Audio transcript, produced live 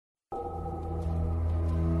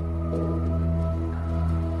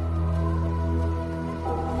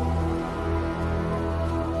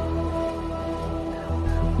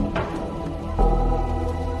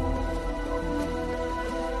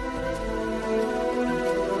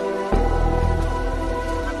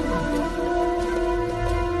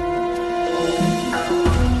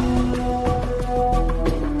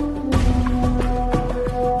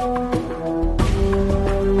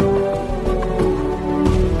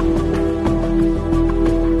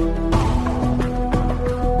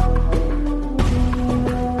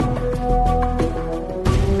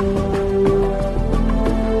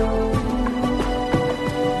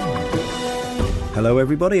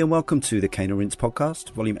everybody, and welcome to the Cane and Rinse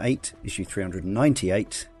podcast, Volume 8, Issue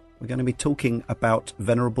 398. We're going to be talking about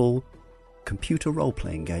venerable computer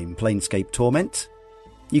role-playing game, Planescape Torment.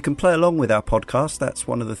 You can play along with our podcast. That's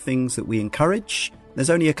one of the things that we encourage.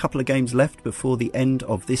 There's only a couple of games left before the end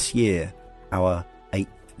of this year, our 8th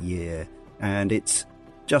year. And it's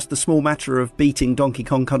just a small matter of beating Donkey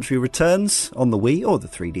Kong Country Returns on the Wii or the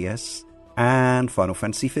 3DS and Final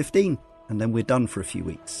Fantasy 15. And then we're done for a few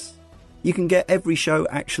weeks. You can get every show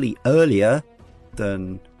actually earlier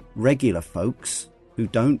than regular folks who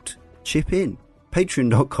don't chip in.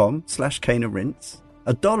 Patreon.com/CaneAndRinse.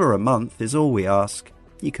 $1 a month is all we ask.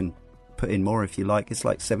 You can put in more if you like. It's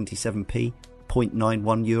like 77p,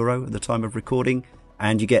 €0.91 at the time of recording.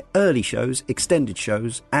 And you get early shows, extended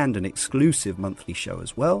shows, and an exclusive monthly show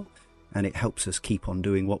as well. And it helps us keep on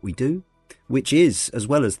doing what we do, which is, as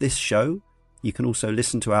well as this show, you can also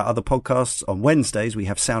listen to our other podcasts. On Wednesdays, we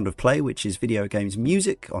have Sound of Play, which is video games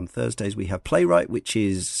music. On Thursdays, we have Playwright, which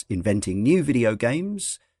is inventing new video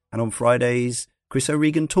games. And on Fridays, Chris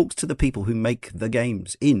O'Regan talks to the people who make the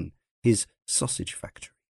games in his sausage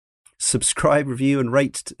factory. Subscribe, review, and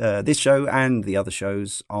rate this show and the other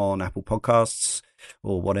shows on Apple Podcasts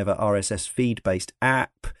or whatever RSS feed-based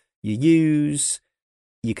app you use.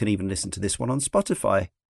 You can even listen to this one on Spotify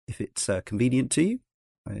if it's convenient to you.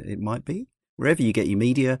 It might be. Wherever you get your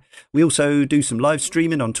media. We also do some live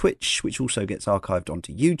streaming on Twitch, which also gets archived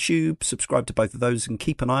onto YouTube. Subscribe to both of those and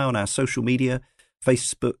keep an eye on our social media,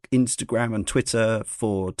 Facebook, Instagram and Twitter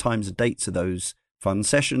for times and dates of those fun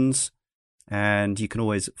sessions. And you can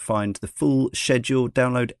always find the full schedule,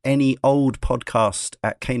 download any old podcast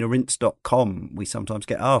at caneandrinse.com. We sometimes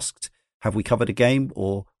get asked, have we covered a game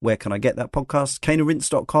or where can I get that podcast?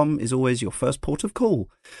 caneandrinse.com is always your first port of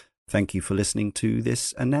call. Thank you for listening to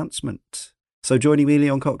this announcement. So joining me,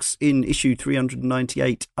 Leon Cox, in issue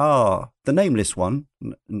 398 are the nameless one.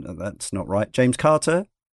 That's not right. James Carter.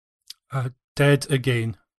 Dead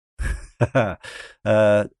again. The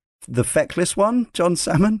feckless one, John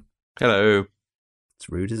Salmon. Hello. It's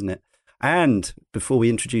rude, isn't it? And before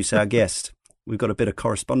we introduce our guest, we've got a bit of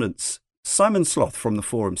correspondence. Simon Sloth from the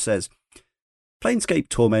forum says, Planescape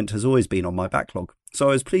Torment has always been on my backlog, so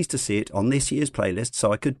I was pleased to see it on this year's playlist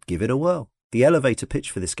so I could give it a whirl. The elevator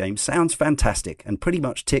pitch for this game sounds fantastic and pretty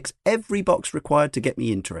much ticks every box required to get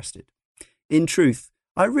me interested. In truth,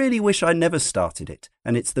 I really wish I never started it,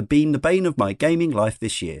 and it's been the bane of my gaming life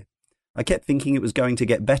this year. I kept thinking it was going to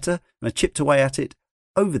get better, and I chipped away at it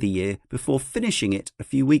over the year before finishing it a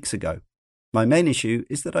few weeks ago. My main issue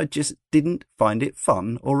is that I just didn't find it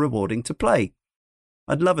fun or rewarding to play.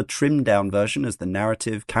 I'd love a trimmed-down version as the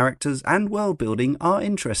narrative, characters, and world-building are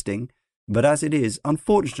interesting, but as it is,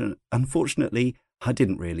 unfortunately, I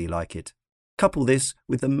didn't really like it. Couple this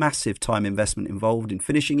with the massive time investment involved in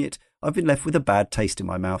finishing it, I've been left with a bad taste in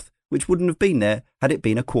my mouth, which wouldn't have been there had it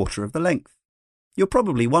been a quarter of the length. You're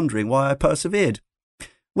probably wondering why I persevered.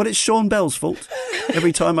 Well, it's Sean Bell's fault.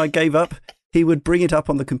 Every time I gave up, he would bring it up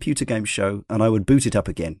on the computer game show and I would boot it up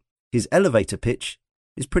again. His elevator pitch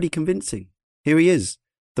is pretty convincing. Here he is,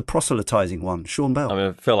 the proselytizing one, Sean Bell. I mean,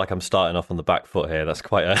 I feel like I'm starting off on the back foot here. That's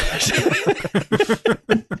quite a...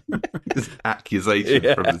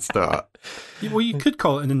 accusation from the start. Well, you could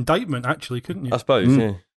call it an indictment, actually, couldn't you? I suppose,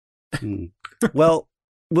 yeah. Well,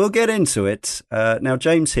 we'll get into it. Now,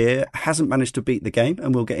 James here hasn't managed to beat the game,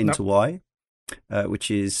 and we'll get into why,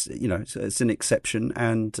 which is, it's an exception.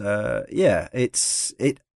 And,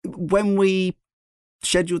 when we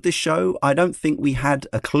scheduled this show, I don't think we had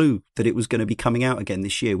a clue that it was going to be coming out again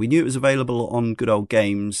this year. We knew it was available on Good Old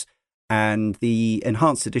Games, and the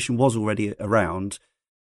enhanced edition was already around,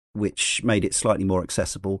 which made it slightly more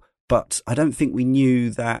accessible. But I don't think we knew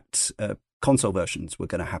that console versions were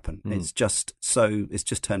going to happen. It's just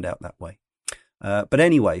turned out that way. But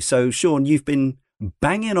anyway, so Sean, you've been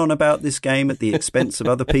banging on about this game at the expense of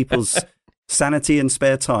other people's sanity and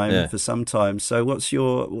spare time for some time. So what's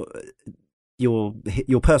your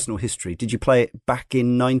personal history? Did you play it back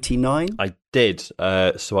in 99? I did.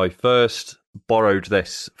 So I first borrowed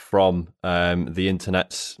this from the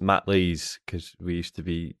internet's Matt Lees, because we used to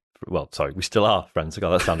be, we still are friends.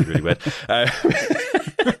 God, that sounded really weird.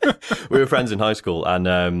 We were friends in high school,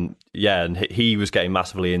 and he was getting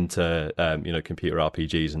massively into computer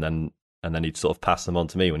RPGs, and then he'd sort of pass them on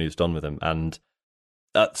to me when he was done with them. And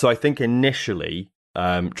so I think initially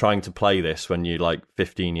trying to play this when you're like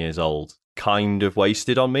 15 years old kind of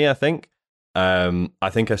wasted on me, I think. I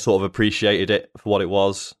think I sort of appreciated it for what it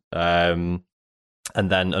was, and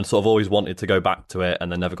sort of always wanted to go back to it,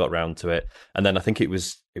 and then never got round to it. And then I think it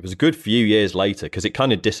was a good few years later, because it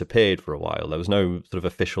kind of disappeared for a while. There was no sort of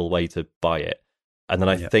official way to buy it. And then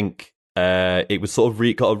I think it was sort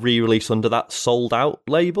of got a re-release under that sold out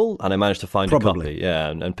label, and I managed to find Probably.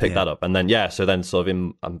 a copy, and pick that up. And then so then sort of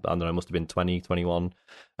in I don't know, it must have been 2021.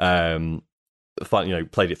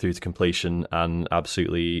 Played it through to completion and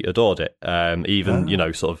absolutely adored it.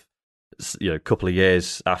 Even sort of a couple of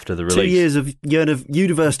years after the release. 2 years of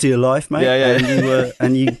university of life, mate. Yeah.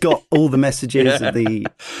 And you got all the messages of the.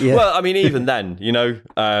 Yeah. Well, I mean, even then,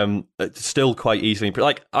 it's still quite easily.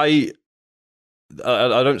 Like I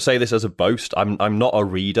don't say this as a boast. I'm not a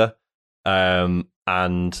reader, and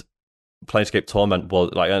Planescape Torment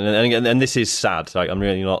was like, and this is sad. Like, I'm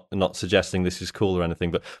really not suggesting this is cool or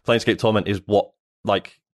anything, but Planescape Torment is what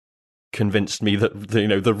convinced me that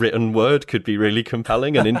the written word could be really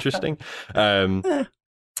compelling and interesting. And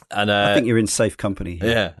I think you're in safe company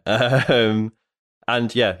here. Yeah.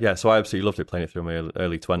 So I absolutely loved it, playing it through my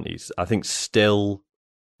early 20s. I think still,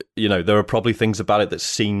 there are probably things about it that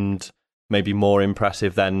seemed maybe more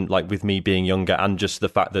impressive than with me being younger, and just the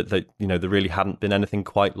fact that there really hadn't been anything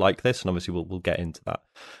quite like this, and obviously we'll get into that.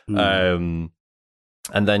 And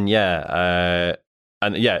then it's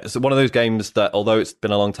one of those games that, although it's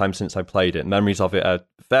been a long time since I played it, memories of it are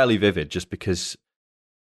fairly vivid, just because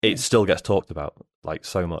it still gets talked about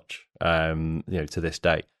so much, to this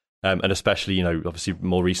day. And especially, obviously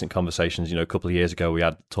more recent conversations, a couple of years ago we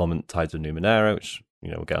had Torment Tides of Numenera, which,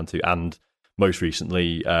 we'll get onto, and most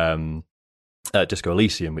recently, Disco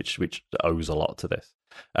Elysium, which owes a lot to this.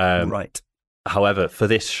 Right. However, for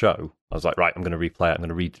this show, I was like, right, I'm going to replay it. I'm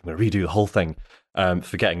going to redo the whole thing,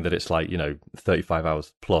 forgetting that it's 35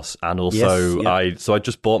 hours plus. And also, I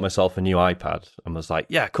just bought myself a new iPad and was like,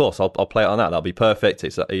 yeah, of course, I'll play it on that. That'll be perfect.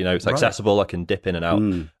 It's it's accessible. I can dip in and out.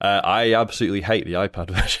 I absolutely hate the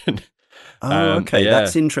iPad version. Oh, okay,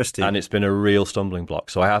 that's interesting. And it's been a real stumbling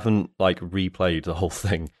block. So I haven't replayed the whole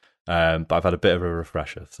thing, but I've had a bit of a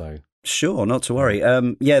refresher. So. Sure, not to worry.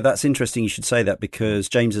 That's interesting you should say that, because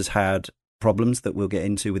James has had problems that we'll get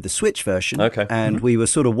into with the Switch version. Okay. And we were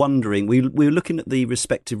sort of wondering, we were looking at the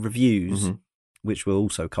respective reviews, which we'll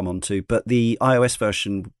also come on to, but the iOS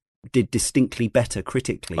version did distinctly better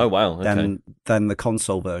critically than the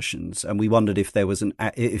console versions. And we wondered if there was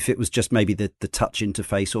if it was just maybe the touch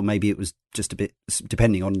interface, or maybe it was just a bit,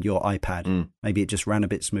 depending on your iPad, maybe it just ran a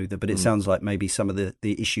bit smoother, but it sounds like maybe some of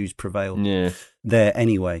the issues prevailed there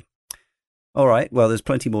anyway. All right, well, there's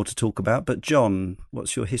plenty more to talk about, but John,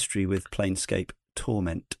 what's your history with Planescape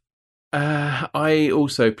Torment? I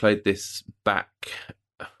also played this back,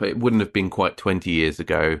 it wouldn't have been quite 20 years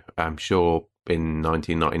ago. I'm sure in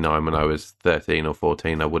 1999, when I was 13 or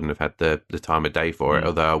 14, I wouldn't have had the time of day for it,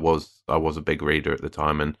 although I was a big reader at the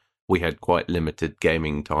time, and we had quite limited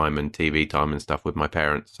gaming time and TV time and stuff with my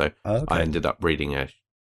parents, so I ended up reading a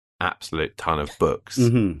absolute ton of books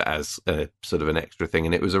as a sort of an extra thing.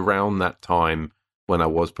 And it was around that time, when I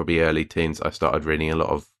was probably early teens, I started reading a lot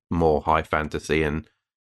of more high fantasy and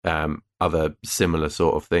other similar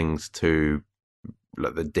sort of things to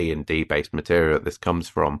the D&D based material that this comes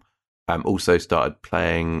from. Also started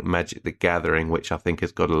playing Magic the Gathering, which I think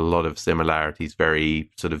has got a lot of similarities,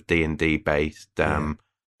 very sort of D&D based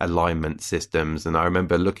alignment systems. And I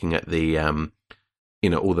remember looking at the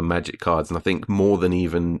all the Magic cards, and I think more than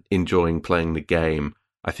even enjoying playing the game,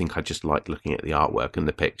 I think I just liked looking at the artwork and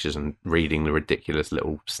the pictures and reading the ridiculous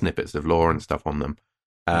little snippets of lore and stuff on them.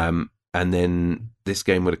 And then this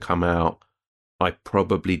game would have come out. I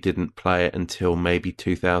probably didn't play it until maybe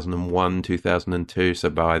 2001, 2002. So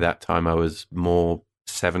by that time I was more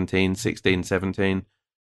 16, 17.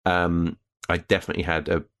 I definitely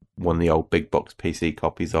had one of the old big box PC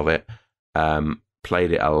copies of it.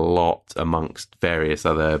 Played it a lot amongst various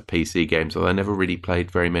other PC games, although I never really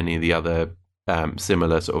played very many of the other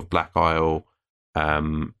similar sort of Black Isle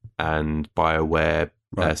and BioWare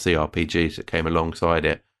CRPGs that came alongside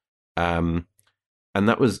it. And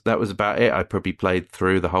that was about it. I probably played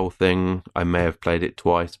through the whole thing. I may have played it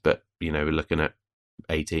twice, but we're looking at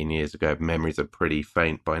 18 years ago. Memories are pretty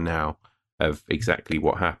faint by now of exactly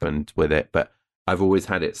what happened with it, but I've always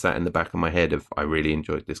had it sat in the back of my head of, I really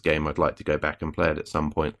enjoyed this game, I'd like to go back and play it at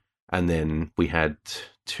some point. And then we had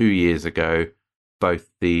 2 years ago both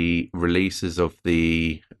the releases of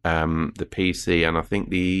the PC and I think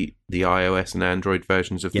the iOS and Android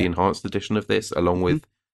versions of the enhanced edition of this, along with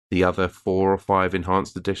the other 4 or 5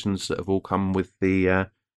 enhanced editions that have all come with the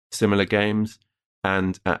similar games.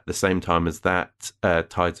 And at the same time as that,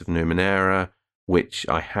 Tides of Numenera, which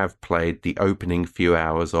I have played the opening few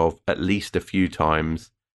hours of at least a few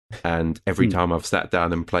times. And every time I've sat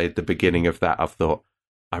down and played the beginning of that, I've thought,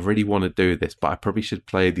 I really want to do this, but I probably should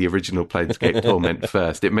play the original Planescape Torment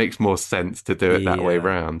first. It makes more sense to do it that way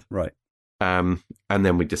round. Right. And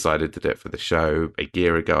then we decided to do it for the show a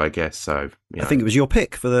year ago, I guess. So I think it was your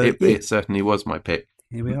pick for the. It certainly was my pick.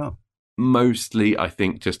 Here we are. Mostly, I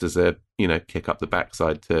think, just as a kick up the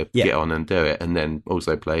backside to get on and do it, and then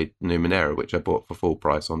also played Numenera, which I bought for full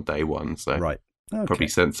price on day one. So right. Okay. Probably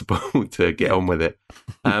sensible to get on with it.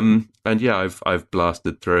 And yeah, I've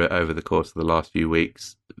blasted through it over the course of the last few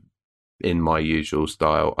weeks in my usual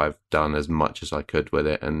style. I've done as much as I could with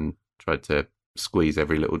it and tried to squeeze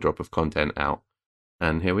every little drop of content out.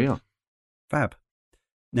 And here we are. Fab.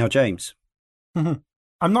 Now, James. Mm-hmm.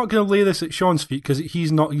 I'm not going to lay this at Sean's feet because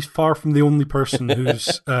he's far from the only person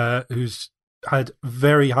who's had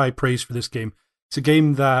very high praise for this game. It's a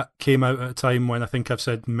game that came out at a time when I think I've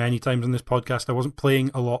said many times on this podcast I wasn't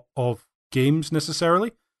playing a lot of games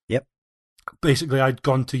necessarily. Yep. Basically, I'd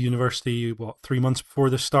gone to university, 3 months before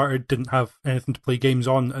this started, didn't have anything to play games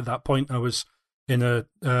on at that point. I was in a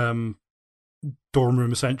dorm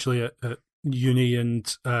room essentially at uni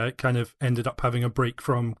and kind of ended up having a break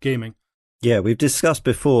from gaming. Yeah, we've discussed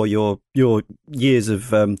before your years of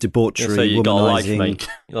debauchery, so you got a life, womanising. mate.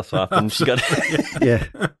 That's what happens. You got Yeah.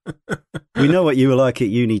 We know what you were like at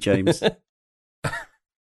uni, James.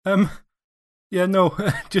 Yeah, no,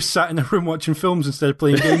 just sat in a room watching films instead of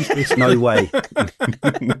playing games, basically. No way.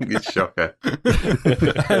 Shocker.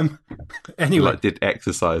 Anyway. Did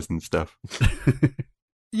exercise and stuff.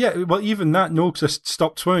 Yeah, well, even that, no, because I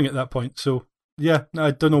stopped swimming at that point, so... Yeah, I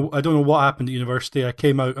don't know what happened at university. I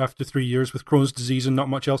came out after 3 years with Crohn's disease and not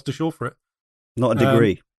much else to show for it. Not a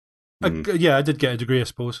degree. I did get a degree, I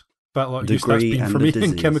suppose. But a lot of use Degree that's been and for a me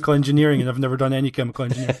disease. in chemical engineering, and I've never done any chemical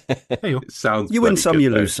engineering. Hey, It sounds You win bloody some, good, you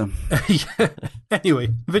though. lose some. yeah. Anyway,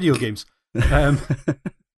 video games. So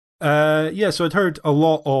I'd heard a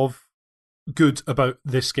lot of good about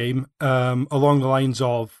this game, along the lines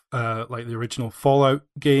of like the original Fallout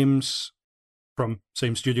games from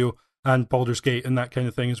same studio, and Baldur's Gate and that kind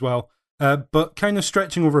of thing as well. But kind of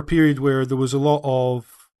stretching over a period where there was a lot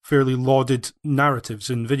of fairly lauded narratives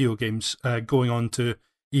in video games, going on to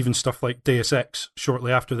even stuff like Deus Ex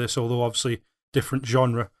shortly after this, although obviously different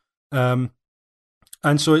genre. And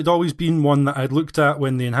so it'd always been one that I'd looked at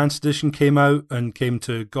when the Enhanced Edition came out and came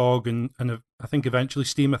to GOG and I think eventually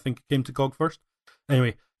Steam. I think it came to GOG first.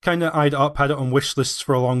 Anyway, kind of eyed it up, had it on wish lists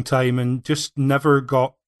for a long time and just never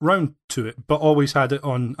got round to it, but always had it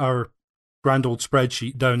on our grand old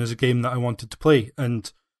spreadsheet down as a game that I wanted to play,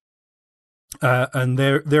 and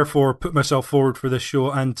therefore put myself forward for this show.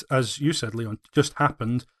 And as you said, Leon, it just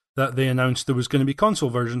happened that they announced there was going to be console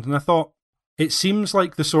versions, and I thought it seems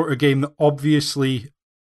like the sort of game that obviously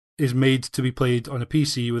is made to be played on a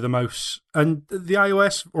PC with a mouse, and the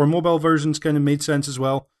iOS or mobile versions kind of made sense as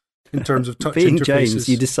well. In terms of touch Being interfaces. James,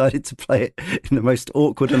 you decided to play it in the most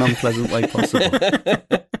awkward and unpleasant way possible.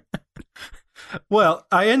 Well,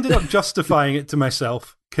 I ended up justifying it to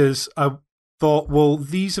myself because I thought, well,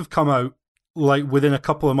 these have come out like within a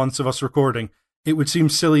couple of months of us recording. It would seem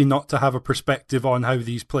silly not to have a perspective on how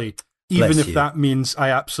these play, even Bless if you. that means I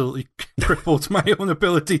absolutely crippled my own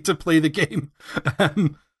ability to play the game.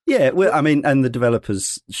 Yeah, well, I mean, and the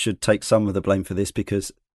developers should take some of the blame for this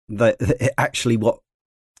because actually what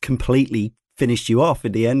completely finished you off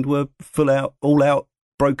in the end were all out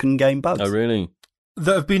broken game bugs. Oh, really?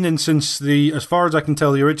 That have been in since as far as I can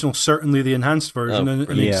tell, the original, certainly the enhanced version, and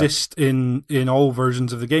exist in all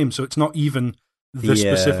versions of the game. So it's not even the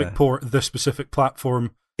specific port, the specific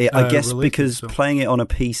platform. I guess related, because so. playing it on a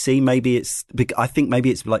PC, I think maybe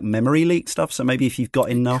it's like memory leak stuff. So maybe if you've got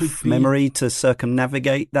enough memory to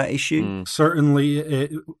circumnavigate that issue.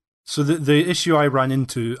 Certainly. So the issue I ran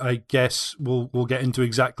into, I guess we'll get into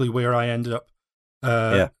exactly where I ended up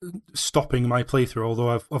stopping my playthrough, although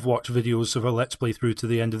I've watched videos of a Let's Play through to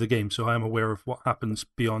the end of the game, so I am aware of what happens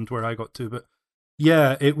beyond where I got to. But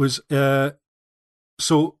yeah, it was...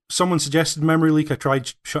 so someone suggested memory leak. I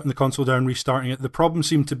tried shutting the console down, restarting it. The problem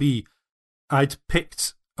seemed to be I'd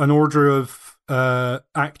picked an order of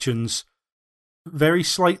actions very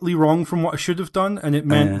slightly wrong from what I should have done, and it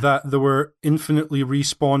meant that there were infinitely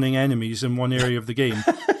respawning enemies in one area of the game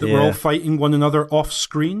that were all fighting one another off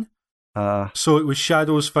screen. So it was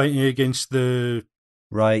shadows fighting against the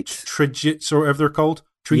Trijits or whatever they're called.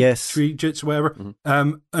 Trijits, whatever.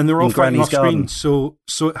 Mm-hmm. And they're all In fighting Granny's off screen. garden.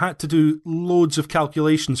 So it had to do loads of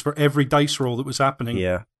calculations for every dice roll that was happening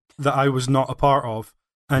that I was not a part of,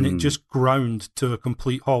 and it just ground to a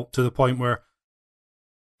complete halt to the point where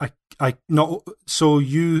I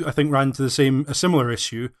think ran to a similar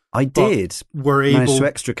issue. I did. Were able managed to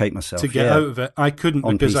extricate myself to get out of it. I couldn't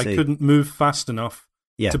on because PC. I couldn't move fast enough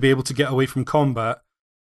to be able to get away from combat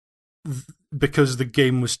because the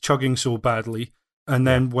game was chugging so badly. And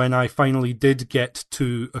then when I finally did get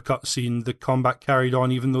to a cutscene, the combat carried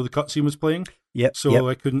on even though the cutscene was playing. So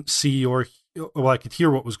I couldn't see I could hear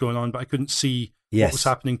what was going on, but I couldn't see what was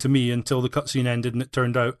happening to me until the cutscene ended, and it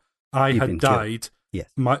turned out I had died. Yes.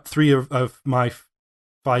 Three of my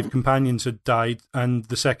 5 companions had died, and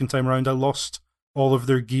the second time around I lost all of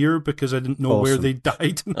their gear because I didn't know where they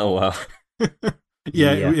died. Oh, wow.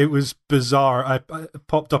 It was bizarre. I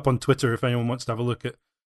popped up on Twitter if anyone wants to have a look at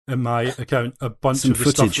in my account a bunch Some of the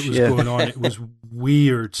footage, stuff that was going on. It was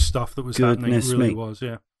weird stuff that was happening. It really was,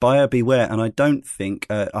 yeah. Buyer beware. And I don't think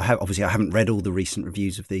I haven't read all the recent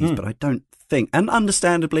reviews of these, but I don't think, and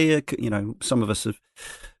understandably, some of us have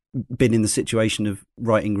been in the situation of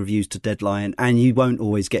writing reviews to deadline, and you won't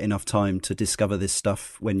always get enough time to discover this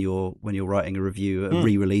stuff when you're writing a review, a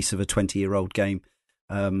re-release of a 20-year-old game.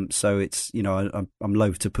 So it's, I'm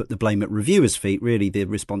loath to put the blame at reviewers' feet. Really, the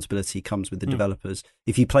responsibility comes with the developers.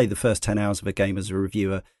 If you play the first 10 hours of a game as a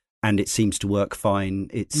reviewer and it seems to work fine,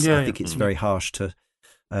 I think it's very harsh to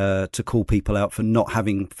call people out for not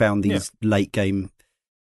having found these late game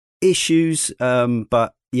issues.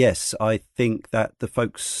 But yes, I think that the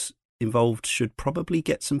folks involved should probably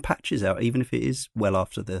get some patches out, even if it is well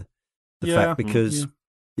after the fact, because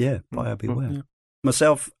buyer beware. Yeah.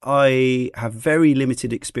 Myself, I have very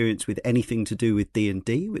limited experience with anything to do with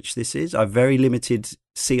D&D, which this is. I have very limited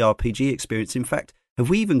CRPG experience. In fact, have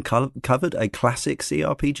we even covered a classic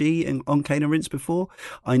CRPG on Cane and Rinse before?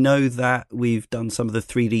 I know that we've done some of the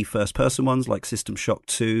 3D first-person ones like System Shock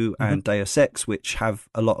 2 and Deus Ex, which have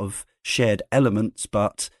a lot of shared elements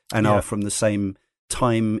and are from the same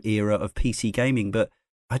time era of PC gaming, but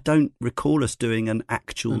I don't recall us doing an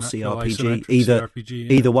actual CRPG,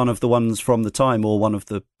 either one of the ones from the time or one of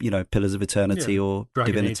the Pillars of Eternity or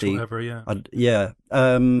Dragon Divinity. Age,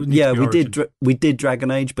 whatever, we did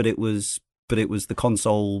Dragon Age, but it was the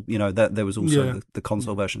console. That there was also the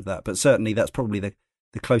console version of that. But certainly that's probably the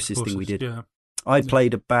closest thing we did. Yeah. I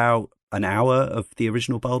played about an hour of the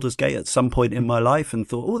original Baldur's Gate at some point in my life and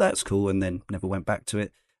thought, oh, that's cool, and then never went back to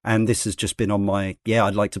it. And this has just been on my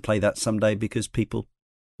I'd like to play that someday because people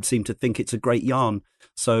seem to think it's a great yarn.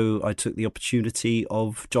 So I took the opportunity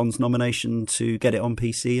of John's nomination to get it on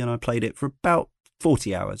PC, and I played it for about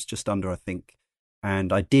 40 hours, just under, I think.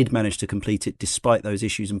 And I did manage to complete it despite those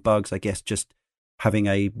issues and bugs. I guess just having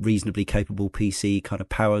a reasonably capable PC kind of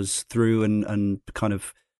powers through and kind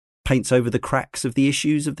of paints over the cracks of the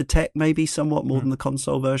issues of the tech, maybe somewhat more than the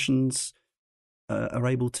console versions are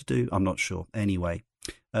able to do. I'm not sure. Anyway.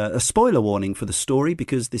 A spoiler warning for the story,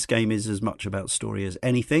 because this game is as much about story as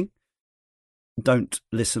anything. Don't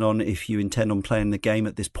listen on if you intend on playing the game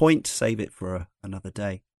at this point. Save it for another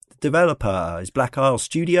day. The developer is Black Isle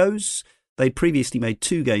Studios. They'd previously made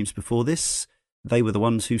 2 games before this. They were the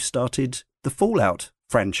ones who started the Fallout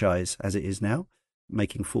franchise, as it is now,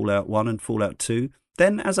 making Fallout 1 and Fallout 2.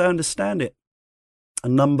 Then, as I understand it, a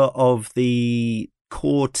number of the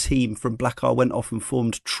core team from Black Isle went off and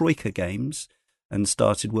formed Troika Games and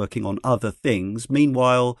started working on other things.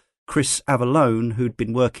 Meanwhile, Chris Avallone, who'd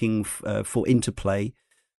been working for Interplay,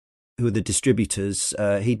 who are the distributors,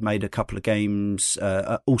 he'd made a couple of games,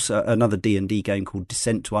 also another D&D game called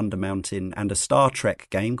Descent to Undermountain, and a Star Trek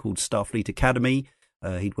game called Starfleet Academy.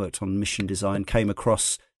 He'd worked on mission design, came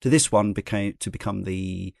across to this one, to become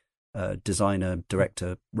the designer,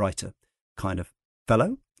 director, writer kind of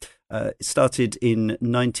fellow. It started in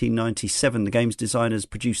 1997. The game's designers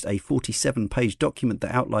produced a 47-page document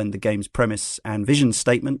that outlined the game's premise and vision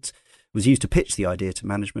statement. It was used to pitch the idea to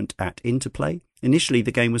management at Interplay. Initially,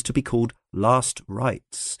 the game was to be called Last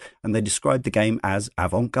Rites, and they described the game as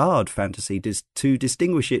avant-garde fantasy to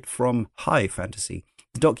distinguish it from high fantasy.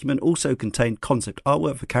 The document also contained concept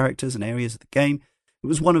artwork for characters and areas of the game. It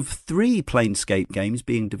was one of 3 Planescape games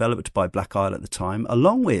being developed by Black Isle at the time,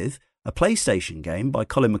 along with a PlayStation game by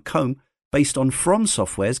Colin McComb based on From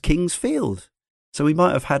Software's King's Field. So we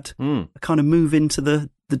might have had a kind of move into the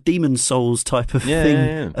Demon Souls type of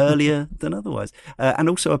thing earlier than otherwise. And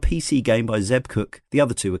also a PC game by Zeb Cook. The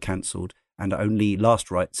other 2 were cancelled, and only Last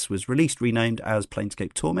Rites was released, renamed as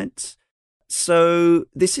Planescape Torment. So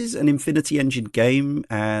this is an Infinity Engine game,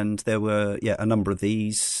 and there were a number of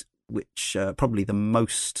these, which probably the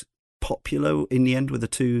most popular in the end were the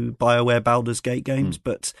 2 BioWare Baldur's Gate games,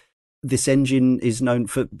 but this engine is known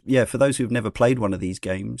for those who've never played one of these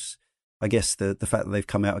games. I guess the fact that they've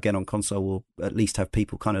come out again on console will at least have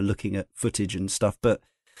people kind of looking at footage and stuff. But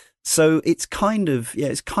so it's kind of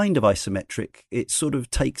isometric. It sort of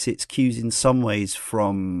takes its cues in some ways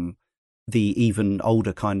from the even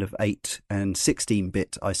older kind of 8 and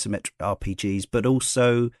 16-bit isometric RPGs, but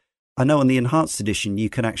also I know on the enhanced edition you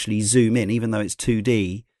can actually zoom in, even though it's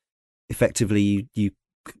 2D. effectively you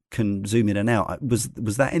can zoom in and out. Was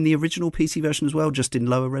that in the original PC version as well, just in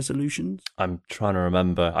lower resolutions? I'm trying to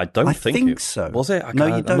remember. I don't think so. Was it? No,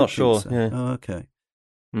 you don't. I'm not sure. So. Yeah. Oh, okay.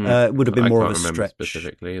 It would have been more of a stretch.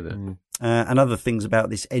 Specifically either. And other things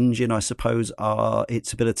about this engine, I suppose, are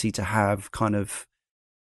its ability to have kind of,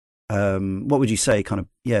 what would you say, kind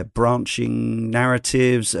of, branching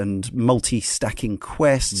narratives and multi-stacking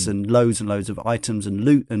quests and loads of items and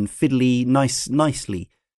loot and fiddly, nicely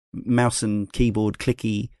mouse and keyboard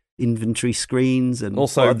clicky inventory screens, and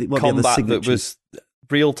also what combat that was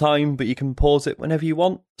real time, but you can pause it whenever you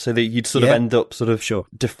want, so that you'd sort of end up sort of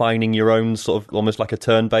defining your own sort of almost like a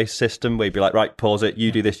turn-based system where you'd be like, right, pause it,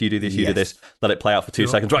 you do this, you do this, you do this, let it play out for 2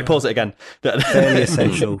 seconds, right, pause it again. Fairly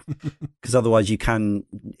essential, because otherwise you can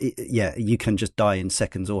just die in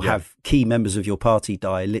seconds, or have key members of your party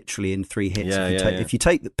die literally in 3 hits if you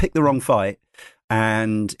pick the wrong fight.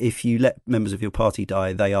 And if you let members of your party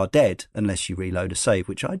die, they are dead unless you reload a save,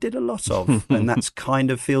 which I did a lot of. And that's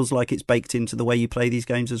kind of feels like it's baked into the way you play these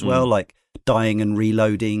games as well. Like dying and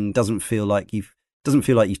reloading doesn't feel like you've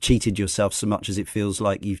cheated yourself so much as it feels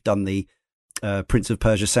like you've done the Prince of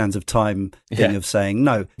Persia Sands of Time thing of saying,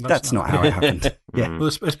 no, that's not how it happened. Well,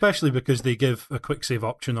 especially because they give a quick save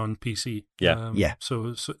option on PC.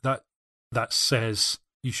 So that says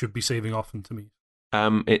you should be saving often to me.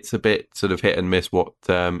 It's a bit sort of hit and miss what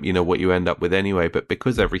you end up with anyway, but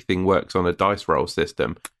because everything works on a dice roll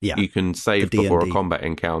system, you can save before a combat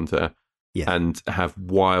encounter and have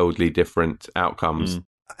wildly different outcomes.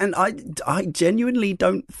 And I genuinely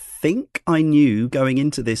don't think I knew going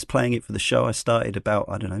into this, playing it for the show I started about,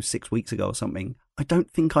 6 weeks ago or something, I don't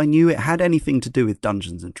think I knew it had anything to do with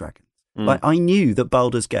Dungeons and Dragons. Like, I knew that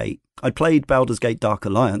Baldur's Gate, I played Baldur's Gate Dark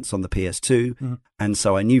Alliance on the PS2, and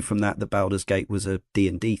so I knew from that Baldur's Gate was a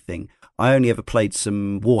D&D thing. I only ever played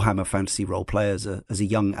some Warhammer Fantasy role players as a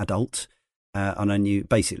young adult, and I knew,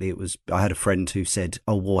 basically, I had a friend who said,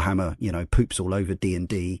 oh, Warhammer, poops all over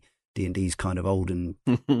D&D. D&D's kind of old and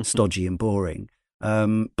stodgy and boring.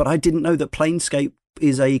 But I didn't know that Planescape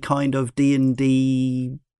is a kind of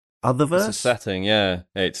D&D otherverse. It's a setting,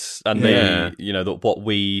 It's, and what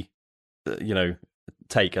we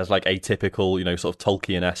take as like a typical, sort of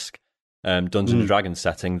Tolkien-esque Dungeons and Dragons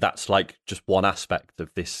setting, that's like just one aspect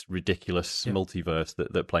of this ridiculous multiverse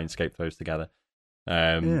that Planescape throws together.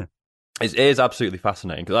 It is absolutely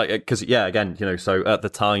fascinating because again, so at the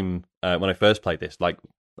time when I first played this, like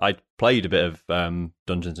I played a bit of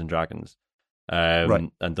Dungeons and Dragons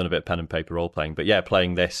and done a bit of pen and paper role playing, but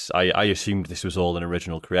playing this, I assumed this was all an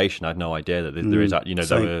original creation. I had no idea that there is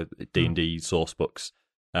there were D&D source books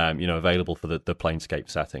available for the Planescape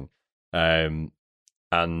setting. And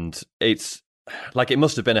it's like, it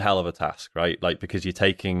must have been a hell of a task, right? Like, because you're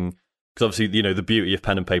taking, because obviously, the beauty of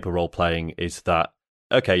pen and paper role playing is that,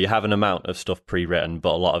 okay, you have an amount of stuff pre-written,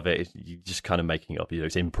 but a lot of it is you're just kind of making it up.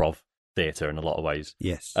 It's improv theatre in a lot of ways.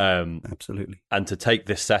 Yes, absolutely. And to take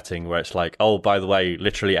this setting where it's like, oh, by the way,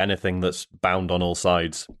 literally anything that's bound on all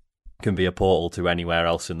sides can be a portal to anywhere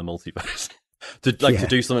else in the multiverse. To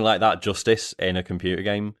do something like that justice in a computer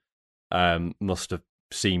game must have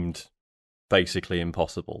seemed basically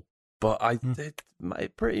impossible. But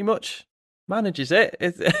it pretty much manages it.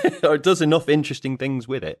 Or it does enough interesting things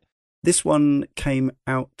with it. This one came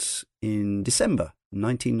out in December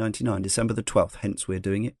 1999, December the 12th, hence we're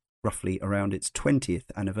doing it roughly around its 20th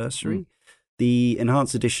anniversary. The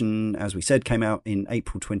Enhanced Edition, as we said, came out in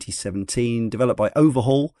April 2017, developed by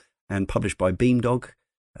Overhaul and published by Beamdog.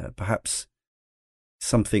 Perhaps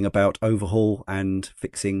something about Overhaul and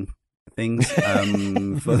fixing things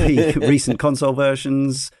for the recent console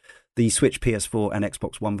versions. The Switch, PS4 and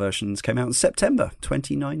Xbox One versions came out in September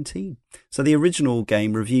 2019. So the original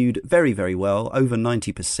game reviewed very, very well, over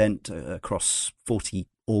 90% across 40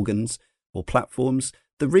 organs or platforms.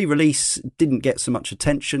 The re-release didn't get so much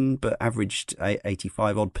attention, but averaged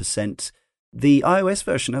 85-odd%. The iOS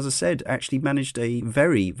version, as I said, actually managed a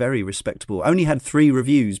very, very respectable, only had 3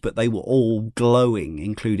 reviews, but they were all glowing,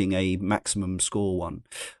 including a maximum score one.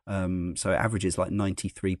 So it averages like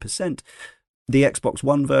 93%. The Xbox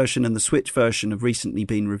One version and the Switch version have recently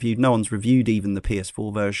been reviewed. No one's reviewed even the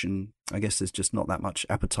PS4 version. I guess there's just not that much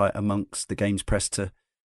appetite amongst the games press to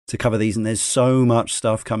cover these, and there's so much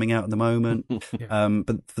stuff coming out at the moment.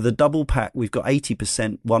 But for the double pack, we've got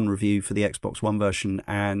 80% one review for the Xbox One version,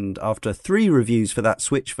 and after 3 reviews for that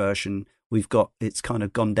Switch version, it's kind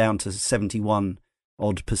of gone down to 71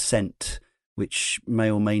 odd %, which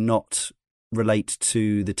may or may not relate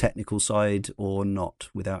to the technical side or not,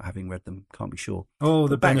 without having read them. Can't be sure. Oh,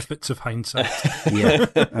 the benefits of hindsight. Yeah,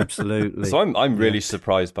 absolutely. So I'm really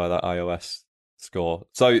surprised by that iOS score.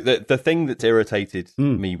 So the thing that's irritated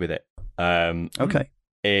me with it Okay.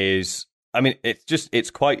 is, I mean,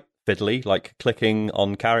 it's quite fiddly. Like clicking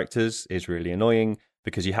on characters is really annoying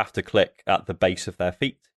because you have to click at the base of their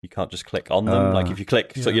feet. You can't just click on them. Like if you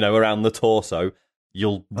click, so around the torso,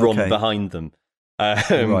 you'll run behind them.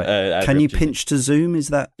 Right. Can you pinch to zoom? Is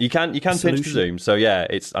that you can pinch to zoom? So yeah,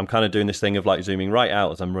 I'm kind of doing this thing of like zooming right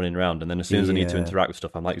out as I'm running around, and then as soon as I need to interact with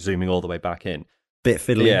stuff, I'm like zooming all the way back in. Bit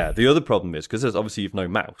fiddly. Yeah. The other problem is because there's obviously you've no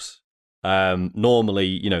mouse.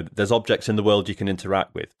 Normally, there's objects in the world you can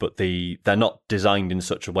interact with, but they're not designed in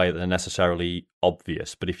such a way that they're necessarily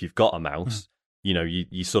obvious. But if you've got a mouse,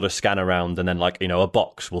 you sort of scan around, and then like a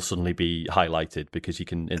box will suddenly be highlighted because you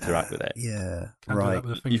can interact with it. Yeah, Can't do that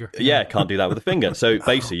with a finger. Can't do that with a finger. So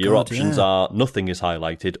basically, your options are nothing is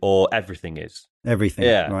highlighted or everything is. Everything.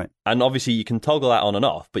 Yeah, right. And obviously, you can toggle that on and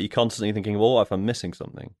off, but you're constantly thinking, well, what if I'm missing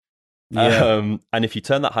something? Yeah. And if you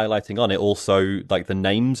turn that highlighting on, it also like the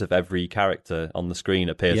names of every character on the screen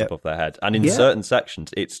appears above their head, and in certain sections,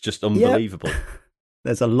 it's just unbelievable.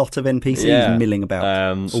 There's a lot of NPCs milling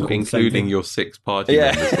about, including your 6 party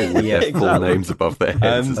members, all with their full names above their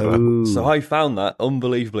heads as well. So I found that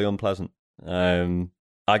unbelievably unpleasant. And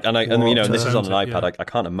this is on an iPad. I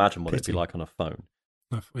can't imagine what it'd be like on a phone.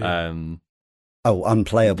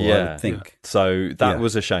 Unplayable, I would think. Yeah. So that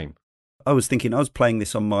was a shame. I was thinking I was playing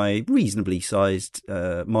this on my reasonably sized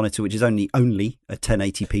monitor, which is only a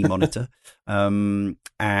 1080p monitor.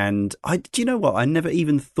 And do you know what? I never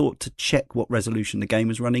even thought to check what resolution the game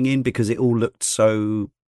was running in because it all looked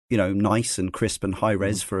so, nice and crisp and high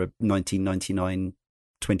res for a 1999,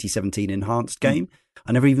 2017 enhanced game.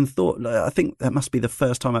 I never even thought. I think that must be the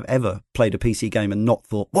first time I've ever played a PC game and not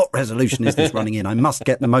thought, what resolution is this running in? I must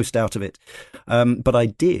get the most out of it. But I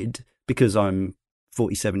did, because I'm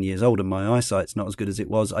 47 years old and my eyesight's not as good as it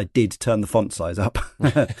was. I did turn the font size up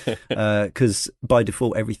because by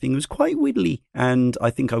default everything was quite widdly, and I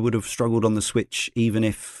think I would have struggled on the Switch even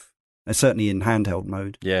if, certainly in handheld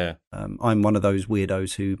mode. Yeah, I'm one of those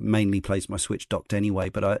weirdos who mainly plays my Switch docked anyway,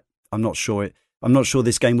 but I'm not sure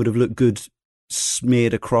this game would have looked good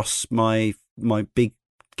smeared across my big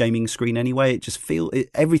gaming screen anyway. It just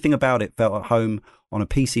everything about it felt at home on a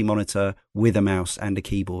PC monitor with a mouse and a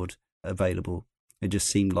keyboard available. It just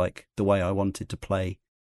seemed like the way I wanted to play.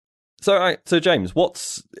 So James,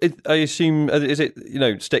 I assume, is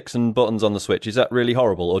it, sticks and buttons on the Switch? Is that really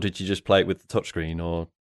horrible, or did you just play it with the touchscreen? Or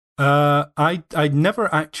I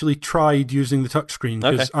never actually tried using the touchscreen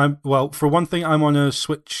because for one thing, I'm on a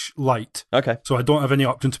Switch Lite. Okay. So I don't have any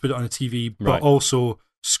option to put it on a TV, but also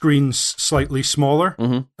screen's slightly smaller,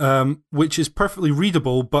 which is perfectly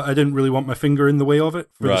readable, but I didn't really want my finger in the way of it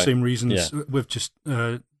for the same reasons we've just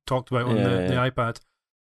talked about on the iPad.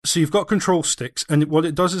 So you've got control sticks, and what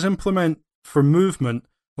it does is implement for movement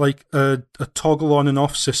like a toggle on and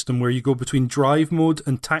off system where you go between drive mode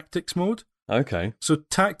and tactics mode. Okay. So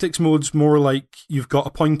tactics mode's more like you've got a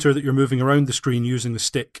pointer that you're moving around the screen using the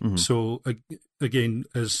stick. So again,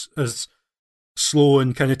 as slow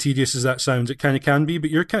and kind of tedious as that sounds, it kind of can be, but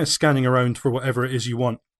you're kind of scanning around for whatever it is you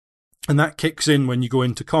want. And that kicks in when you go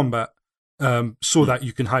into combat. So that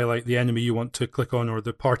you can highlight the enemy you want to click on or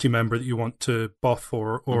the party member that you want to buff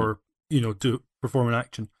or perform an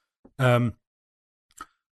action.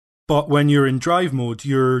 But when you're in drive mode,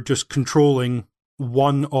 you're just controlling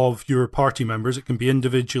one of your party members. It can be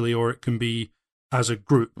individually or it can be as a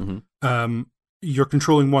group. You're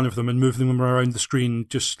controlling one of them and moving them around the screen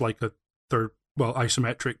just like a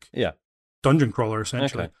isometric dungeon crawler,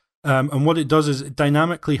 essentially. Okay. And what it does is it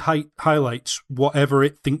dynamically highlights whatever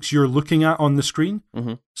it thinks you're looking at on the screen.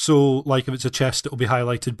 So, like if it's a chest, it'll be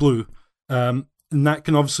highlighted blue. And that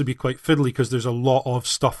can obviously be quite fiddly because there's a lot of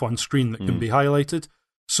stuff on screen that can be highlighted.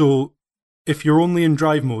 So, if you're only in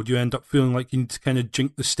drive mode, you end up feeling like you need to kind of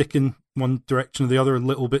jink the stick in one direction or the other,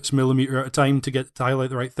 little bits millimeter at a time to get to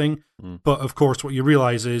highlight the right thing. But of course, what you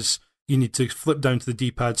realize is you need to flip down to the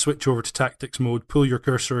D-pad, switch over to tactics mode, pull your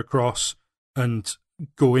cursor across, and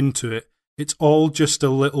go into it. It's all just a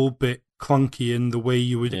little bit clunky in the way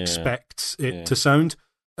you would expect it to sound.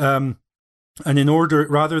 And in order,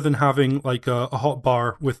 rather than having like a hot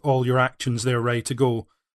bar with all your actions there ready to go,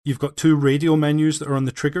 you've got 2 radial menus that are on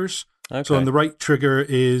the triggers. Okay. So on the right trigger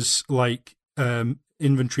is like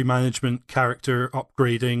inventory management, character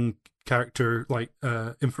upgrading, character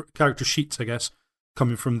character sheets, I guess,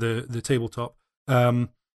 coming from the tabletop.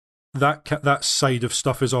 That side of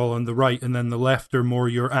stuff is all on the right, and then the left are more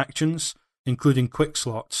your actions, including quick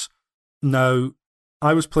slots. Now,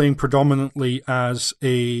 I was playing predominantly as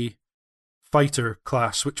a fighter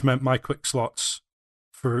class, which meant my quick slots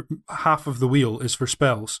for half of the wheel is for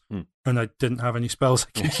spells, and I didn't have any spells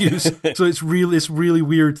I could use. So it's really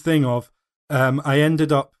weird thing of I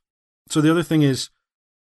ended up So the other thing is,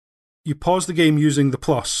 you pause the game using the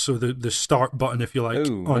plus, so the start button, if you like,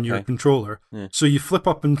 on your controller. Yeah. So you flip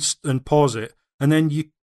up and pause it, and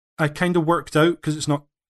then I kind of worked out, because it's not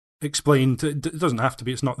explained, it doesn't have to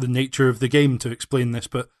be, it's not the nature of the game to explain this,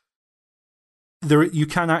 but you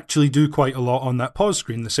can actually do quite a lot on that pause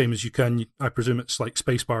screen, the same as you can, I presume it's like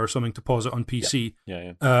spacebar or something to pause it on PC.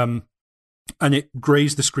 Yeah. And it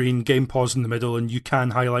grays the screen, game pause in the middle, and you can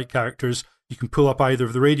highlight characters. You can pull up either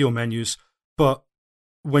of the radio menus, but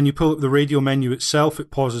when you pull up the radio menu itself,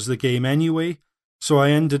 it pauses the game anyway. So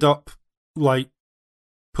I ended up like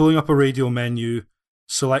pulling up a radio menu,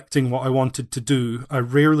 selecting what I wanted to do. I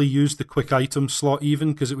rarely used the quick item slot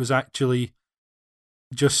even, because it was actually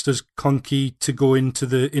just as clunky to go into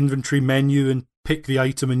the inventory menu and pick the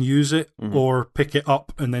item and use it, or pick it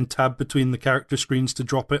up and then tab between the character screens to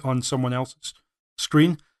drop it on someone else's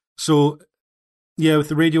screen. So yeah, with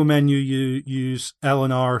the radio menu, you use L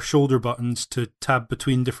and R shoulder buttons to tab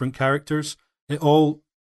between different characters. It's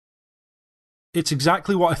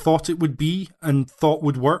exactly what I thought it would be and thought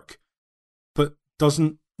would work, but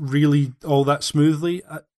doesn't really all that smoothly.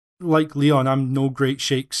 Like Leon, I'm no great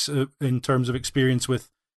shakes in terms of experience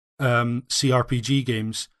with CRPG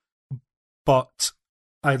games, but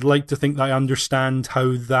I'd like to think that I understand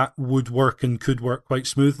how that would work and could work quite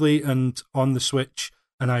smoothly. And on the Switch,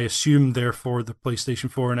 and I assume therefore the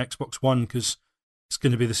PlayStation 4 and Xbox One, because it's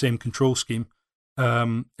going to be the same control scheme.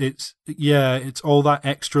 It's all that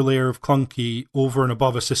extra layer of clunky over and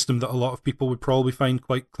above a system that a lot of people would probably find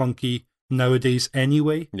quite clunky nowadays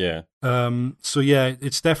anyway. Yeah. So yeah,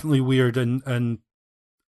 it's definitely weird and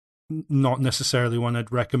not necessarily one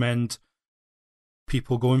I'd recommend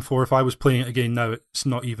people going for. If I was playing it again now, it's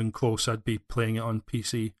not even close. I'd be playing it on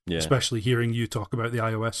PC, especially hearing you talk about the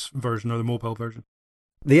iOS version or the mobile version.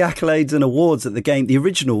 The accolades and awards that the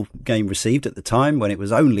original game received at the time when it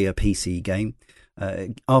was only a PC game.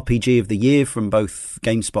 RPG of the Year from both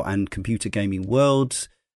GameSpot and Computer Gaming World.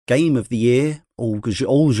 Game of the Year, all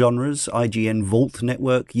genres. IGN Vault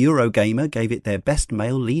Network. Eurogamer gave it their Best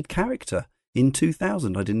Male Lead Character in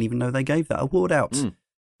 2000. I didn't even know they gave that award out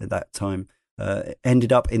at that time.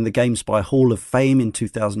 Ended up in the GameSpy Hall of Fame in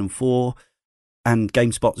 2004. And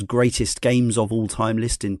GameSpot's Greatest Games of All Time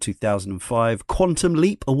list in 2005, Quantum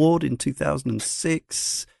Leap Award in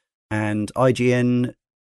 2006, and IGN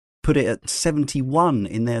put it at 71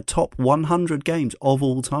 in their top 100 games of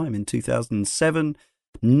all time in 2007,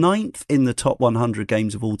 9th in the top 100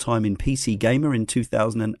 games of all time in PC Gamer in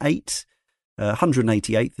 2008,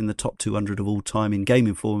 188th in the top 200 of all time in Game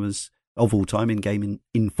Informer's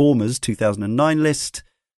 2009 list,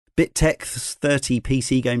 BitTech's 30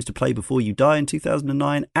 PC games to play before you die in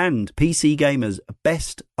 2009, and PC Gamer's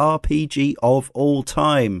Best RPG of all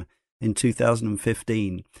time in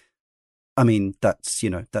 2015. I mean,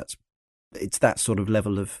 it's that sort of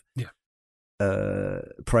level of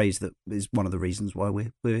praise that is one of the reasons why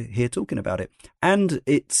we're here talking about it. And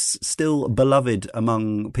it's still beloved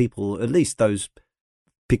among people, at least those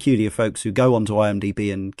peculiar folks who go onto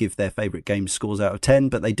IMDb and give their favourite game scores out of 10,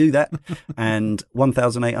 but they do that, and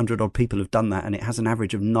 1,800 odd people have done that, and it has an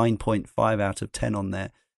average of 9.5 out of 10 on there.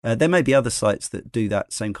 There may be other sites that do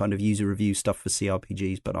that same kind of user review stuff for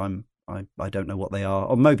CRPGs, but I don't know what they are.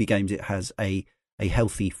 On Moby Games, it has a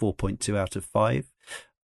healthy 4.2 out of 5.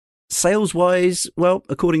 Sales-wise, well,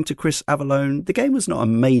 according to Chris Avallone, the game was not a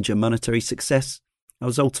major monetary success. It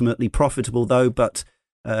was ultimately profitable, though, but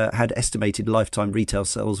had estimated lifetime retail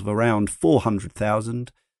sales of around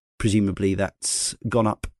 400,000. Presumably that's gone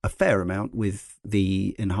up a fair amount with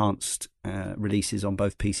the enhanced releases on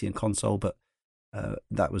both PC and console, but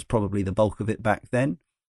that was probably the bulk of it back then.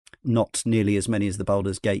 Not nearly as many as the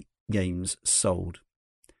Baldur's Gate games sold.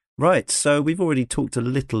 Right, so we've already talked a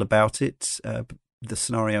little about it, the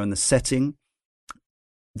scenario and the setting.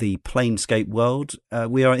 The Planescape world.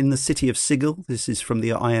 We are in the city of Sigil. This is from the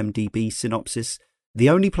IMDb synopsis. The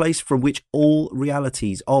only place from which all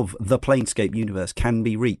realities of the Planescape universe can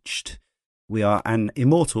be reached. We are an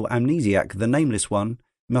immortal amnesiac, the nameless one,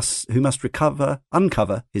 who must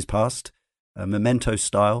uncover his past, Memento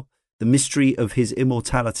style, the mystery of his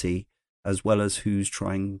immortality, as well as who's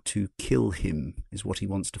trying to kill him, is what he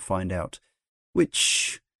wants to find out.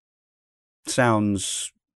 Which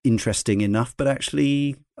sounds interesting enough, but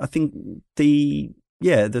actually, I think the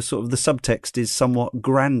sort of the subtext is somewhat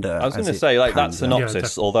grander. I was going to say, like, that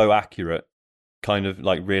synopsis, although accurate, kind of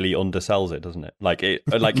like really undersells it, doesn't it? Like it's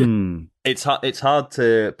hard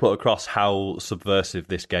to put across how subversive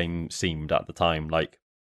this game seemed at the time. Like,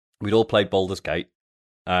 we'd all played Baldur's Gate,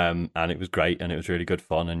 and it was great, and it was really good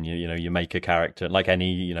fun, and you make a character like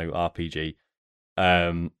any RPG.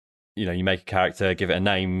 you make a character, give it a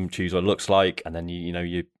name, choose what it looks like, and then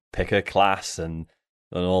you pick a class and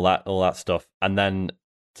all that stuff, and then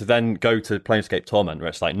to then go to Planescape Torment, where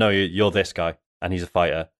it's like, no, you're this guy, and he's a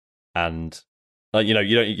fighter, and you don't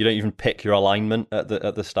even pick your alignment at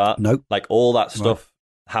the start. Nope. Like all that stuff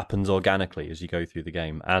happens organically as you go through the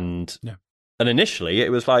game, and initially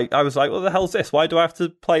it was like I was like, what the hell's this? Why do I have to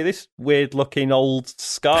play this weird looking old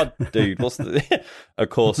scarred dude? What's Of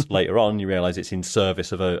course, later on you realise it's in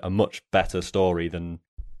service of a much better story than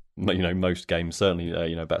most games.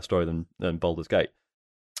 Certainly, better story than Baldur's Gate.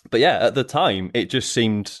 But yeah, at the time, it just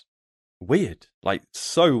seemed weird, like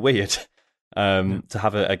so weird, to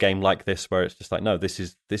have a game like this where it's just like, no, this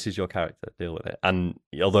is your character, deal with it. And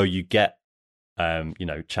although you get,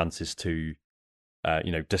 chances to,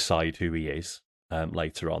 decide who he is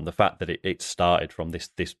later on, the fact that it started from this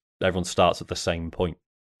everyone starts at the same point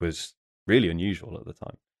was really unusual at the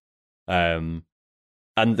time.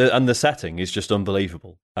 And the setting is just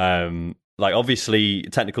unbelievable. Like obviously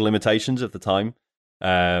technical limitations of the time.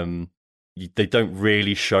 They don't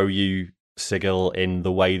really show you Sigil in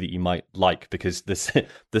the way that you might like, because the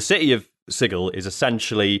city of Sigil is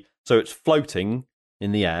essentially, so it's floating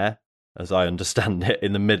in the air, as I understand it,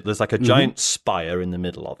 in the middle. There's like a giant spire in the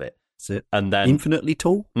middle of it. That's it. And then infinitely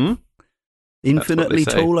tall. Infinitely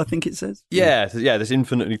tall, I think it says. Yeah, this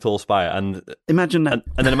infinitely tall spire, and imagine that,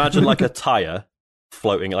 and then imagine like a tire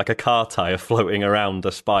floating, like a car tire floating around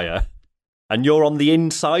a spire. And you're on the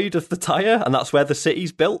inside of the tire, and that's where the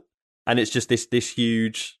city's built. And it's just this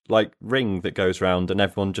huge like ring that goes round, and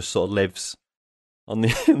everyone just sort of lives on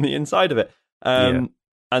the on the inside of it. And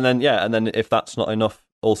then if that's not enough,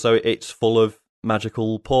 also it's full of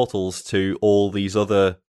magical portals to all these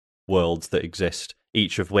other worlds that exist,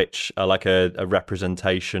 each of which are like a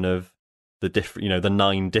representation of the different, the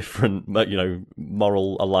 9 different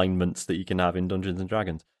moral alignments that you can have in Dungeons and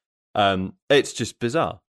Dragons. It's just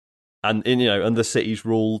bizarre. And and the city's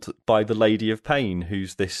ruled by the Lady of Pain,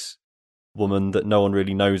 who's this woman that no one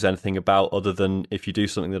really knows anything about, other than if you do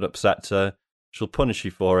something that upsets her, she'll punish you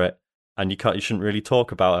for it, and you shouldn't really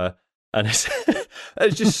talk about her. And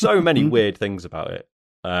there's just so many weird things about it.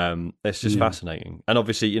 It's just fascinating, and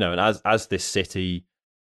obviously, and as this city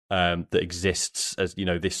that exists as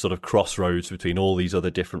this sort of crossroads between all these other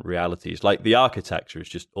different realities, like the architecture is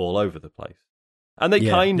just all over the place, and they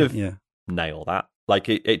kind of nail that. Like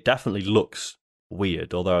it definitely looks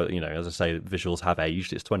weird, although as I say, visuals have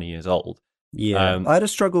aged. It's 20 years old. Yeah, I had a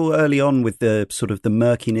struggle early on with the sort of the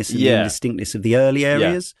murkiness and the indistinctness of the early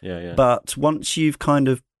areas. Yeah. But once you've kind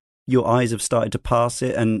of your eyes have started to pass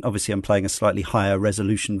it, and obviously I'm playing a slightly higher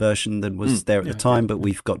resolution version than was there at the time, but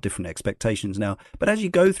we've got different expectations now. But as you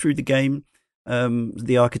go through the game,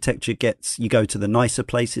 the architecture you go to the nicer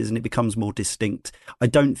places and it becomes more distinct. I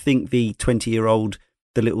don't think the 20-year-old,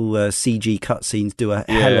 the little CG cutscenes do a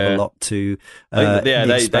hell of a lot to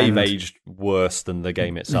they've aged worse than the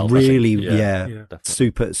game itself. Really,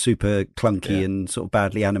 super clunky and sort of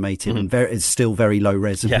badly animated, and it's still very low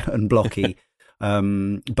res and blocky.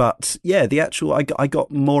 But yeah, the actual I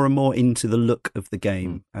got more and more into the look of the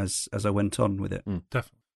game as I went on with it.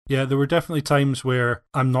 Definitely. Yeah, there were definitely times where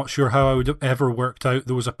I'm not sure how I would have ever worked out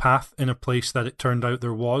there was a path in a place that it turned out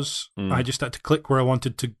there was. I just had to click where I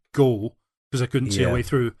wanted to go because I couldn't see a way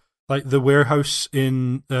through. Like the warehouse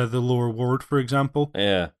in the lower ward, for example.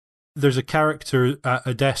 Yeah. There's a character at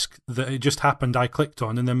a desk that it just happened I clicked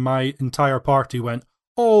on, and then my entire party went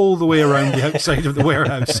all the way around the outside of the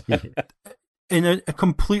warehouse in a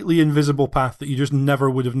completely invisible path that you just never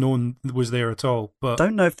would have known was there at all. But I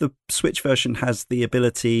don't know if the Switch version has the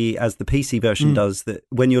ability, as the PC version does, that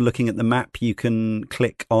when you're looking at the map, you can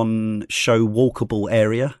click on show walkable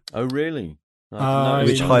area. Oh, really?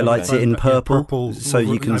 Which highlights it in purple, so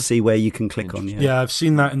you can see where you can click on. Yeah, I've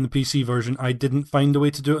seen that in the PC version. I didn't find a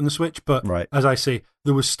way to do it on the Switch, but as I say,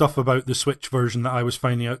 there was stuff about the Switch version that I was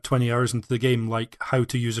finding out 20 hours into the game, like how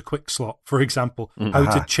to use a quick slot, for example, how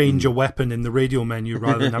to change a weapon in the radio menu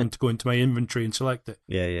rather than having to go into my inventory and select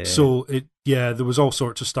it. So there was all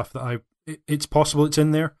sorts of stuff that it's possible it's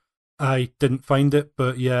in there. I didn't find it,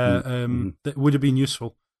 but it would have been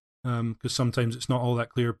useful. Because sometimes it's not all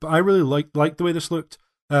that clear. But I really like the way this looked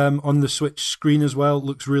on the Switch screen as well. It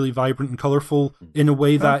looks really vibrant and colourful in a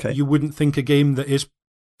way that you wouldn't think a game that is,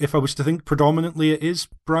 if I was to think predominantly it is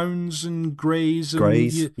browns and greys.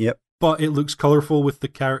 But it looks colourful with the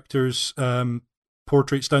characters'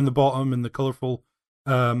 portraits down the bottom and the colourful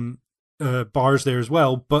bars there as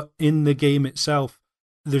well. But in the game itself,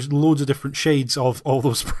 there's loads of different shades of all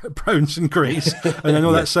those browns and greys, and I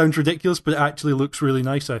know that sounds ridiculous, but it actually looks really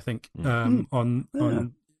nice. I think on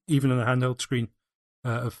even on a handheld screen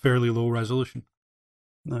of fairly low resolution.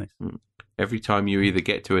 Nice. Every time you either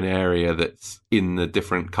get to an area that's in the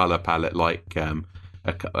different color palette, like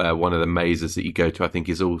one of the mazes that you go to, I think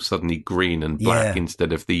is all suddenly green and black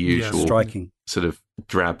instead of the usual striking sort of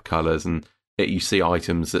drab colors, and you see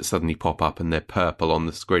items that suddenly pop up and they're purple on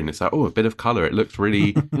the screen. It's like, oh, a bit of color. It looks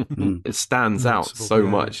really, it stands out so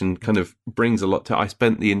much and kind of brings a lot to. I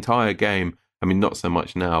spent the entire game. I mean, not so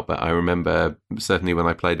much now, but I remember certainly when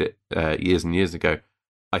I played it years and years ago,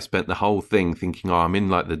 I spent the whole thing thinking, oh, I'm in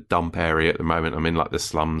like the dump area at the moment. I'm in like the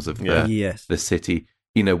slums of the city.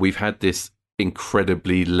 You know, we've had this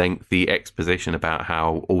incredibly lengthy exposition about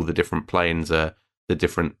how all the different planes are the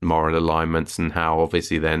different moral alignments, and how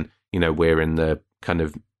obviously then, you know, we're in the kind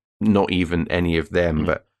of not even any of them,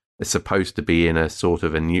 but it's supposed to be in a sort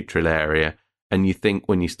of a neutral area. And you think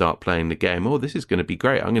when you start playing the game, oh, this is going to be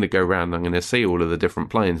great. I'm going to go around, I'm going to see all of the different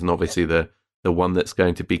planes. And obviously the one that's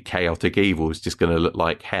going to be chaotic evil is just going to look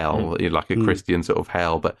like hell, like a Christian sort of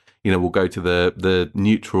hell. But, you know, we'll go to the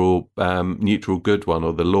neutral good one,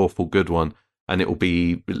 or the lawful good one, and it will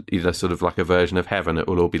be, you know, sort of like a version of heaven. It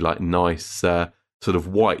will all be like nice sort of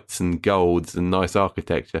whites and golds and nice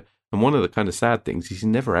architecture. And one of the kind of sad things is you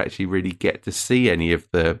never actually really get to see any of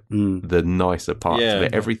the nicer parts of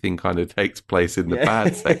it. Everything kind of takes place in the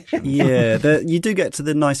bad section. You do get to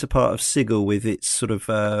the nicer part of Sigil with its sort of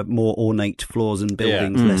more ornate floors and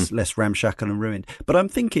buildings, less ramshackle and ruined. But I'm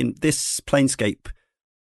thinking this Planescape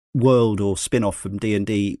world or spin-off from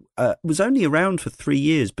D&D was only around for 3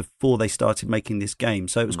 years before they started making this game.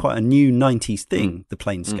 So it was quite a new 90s thing, the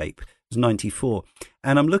Planescape. It was 94.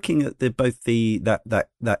 And I'm looking at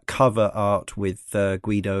that cover art with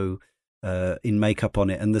Guido in makeup on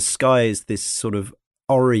it, and the sky is this sort of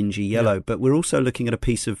orangey yellow. But we're also looking at a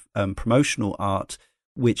piece of promotional art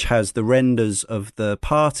which has the renders of the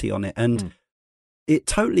party on it, and it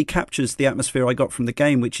totally captures the atmosphere I got from the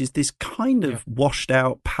game, which is this kind of washed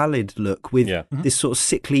out, pallid look with this sort of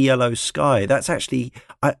sickly yellow sky. That's actually,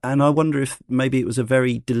 and I wonder if maybe it was a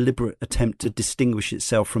very deliberate attempt to distinguish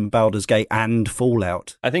itself from Baldur's Gate and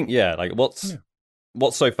Fallout. I think, like what's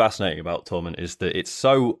so fascinating about Torment is that it's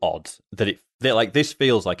so odd that like this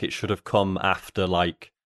feels like it should have come after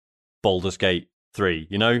like Baldur's Gate 3,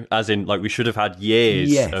 you know, as in like we should have had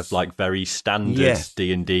years of like very standard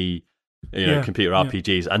D&D. You know, computer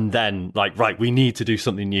RPGs, and then like, right, we need to do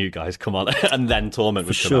something new, guys. Come on, and then Torment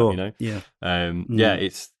would come out. You know,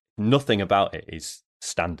 it's nothing about it is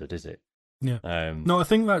standard, is it? Yeah. No, I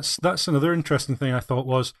think that's another interesting thing I thought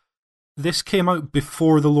was this came out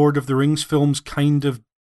before the Lord of the Rings films kind of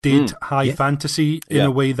did high fantasy in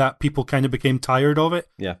a way that people kind of became tired of it.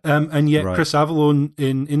 Yeah. And yet Chris Avellone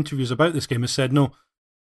in interviews about this game has said no,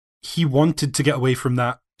 he wanted to get away from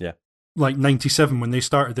that. Like 97 when they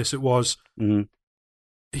started this, it was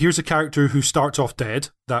here's a character who starts off dead.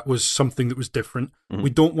 That was something that was different. We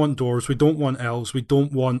don't want dwarves, we don't want elves, we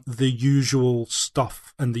don't want the usual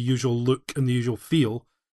stuff and the usual look and the usual feel.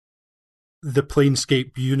 The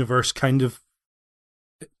Planescape universe kind of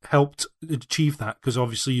helped achieve that, because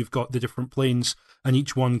obviously you've got the different planes and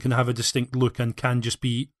each one can have a distinct look and can just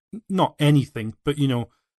be not anything, but you know,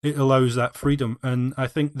 it allows that freedom, and I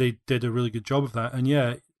think they did a really good job of that.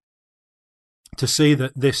 And to say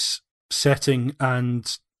that this setting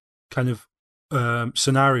and kind of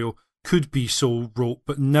scenario could be so rote,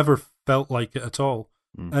 but never felt like it at all.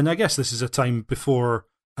 And I guess this is a time before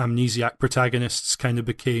amnesiac protagonists kind of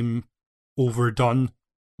became overdone,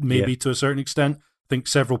 maybe to a certain extent. I think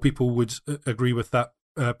several people would agree with that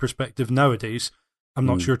perspective nowadays. I'm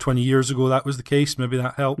not sure 20 years ago that was the case. Maybe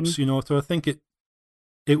that helps, you know. So I think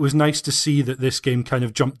it was nice to see that this game kind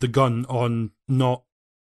of jumped the gun on not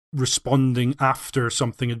responding after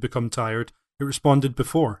something had become tired. It responded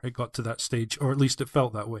before it got to that stage, or at least it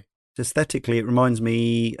felt that way. Aesthetically, it reminds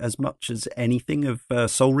me as much as anything of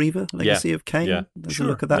Soul Reaver, Legacy of Kain. There's a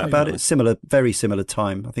look at that about it. Similar, very similar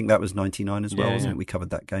time. I think that was 99 as well, wasn't it? We covered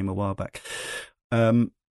that game a while back.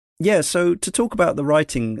 So to talk about the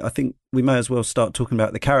writing, I think we may as well start talking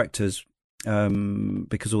about the characters,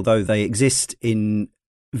 because although they exist in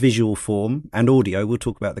visual form and audio, we'll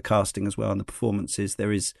talk about the casting as well and the performances.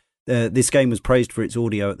 There is this game was praised for its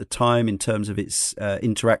audio at the time in terms of its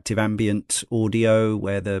interactive ambient audio,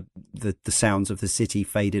 where the sounds of the city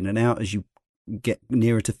fade in and out as you get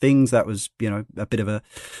nearer to things. That was, you know, a bit of a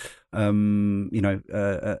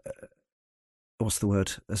what's the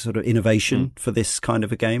word? A sort of innovation for this kind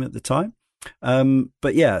of a game at the time.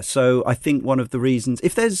 So I think one of the reasons,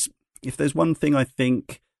 if there's one thing I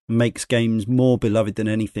think makes games more beloved than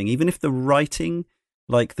anything, even if the writing,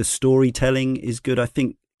 like the storytelling, is good, I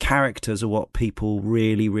think characters are what people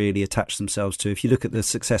really, really attach themselves to. If you look at the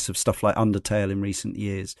success of stuff like Undertale in recent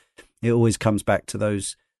years, it always comes back to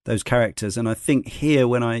those characters. And I think here,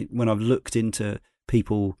 when I've looked into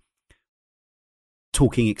people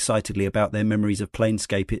talking excitedly about their memories of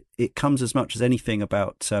Planescape, it comes as much as anything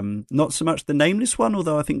about not so much the nameless one,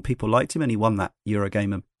 although I think people liked him and he won that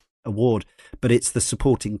Eurogamer award, but it's the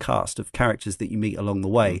supporting cast of characters that you meet along the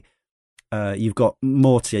way. You've got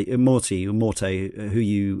Morte, who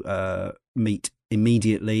you meet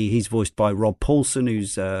immediately. He's voiced by Rob Paulson,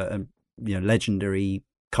 who's a legendary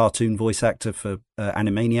cartoon voice actor for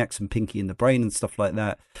Animaniacs and Pinky and the Brain and stuff like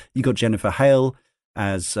that. You got Jennifer Hale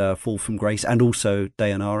as Fall from Grace, and also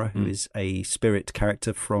Dayanara, who is a spirit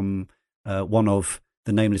character from one of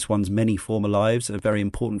the Nameless One's many former lives, a very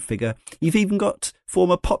important figure. You've even got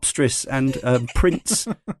former popstress and Prince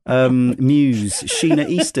muse Sheena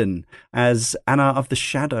Easton as Anna of the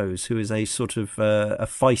Shadows, who is a sort of a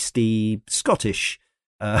feisty Scottish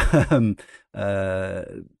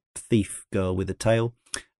thief girl with a tail.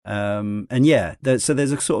 And yeah, so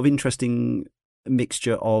there's a sort of interesting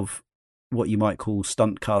mixture of what you might call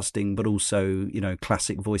stunt casting, but also,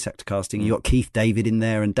 classic voice actor casting. You got Keith David in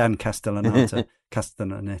there and Dan Castellaneta.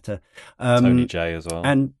 Tony J as well.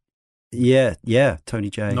 And Tony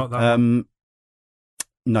J. Not that one.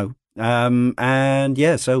 No. And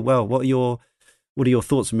yeah, so what are your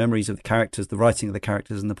thoughts and memories of the characters, the writing of the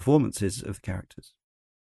characters, and the performances of the characters?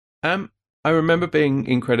 I remember being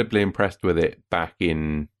incredibly impressed with it back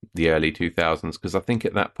in the early 2000s, because I think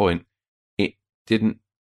at that point it didn't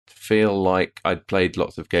feel like I'd played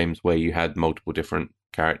lots of games where you had multiple different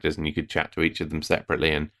characters and you could chat to each of them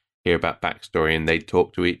separately and hear about backstory, and they'd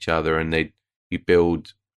talk to each other, and you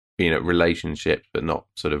build relationships, but not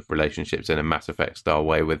sort of relationships in a Mass Effect style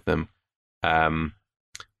way with them.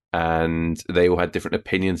 And they all had different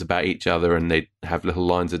opinions about each other, and they'd have little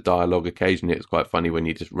lines of dialogue occasionally. It was quite funny when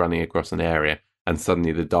you're just running across an area and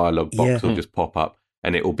suddenly the dialogue box will just pop up,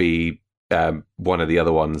 and it will be one of the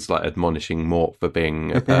other ones like admonishing Mort for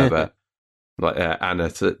being a pervert, like Anna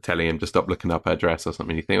telling him to stop looking up her dress or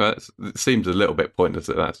something. You think, well, it seems a little bit pointless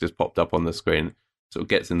that that's just popped up on the screen. Sort of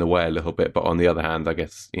gets in the way a little bit, but on the other hand, I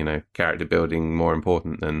guess character building more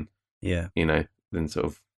important than than sort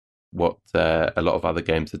of what a lot of other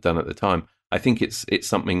games had done at the time. I think it's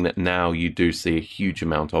something that now you do see a huge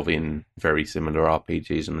amount of in very similar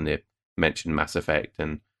RPGs. I mean, they mentioned Mass Effect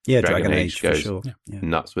and Dragon Age goes for sure.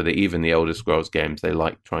 nuts with it. Even the Elder Scrolls games, they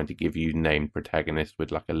like trying to give you named protagonists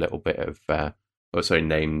with like a little bit of,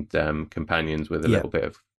 named companions with a little bit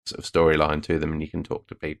of sort of storyline to them, and you can talk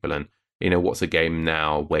to people. And what's a game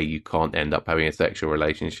now where you can't end up having a sexual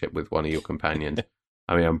relationship with one of your companions?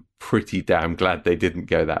 I mean, I'm pretty damn glad they didn't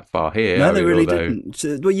go that far here. No, they really didn't.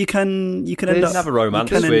 Well, you can end up have a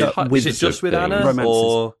romance with. Is it just with Anna, romances,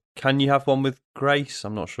 or can you have one with Grace?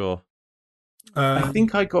 I'm not sure. I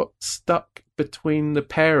think I got stuck between the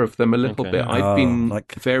pair of them a little bit. I've been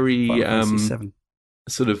very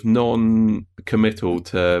sort of non-committal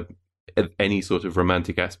to any sort of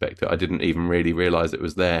romantic aspect. I didn't even really realise it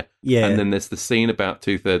was there. Yeah. And then there's the scene about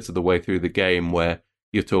 2/3 of the way through the game where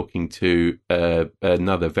you're talking to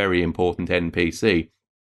another very important NPC,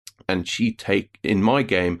 and in my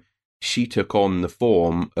game, she took on the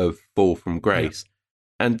form of Fall from Grace,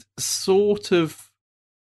 and sort of,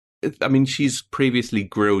 I mean, she's previously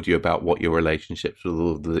grilled you about what your relationships with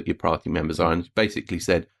all your party members are, and basically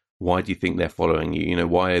said, why do you think they're following you?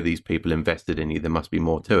 Why are these people invested in you? There must be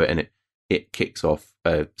more to it. And it kicks off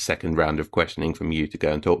a second round of questioning from you to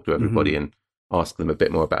go and talk to everybody and ask them a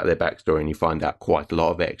bit more about their backstory, and you find out quite a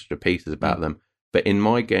lot of extra pieces about them. But in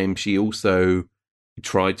my game, she also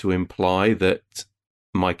tried to imply that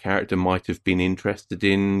my character might have been interested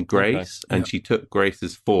in Grace, and she took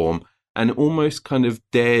Grace's form and almost kind of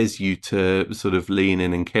dares you to sort of lean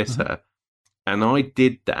in and kiss her. And I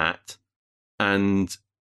did that, and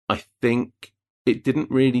I think it didn't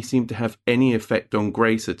really seem to have any effect on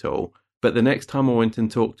Grace at all. But the next time I went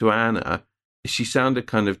and talked to Anna, she sounded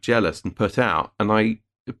kind of jealous and put out, and I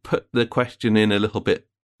put the question in a little bit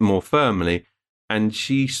more firmly, and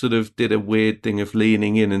she sort of did a weird thing of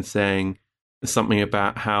leaning in and saying something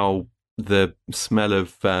about how the smell of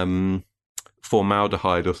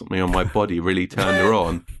formaldehyde or something on my body really turned her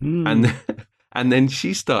on. And then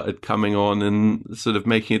she started coming on and sort of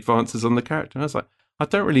making advances on the character. And I was like, I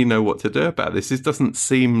don't really know what to do about this. It doesn't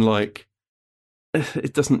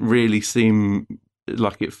really seem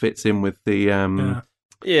like it fits in with the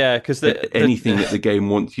because anything that the game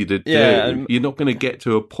wants you to do. You're not going to get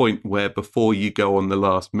to a point where before you go on the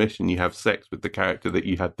last mission you have sex with the character that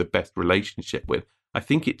you had the best relationship with. I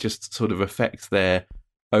think it just sort of affects their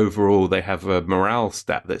overall they have a morale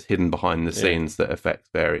stat that's hidden behind the scenes that affects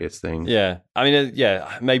various things. Yeah, I mean,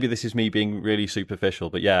 maybe this is me being really superficial,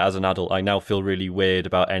 but yeah, as an adult, I now feel really weird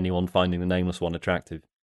about anyone finding the Nameless One attractive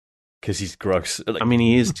because he's gross. I mean,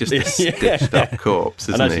 he is just a stitched up corpse,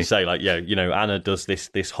 isn't and as he? you say, like, yeah, you know, Anna does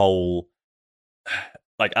this whole,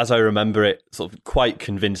 like, as I remember it, sort of quite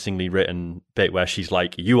convincingly written bit where she's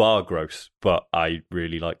like, "You are gross, but I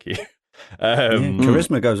really like you."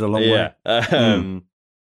 Charisma goes a long way.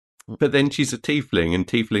 But then she's a tiefling, and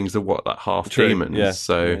tieflings are what, like half True, demons. yeah.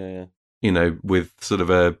 So, you know, with sort of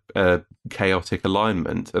a chaotic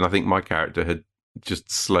alignment. And I think my character had just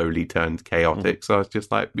slowly turned chaotic. So I was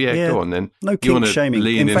just like, go on then. No You kink want to shaming.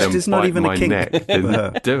 lean In fact, and it's not bite even my a kink neck, for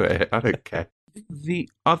her. then do it. I don't care. The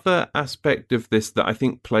other aspect of this that I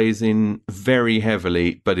think plays in very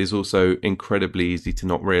heavily, but is also incredibly easy to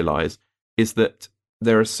not realise, is that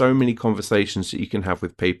there are so many conversations that you can have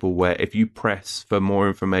with people where if you press for more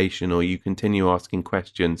information or you continue asking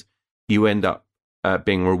questions, you end up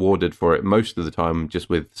being rewarded for it most of the time just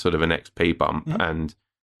with sort of an XP bump. Mm-hmm. And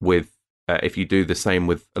with if you do the same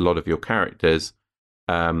with a lot of your characters,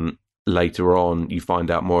 later on you find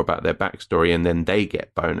out more about their backstory and then they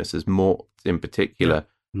get bonuses. More in particular,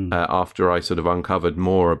 after I sort of uncovered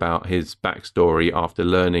more about his backstory after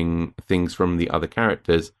learning things from the other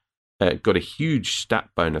characters, got a huge stat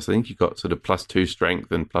bonus. I think you got sort of +2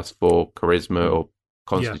 strength and +4 charisma or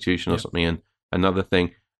constitution or something, and another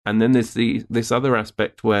thing. And then there's this other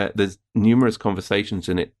aspect where there's numerous conversations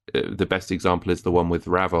in it. The best example is the one with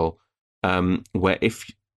Ravel, where if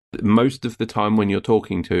most of the time when you're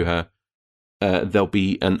talking to her, there'll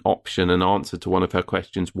be an option, an answer to one of her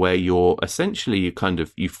questions where you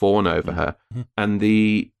fawn over her. And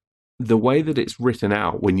the way that it's written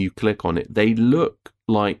out when you click on it, they look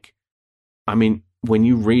like, I mean, when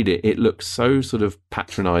you read it, it looks so sort of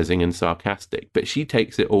patronizing and sarcastic, but she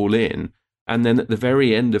takes it all in. And then at the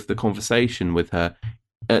very end of the conversation with her,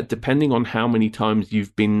 depending on how many times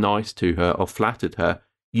you've been nice to her or flattered her,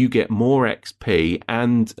 you get more XP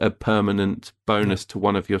and a permanent bonus to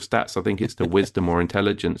one of your stats. I think it's to wisdom or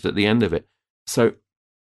intelligence at the end of it. So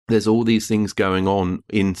there's all these things going on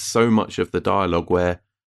in so much of the dialogue where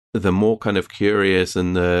the more kind of curious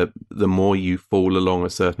and the more you fall along a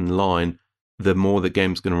certain line, the more the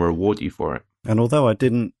game's going to reward you for it. And although I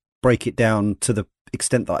didn't break it down to the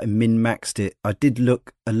extent that I min-maxed it, I did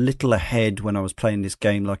look a little ahead when I was playing this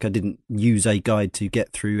game. Like, I didn't use a guide to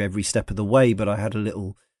get through every step of the way, but I had a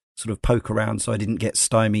little sort of poke around so I didn't get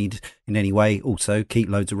stymied in any way. Also, keep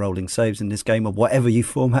loads of rolling saves in this game, or whatever you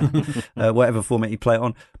whatever format you play it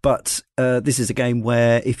on. But this is a game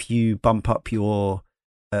where if you bump up your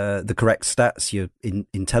the correct stats, your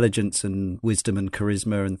intelligence and wisdom and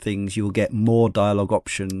charisma and things, you'll get more dialogue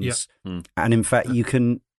options. And in fact, you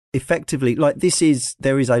can effectively, like,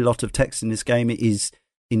 there is a lot of text in this game. It is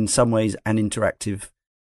in some ways an interactive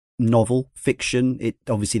novel fiction. It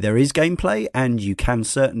obviously, there is gameplay, and you can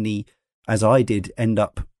certainly, as I did, end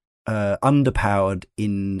up underpowered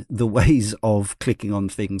in the ways of clicking on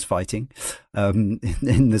things, fighting in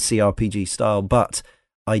the CRPG style. But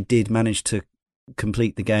I did manage to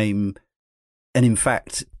complete the game, and in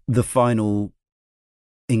fact, the final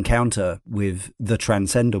encounter with the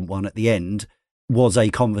Transcendent One at the end was a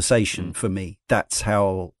conversation for me. That's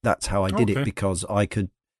how I did it, because I could.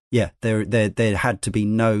 Yeah, there had to be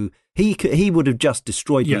no. He would have just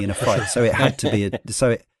destroyed me in a fight. So it had to be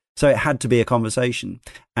it had to be a conversation.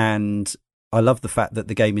 And I love the fact that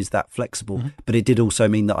the game is that flexible. But it did also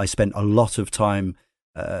mean that I spent a lot of time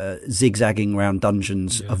zigzagging around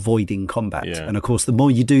dungeons, avoiding combat. And of course, the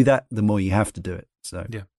more you do that, the more you have to do it. So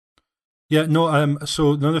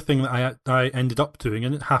so another thing that I ended up doing, I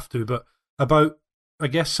didn't have to, but about, I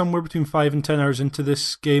guess, somewhere between 5 and 10 hours into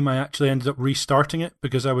this game, I actually ended up restarting it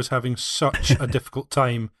because I was having such a difficult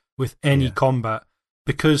time with any combat,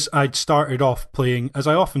 because I'd started off playing, as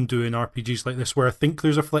I often do in RPGs like this, where I think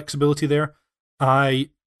there's a flexibility there. I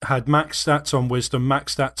had max stats on wisdom,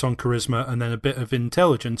 max stats on charisma, and then a bit of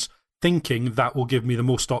intelligence, thinking that will give me the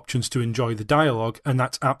most options to enjoy the dialogue. And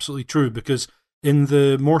that's absolutely true, because in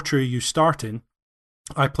the mortuary you start in,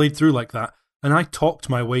 I played through like that, and I talked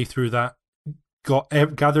my way through that,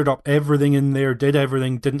 gathered up everything in there, did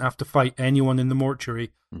everything, didn't have to fight anyone in the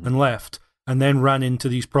mortuary, and left, and then ran into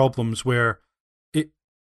these problems where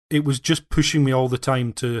it was just pushing me all the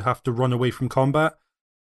time to have to run away from combat,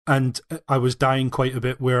 and I was dying quite a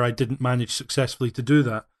bit where I didn't manage successfully to do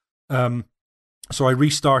that. So I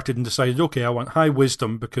restarted and decided, okay, I want high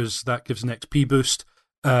wisdom because that gives an XP boost,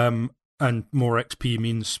 and more XP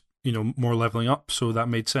means more leveling up, so that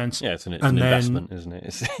made sense. Yeah, it's an investment, isn't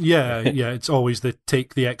it? yeah, it's always the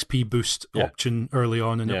take the XP boost option early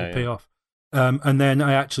on, and it will pay off. And then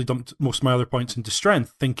I actually dumped most of my other points into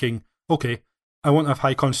strength, thinking, okay, I won't have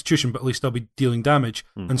high constitution, but at least I'll be dealing damage.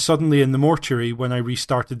 And suddenly in the mortuary, when I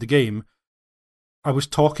restarted the game, I was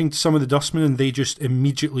talking to some of the dustmen, and they just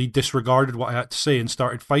immediately disregarded what I had to say and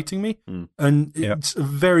started fighting me. And it's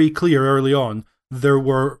very clear early on, there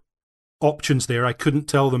were options there. I couldn't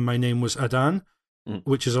tell them my name was Adan,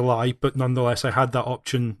 which is a lie, but nonetheless, I had that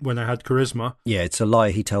option when I had charisma. Yeah, it's a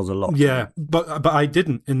lie. He tells a lot. Yeah, but I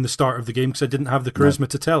didn't in the start of the game because I didn't have the charisma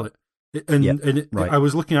to tell it. I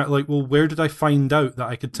was looking at where did I find out that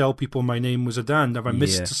I could tell people my name was Adan? Have I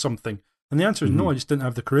missed something? And the answer is no, I just didn't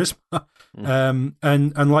have the charisma.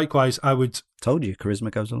 And likewise, I would... Told you,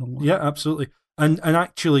 charisma goes a long way. Yeah, absolutely. And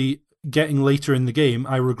actually, getting later in the game,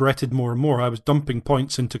 I regretted more and more. I was dumping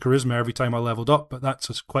points into charisma every time I leveled up, but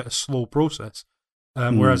that's quite a slow process.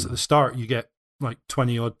 Whereas at the start, you get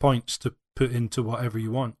 20-odd points to put into whatever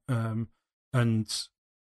you want. And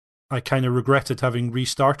I kind of regretted having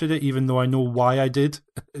restarted it, even though I know why I did.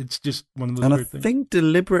 It's just one of those weird things. And I think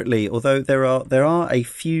deliberately, although there are a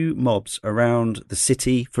few mobs around the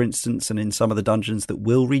city, for instance, and in some of the dungeons that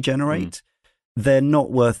will regenerate, they're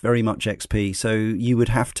not worth very much XP. So you would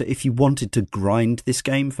have to, if you wanted to grind this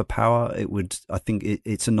game for power, I think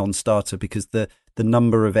it's a non-starter, because the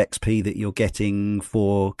number of XP that you're getting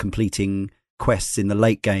for completing quests in the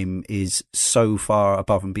late game is so far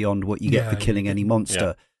above and beyond what you get for killing any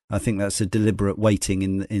monster. Yeah. I think that's a deliberate weighting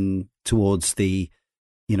in towards the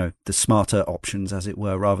smarter options, as it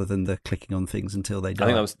were, rather than the clicking on things until they die.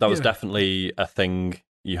 I think that was definitely a thing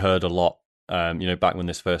you heard a lot, back when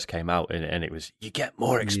this first came out, and it was, you get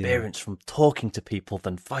more experience from talking to people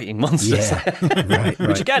than fighting monsters. Yeah. right.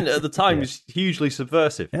 Which again, at the time, was hugely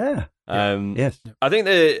subversive. Yeah. Yes. I think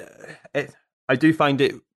I do find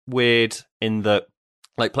it weird in that,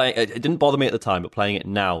 playing it didn't bother me at the time, but playing it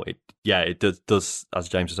now, it does, as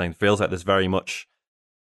James was saying, feels like there's very much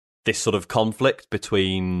this sort of conflict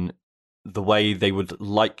between the way they would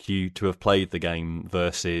like you to have played the game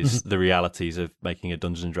versus the realities of making a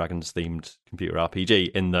Dungeons and Dragons themed computer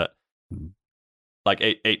RPG. In that,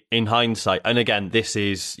 it in hindsight, and again, this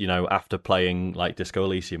is after playing Disco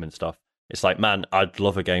Elysium and stuff, it's like, man, I'd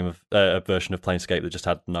love a game of a version of Planescape that just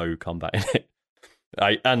had no combat in it.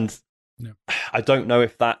 I don't know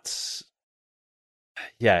if that's...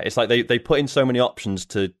 Yeah, it's like they put in so many options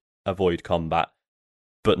to avoid combat,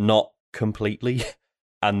 but not completely.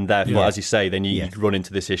 And therefore, as you say, then you run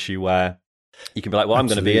into this issue where you can be like, well, I'm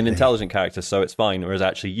going to be an intelligent character, so it's fine. Whereas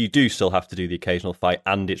actually, you do still have to do the occasional fight,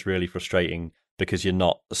 and it's really frustrating because you're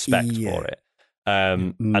not spec'd for it.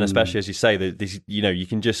 And especially, as you say, that you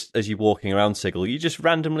can just, as you're walking around Sigil, you just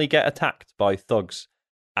randomly get attacked by thugs.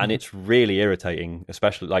 And it's really irritating,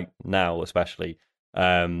 especially now,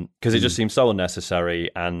 because it just seems so unnecessary,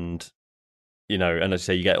 and and as I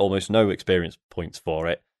say, you get almost no experience points for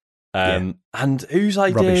it. And whose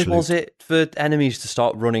idea was it for enemies to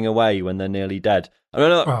start running away when they're nearly dead? I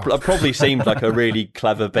don't know. It probably seemed like a really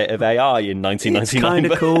clever bit of AI in 1999. It's kind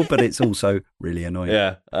of cool, but it's also really annoying.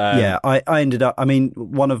 Yeah. I ended up. I mean,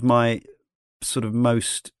 one of my sort of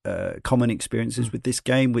most common experiences with this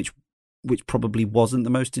game, which probably wasn't the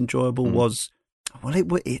most enjoyable, was, well,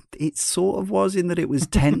 it sort of was, in that it was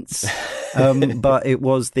tense, but it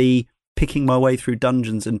was the picking my way through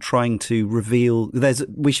dungeons and trying to reveal.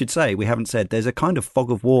 We haven't said, there's a kind of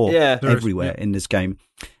fog of war everywhere in this game,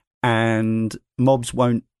 and mobs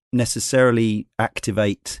won't necessarily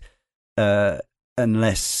activate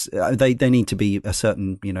unless they need to be a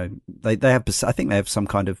certain, they have, I think they have some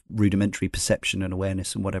kind of rudimentary perception and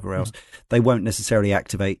awareness and whatever else. They won't necessarily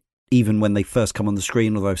activate even when they first come on the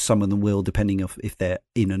screen, although some of them will, depending on if they're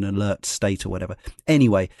in an alert state or whatever.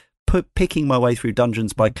 Anyway, picking my way through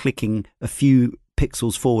dungeons by clicking a few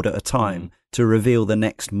pixels forward at a time to reveal the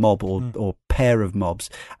next mob or pair of mobs,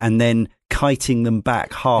 and then kiting them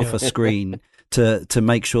back half a screen to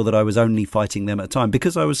make sure that I was only fighting them at a time,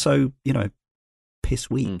 because I was so, piss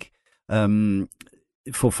weak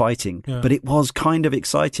for fighting. But it was kind of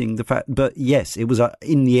exciting, but yes, it was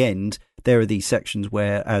in the end. There are these sections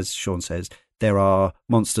where, as Sean says, there are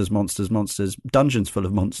monsters, dungeons full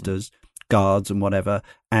of monsters, guards and whatever,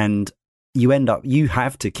 and you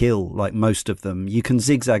have to kill most of them. You can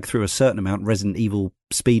zigzag through a certain amount, Resident Evil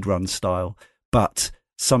speedrun style, but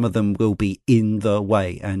some of them will be in the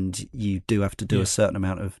way, and you do have to do a certain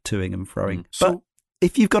amount of toing and froing. But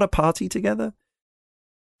if you've got a party together,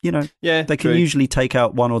 they can usually take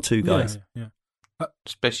out one or two guys.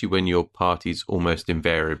 Especially when your party's almost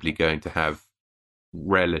invariably going to have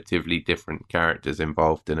relatively different characters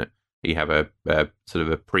involved in it. You have a sort of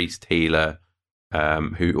a priest healer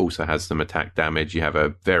who also has some attack damage. You have a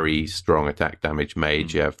very strong attack damage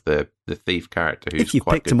mage. You have the thief character who's if you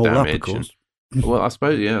quite picked good them all damage. up, of course. Well, I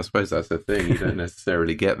suppose that's the thing. You don't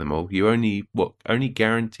necessarily get them all. You only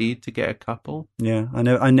guaranteed to get a couple. Yeah,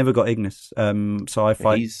 I never got Ignis, so I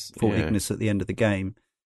fought Yeah. Ignis at the end of the game.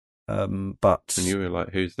 But And you were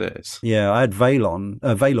like, "Who's this?" yeah, I had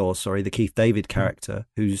Valor, sorry, the Keith David character,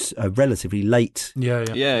 who's a relatively late Yeah.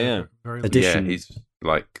 Very addition. Yeah, he's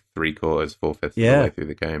like 3/4, 4/5 of the Yeah. way through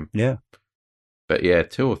the game. Yeah, But yeah,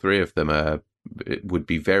 2 or 3 of them it would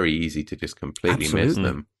be very easy to just completely miss Absolutely.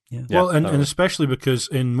 them. yeah. Well, and totally. especially because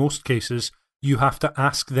in most cases you have to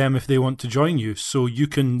ask them if they want to join you, so you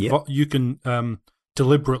can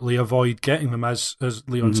deliberately avoid getting them. As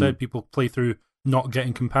Leon said, people play through not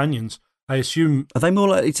getting companions. I assume Are they more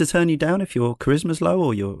likely to turn you down if your charisma's low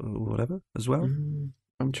or your or whatever as well?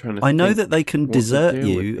 I'm trying to. I know think that they can what the desert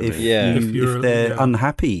deal you with if them is. Yeah. if they're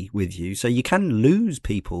unhappy with you, so you can lose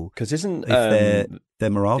people Because isn't if their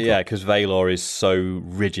morale. yeah, because Valor is so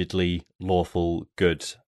rigidly lawful good,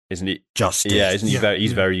 isn't he? Justice. Yeah, isn't he? Yeah,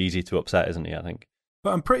 He's yeah. very easy to upset, isn't he? I think.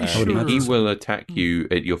 but I'm pretty I would sure imagine He will attack you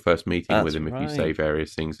at your first meeting That's with him if you right. say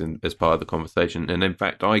various things as part of the conversation. And in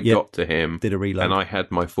fact, I Yep. got to him Did a reload. and I had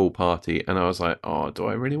my full party, and I was like, "Oh, do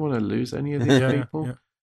I really want to lose any of these Yeah, people?" yeah.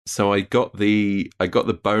 So I got the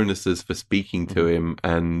bonuses for speaking to Mm-hmm. him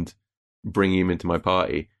and bringing him into my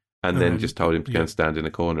party, and then just told him to go and stand in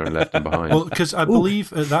a corner and left him behind. Well, because I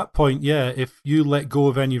believe at that point, if you let go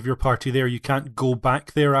of any of your party there, you can't go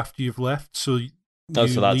back there after you've left. So you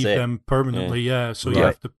so that's leave it. them permanently. Yeah, so you Right.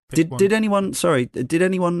 have to pick one. Did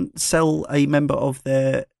anyone sell a member of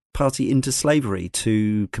their party into slavery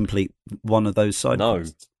to complete one of those side No.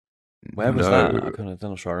 quests? Where was No. that? I'm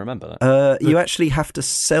not sure I remember that. You actually have to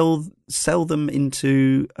sell them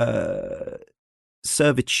into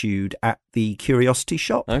servitude at the curiosity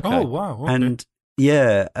shop, Okay. Oh wow! Okay. and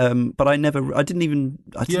yeah, but I didn't even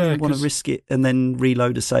want to 'cause- risk it and then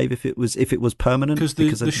reload a save if it was permanent, Because I the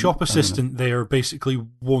didn't- shop I don't know. assistant there basically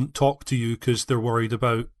won't talk to you because they're worried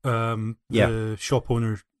about the shop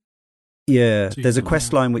owner. Yeah, So you there's a can-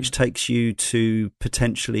 quest line which takes you to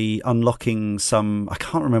potentially unlocking some. I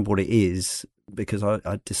can't remember what it is because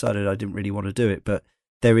I decided I didn't really want to do it, but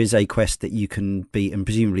there is a quest that you can beat, and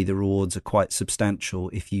presumably the rewards are quite substantial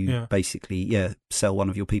if you basically sell one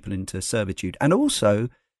of your people into servitude. And also,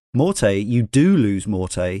 Morte, you do lose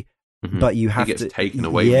Morte, but you have he gets to taken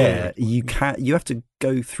away. Yeah, from him. you have to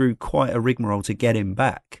go through quite a rigmarole to get him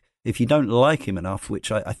back. If you don't like him enough,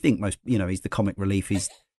 which I think most, he's the comic relief.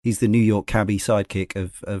 He's the New York cabbie sidekick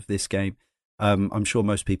of this game. I'm sure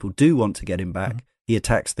most people do want to get him back. Mhm. He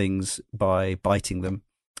attacks things by biting them,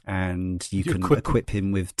 and you can equip equip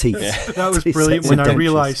him with teeth. That was Teeth brilliant sets when of I dentures.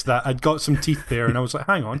 realised that I'd got some teeth there, and I was like,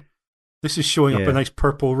 "Hang on, this is showing up Yeah. a nice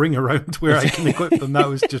purple ring around where I can equip them." That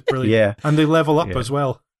was just brilliant. Yeah. And they level up Yeah. as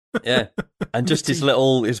well. Yeah, and just his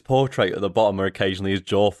portrait at the bottom, where occasionally his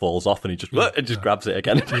jaw falls off, and he just grabs it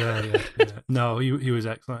again. Yeah. No, he was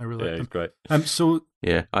excellent. I really Yeah, liked he's him. great. So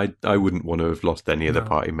Yeah, I wouldn't want to have lost any of the No.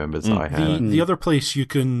 party members I had. the other place you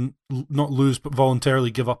can not lose but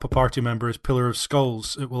voluntarily give up a party member is Pillar of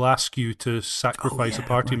Skulls. It will ask you to sacrifice a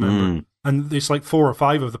party member, and it's like 4 or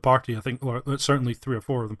 5 of the party, I think, or certainly 3 or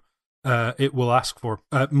 4 of them. It will ask for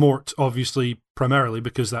Mort, obviously, primarily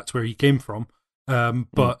because that's where he came from.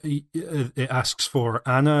 But it asks for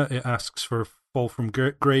Anna, it asks for Fall from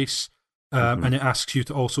Grace, and it asks you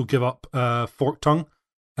to also give up Fork Tongue,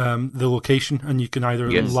 the location, and you can either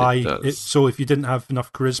Yes, lie. it does. So if you didn't have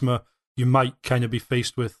enough charisma, you might kind of be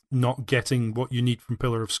faced with not getting what you need from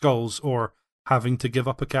Pillar of Skulls, or having to give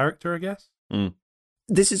up a character, I guess.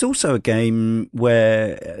 This is also a game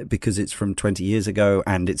where, because it's from 20 years ago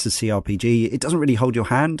and it's a CRPG, it doesn't really hold your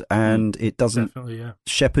hand, and it doesn't Definitely, yeah.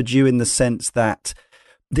 shepherd you in the sense that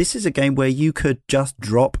this is a game where you could just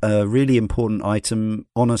drop a really important item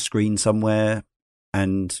on a screen somewhere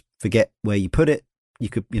and forget where you put it. You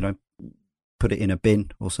could, put it in a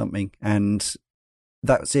bin or something, and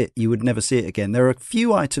that's it. You would never see it again. There are a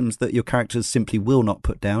few items that your characters simply will not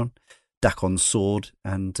put down. Dakon's sword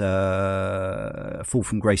and Fall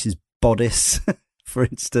from Grace's bodice, for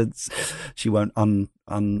instance. She won't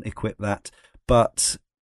unequip that. But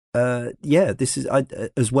this is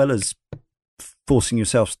as well as forcing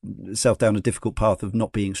yourself down a difficult path of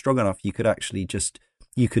not being strong enough. You could actually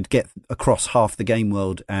you could get across half the game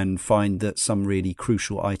world and find that some really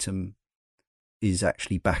crucial item is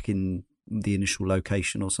actually back in the initial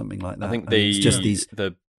location or something like that. I think And it's just these.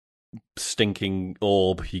 the stinking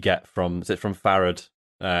orb you get from Farad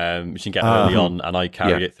which you can get early on, and I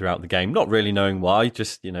carried it throughout the game, not really knowing why,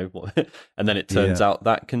 just, what. And then it turns out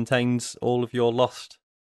that contains all of your lost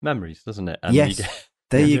memories, doesn't it? And yes,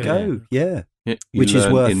 there you go, which is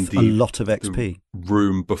worth a lot of XP.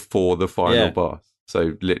 Room before the final boss,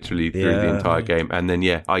 so literally through the entire game. And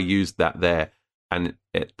then, I used that there. And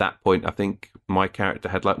at that point, I think my character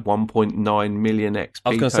had like 1.9 million XP. I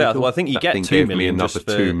was going to say, I think you get 2 million. Another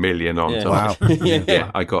 2 million on top.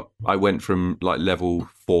 Wow. I went from like level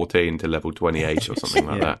 14 to level 28 or something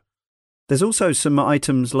like that. There's also some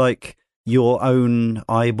items like your own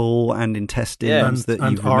eyeball and intestines that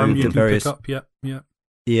you've removed at various. Pick up.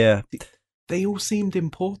 Yeah. They all seemed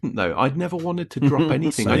important, though. I'd never wanted to drop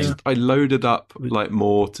anything. I loaded up like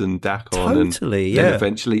Mort and Dakon, and then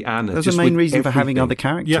eventually Anna. That's the main reason for having other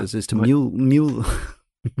characters is to mule.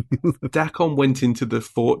 Dakon went into the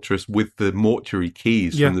fortress with the mortuary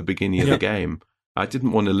keys from the beginning of the game. I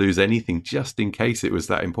didn't want to lose anything just in case it was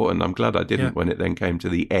that important. I'm glad I didn't when it then came to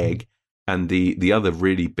the egg. And the other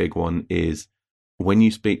really big one is when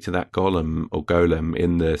you speak to that golem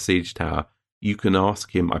in the siege tower. You can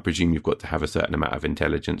ask him, I presume you've got to have a certain amount of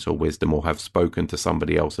intelligence or wisdom or have spoken to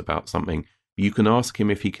somebody else about something. You can ask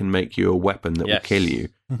him if he can make you a weapon that will kill you.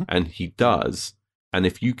 And he does. And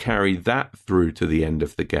if you carry that through to the end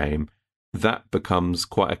of the game, that becomes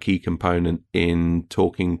quite a key component in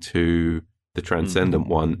talking to the Transcendent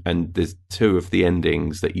one. And there's 2 of the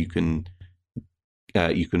endings that you can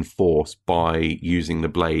force by using the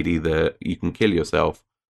blade. Either you can kill yourself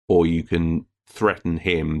or you can threaten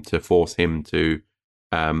him to force him to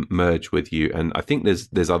merge with you. And I think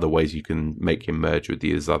there's other ways you can make him merge with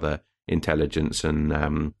you. There's other intelligence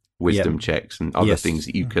and wisdom checks and other things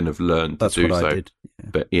that you can have learned to do. That's what I did.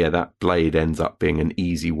 But that blade ends up being an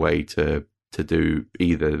easy way to do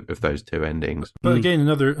either of those 2 endings. But again,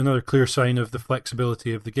 another clear sign of the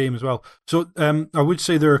flexibility of the game as well. So I would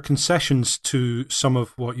say there are concessions to some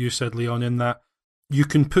of what you said, Leon, in that you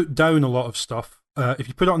can put down a lot of stuff. If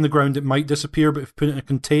you put it on the ground, it might disappear, but if you put it in a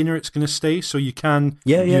container, it's going to stay. So you can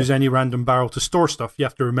use any random barrel to store stuff. You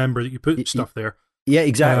have to remember that you put stuff there. Yeah,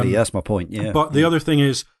 exactly. That's my point. Yeah. But the other thing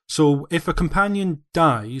is, so if a companion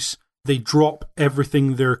dies, they drop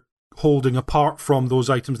everything they're holding apart from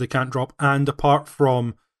those items they can't drop, and apart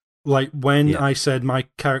from, like, when I said my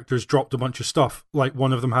characters dropped a bunch of stuff, like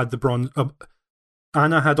one of them had the bronze.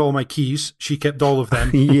 Anna had all my keys. She kept all of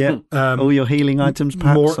them. All your healing items,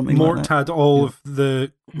 perhaps. Mort had all of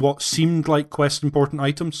the what seemed like quest important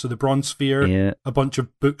items. So the bronze sphere, a bunch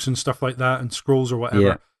of books and stuff like that, and scrolls or whatever.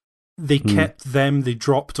 Yeah. They kept them. They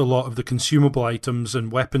dropped a lot of the consumable items and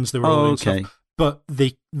weapons they were holding. Stuff, but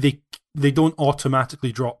they don't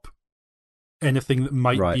automatically drop anything that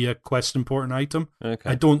might be a quest important item. Okay.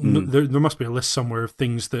 I don't know. There must be a list somewhere of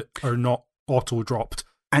things that are not auto dropped.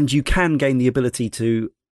 And you can gain the ability to,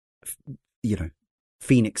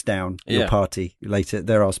 Phoenix down your party later.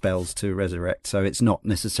 There are spells to resurrect, so it's not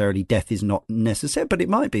necessarily, death is not necessary, but it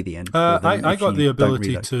might be the end. I got the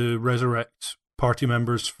ability to resurrect party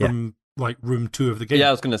members from like room 2 of the game. Yeah,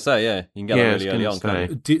 I was going to say, you can get that really early on.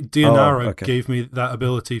 Dianara gave me that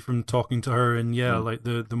ability from talking to her in like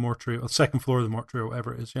the mortuary, or second floor of the mortuary, or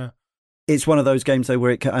whatever it is. Yeah. It's one of those games though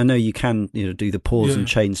where I know you can do the pause and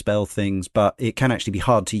chain spell things, but it can actually be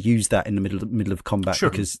hard to use that in the middle of combat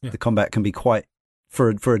because the combat can be quite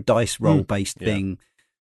for a dice roll based thing.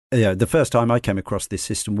 The first time I came across this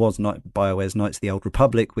system was BioWare's Knights of the Old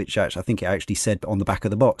Republic, which I think it actually said on the back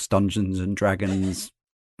of the box, Dungeons and Dragons,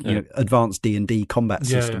 advanced D&D combat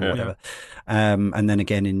system or whatever. And then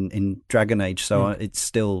again in Dragon Age, so it's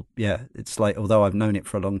still it's like, although I've known it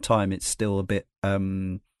for a long time, it's still a bit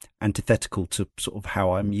antithetical to sort of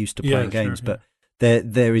how I'm used to playing games, but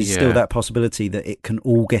there is still that possibility that it can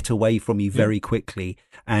all get away from you very quickly,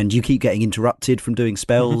 and you keep getting interrupted from doing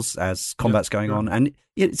spells as combat's going on, and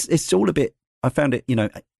it's all a bit. I found it,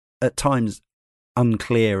 at times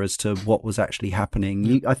unclear as to what was actually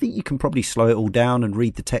happening. I think you can probably slow it all down and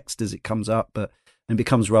read the text as it comes up, but it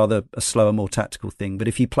becomes rather a slower, more tactical thing. But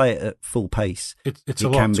if you play it at full pace, it's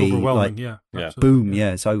overwhelming. Boom,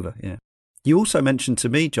 it's over. Yeah. You also mentioned to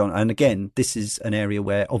me, John, and again, this is an area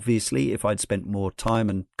where obviously if I'd spent more time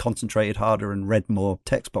and concentrated harder and read more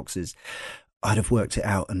text boxes, I'd have worked it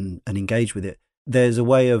out and engaged with it. There's a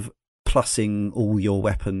way of plussing all your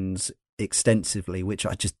weapons extensively, which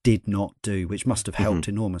I just did not do, which must have helped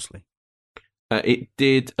enormously. It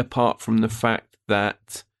did, apart from the fact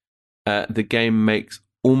that the game makes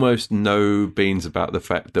almost no beans about the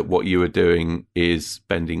fact that what you are doing is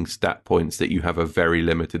spending stat points that you have a very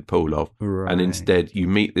limited pool of. Right. And instead you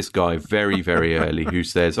meet this guy very, very early who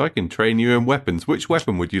says, I can train you in weapons. Which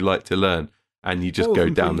weapon would you like to learn? and you just go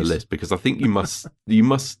down the list, because I think you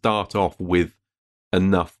must start off with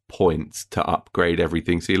enough points to upgrade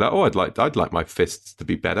everything. So you're like, oh, I'd like my fists to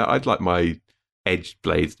be better. I'd like my edged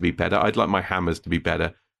blades to be better. I'd like my hammers to be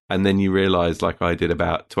better. And then you realise, like I did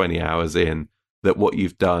about 20 hours in, that what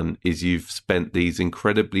you've done is you've spent these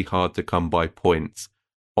incredibly hard to come by points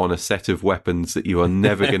on a set of weapons that you are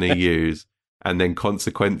never going to use. And then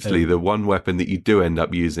consequently, the one weapon that you do end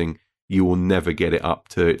up using, you will never get it up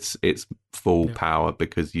to its full power,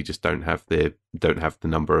 because you just don't have the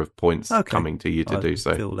number of points coming to you to do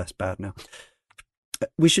so. I feel less bad now.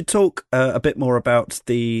 We should talk a bit more about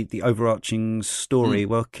the overarching story.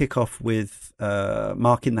 We'll kick off with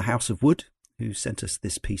Mark in the House of Wood, who sent us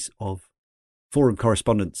this piece of forum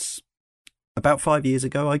correspondence. About 5 years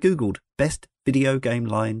ago, I Googled best video game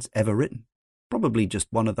lines ever written. Probably just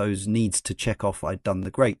one of those needs to check off I'd done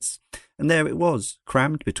the greats. And there it was,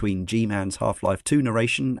 crammed between G-Man's Half-Life 2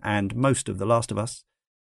 narration and most of The Last of Us.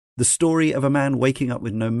 The story of a man waking up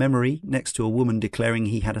with no memory next to a woman declaring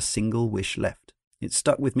he had a single wish left. It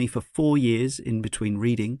stuck with me for 4 years in between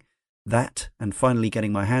reading that and finally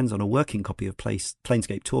getting my hands on a working copy of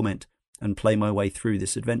Planescape Torment and play my way through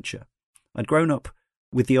this adventure. I'd grown up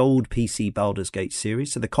with the old PC Baldur's Gate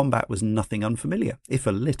series, so the combat was nothing unfamiliar, if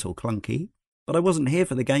a little clunky. But I wasn't here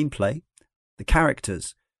for the gameplay. The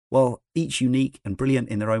characters, while each unique and brilliant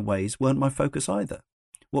in their own ways, weren't my focus either.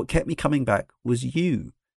 What kept me coming back was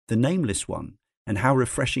you, the nameless one, and how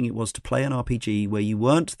refreshing it was to play an RPG where you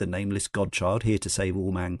weren't the nameless godchild here to save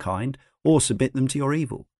all mankind, or submit them to your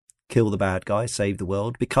evil. Kill the bad guy, save the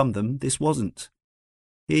world, become them. This wasn't.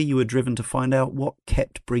 Here you were driven to find out what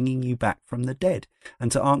kept bringing you back from the dead,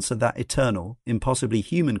 and to answer that eternal, impossibly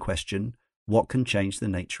human question, what can change the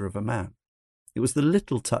nature of a man? It was the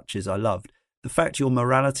little touches I loved. The fact your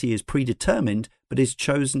morality is predetermined, but is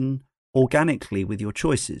chosen organically with your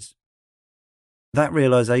choices. That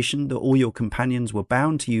realization that all your companions were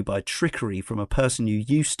bound to you by trickery from a person you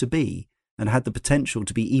used to be and had the potential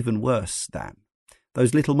to be even worse than.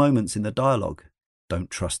 Those little moments in the dialogue. Don't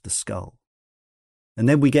trust the skull. And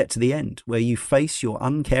then we get to the end, where you face your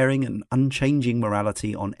uncaring and unchanging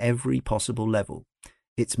morality on every possible level.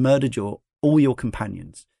 It's murdered all your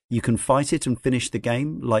companions. You can fight it and finish the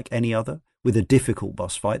game like any other, with a difficult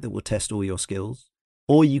boss fight that will test all your skills.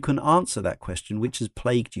 Or you can answer that question which has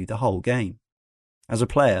plagued you the whole game. As a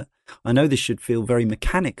player, I know this should feel very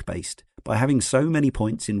mechanic-based. By having so many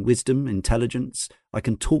points in wisdom, intelligence, I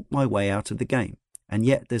can talk my way out of the game. And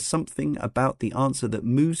yet there's something about the answer that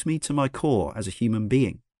moves me to my core as a human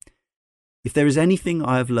being. If there is anything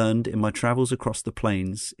I have learned in my travels across the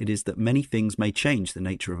plains, it is that many things may change the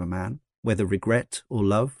nature of a man. Whether regret or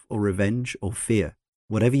love or revenge or fear.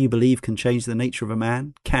 Whatever you believe can change the nature of a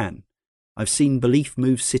man, can. I've seen belief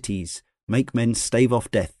move cities, make men stave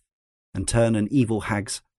off death, and turn an evil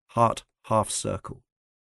hag's heart half-circle.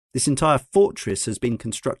 This entire fortress has been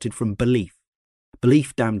constructed from belief.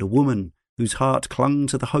 Belief damned a woman whose heart clung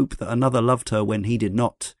to the hope that another loved her when he did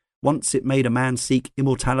not. Once it made a man seek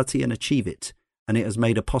immortality and achieve it, and it has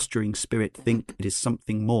made a posturing spirit think it is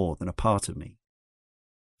something more than a part of me.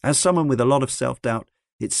 As someone with a lot of self-doubt,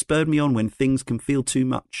 it spurred me on when things can feel too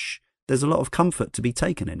much. There's a lot of comfort to be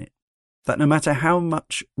taken in it. That no matter how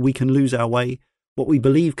much we can lose our way, what we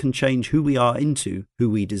believe can change who we are into who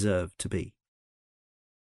we deserve to be.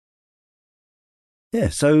 Yeah,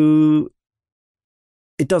 so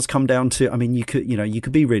it does come down to, I mean, you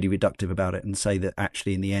could be really reductive about it and say that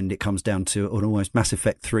actually in the end it comes down to an almost Mass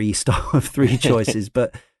Effect 3 style of three choices,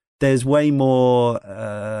 but there's way more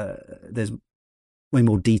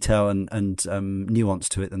detail and nuance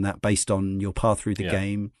to it than that, based on your path through the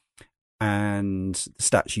game and the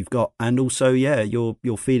stats you've got, and also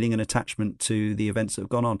your feeling and attachment to the events that have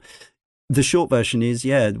gone on. The short version is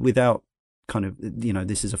without kind of,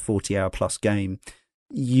 this is a 40-hour plus game.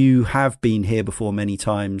 You have been here before many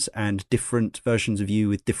times, and different versions of you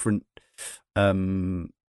with different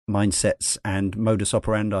mindsets and modus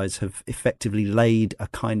operandi have effectively laid a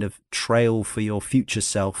kind of trail for your future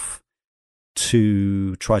self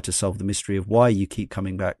to try to solve the mystery of why you keep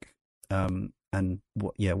coming back, and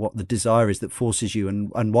what the desire is that forces you,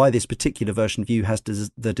 and why this particular version of you has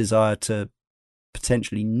the desire to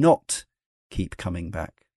potentially not keep coming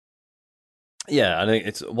back. Yeah, I think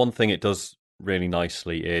it's one thing it does really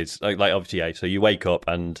nicely is like obviously so you wake up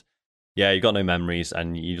and you've got no memories,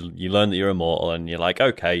 and you learn that you're immortal, and you're like,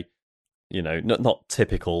 okay, not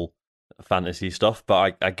typical fantasy stuff,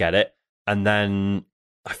 but I get it. And then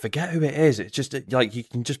I forget who it is. It's just like you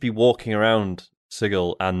can just be walking around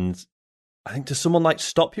Sigil, and I think does someone like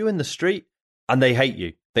stop you in the street, and they hate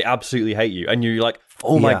you. They absolutely hate you, and you're like,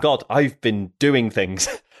 oh my god, I've been doing things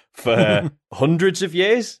for hundreds of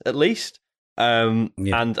years at least. Yeah.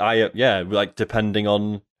 And I, like depending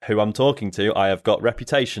on who I'm talking to, I have got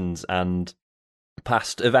reputations and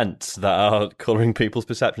past events that are colouring people's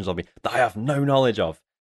perceptions of me that I have no knowledge of.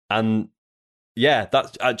 And yeah,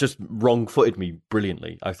 that just wrong-footed me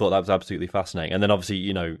brilliantly. I thought that was absolutely fascinating. And then obviously,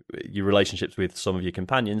 your relationships with some of your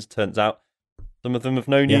companions, turns out some of them have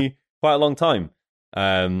known you quite a long time.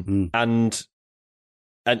 And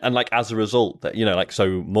like as a result, that like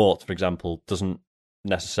so Mort, for example, doesn't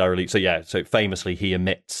necessarily. So famously he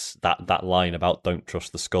emits that line about "Don't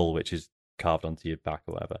trust the skull," which is carved onto your back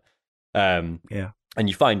or whatever. And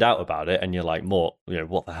you find out about it, and you're like, Mort,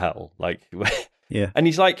 what the hell? Like, And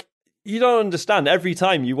he's like, you don't understand. Every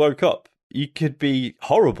time you woke up, you could be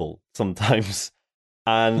horrible sometimes,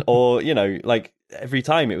 or like every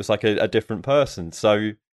time it was like a different person.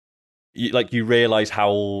 So you realize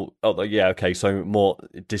how so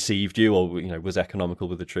Mort deceived you, or was economical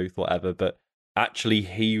with the truth, whatever. But actually,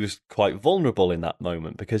 he was quite vulnerable in that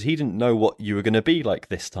moment because he didn't know what you were going to be like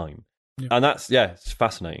this time, and that's it's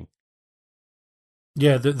fascinating.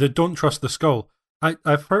 Yeah, the don't trust the skull.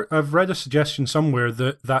 I've read a suggestion somewhere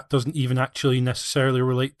that doesn't even actually necessarily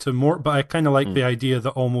relate to Mort, but I kind of like the idea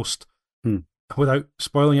that almost, without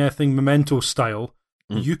spoiling anything, Memento style,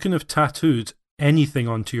 you can have tattooed anything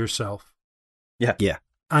onto yourself. Yeah.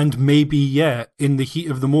 And maybe, in the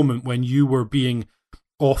heat of the moment when you were being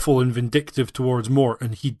awful and vindictive towards Mort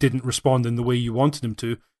and he didn't respond in the way you wanted him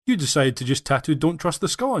to, you decided to just tattoo "Don't trust the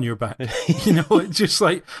skull" on your back. It's just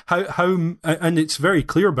like how, and it's very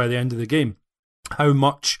clear by the end of the game how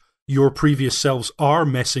much your previous selves are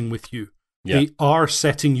messing with you. They are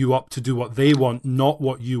setting you up to do what they want, not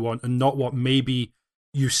what you want, and not what maybe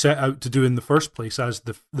you set out to do in the first place as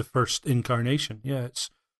the first incarnation. Yeah, it's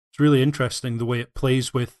really interesting the way it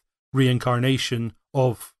plays with reincarnation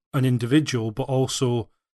of an individual, but also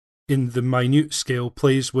in the minute scale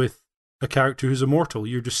plays with a character who's immortal.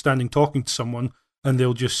 You're just standing talking to someone and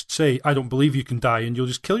they'll just say, "I don't believe you can die," and you'll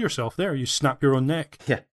just kill yourself there. You snap your own neck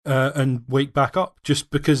and wake back up,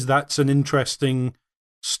 just because that's an interesting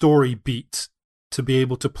story beat to be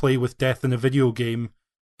able to play with death in a video game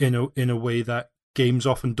in a way that games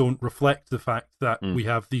often don't reflect the fact that we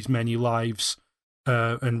have these many lives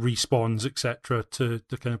and respawns, etc., to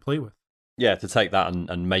kind of play with. Yeah, to take that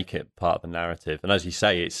and make it part of the narrative. And as you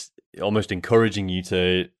say, it's almost encouraging you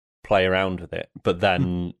to play around with it. But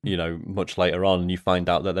then, much later on, you find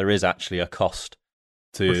out that there is actually a cost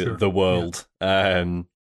to the world. Yeah.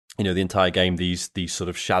 The entire game, these sort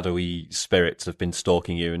of shadowy spirits have been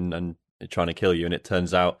stalking you and trying to kill you. And it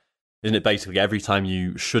turns out, isn't it basically every time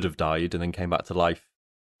you should have died and then came back to life,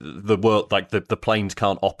 the world, like the planes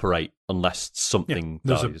can't operate unless something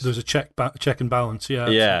dies. There's a check and balance.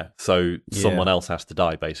 So someone else has to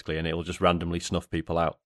die basically, and it'll just randomly snuff people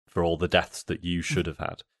out for all the deaths that you should have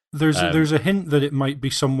had. There's a hint that it might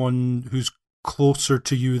be someone who's closer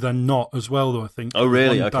to you than not as well, though. I think. Oh,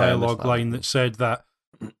 really? One dialogue line that said that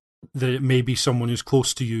it may be someone who's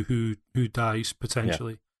close to you who dies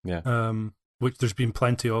potentially. Yeah. Which there's been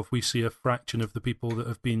plenty of. We see a fraction of the people that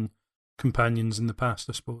have been companions in the past,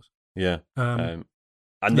 I suppose. Yeah. I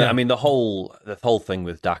mean the whole thing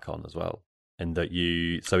with Dakon as well, and that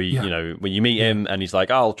when you meet him and he's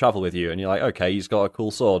like, "I'll travel with you," and you're like, "Okay, he's got a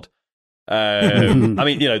cool sword." I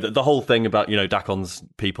mean, the whole thing about Dakon's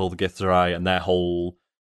people, the Githzerai, and their whole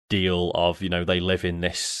deal of they live in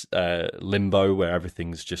this limbo where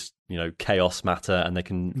everything's just chaos matter, and they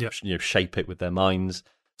can shape it with their minds.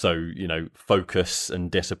 So focus and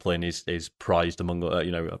discipline is prized among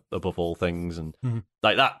above all things, and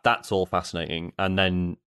like that's all fascinating. And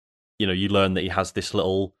then you learn that he has this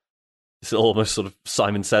almost sort of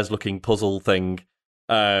Simon Says looking puzzle thing.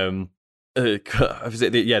 Is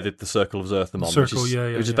it the Circle of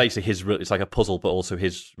Zerthamon, which is basically his. It's like a puzzle, but also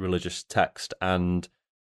his religious text. And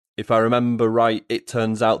if I remember right, it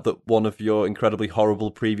turns out that one of your incredibly horrible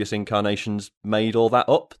previous incarnations made all that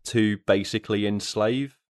up to basically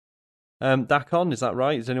enslave Dakon. Is that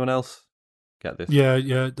right? Does anyone else get this?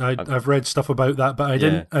 Yeah. I've read stuff about that, but I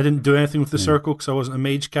didn't do anything with the circle because I wasn't a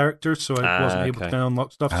mage character, so I wasn't able to kind of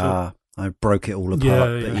unlock stuff. So I broke it all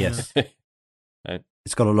apart. But yes.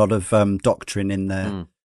 It's got a lot of doctrine in there,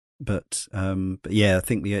 but yeah, I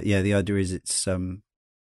think the idea is it's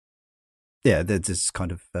there's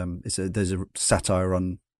kind of there's a satire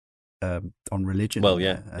on religion. Well,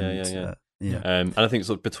 yeah. And I think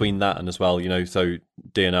sort of between that and as well, so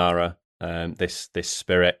Dianara, this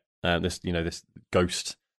spirit, this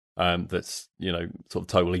ghost, that's sort of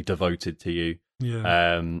totally devoted to you.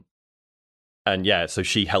 Yeah. And so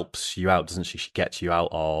she helps you out, doesn't she? She gets you out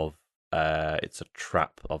of. It's a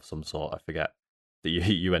trap of some sort. I forget. that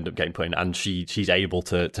you end up getting put in, and she's able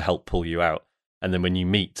to help pull you out. And then when you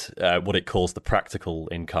meet what it calls the practical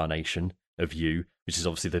incarnation of you, which is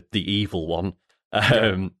obviously the evil one.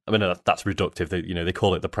 I mean, that's reductive. They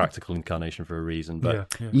call it the practical incarnation for a reason.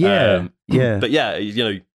 But yeah. But yeah,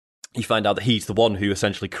 you find out that he's the one who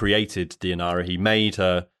essentially created Dianara. He made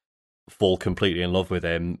her fall completely in love with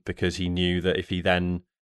him because he knew that if he then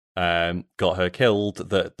got her killed,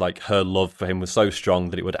 that like her love for him was so strong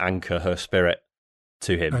that it would anchor her spirit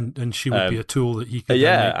to him, and she would be a tool that he could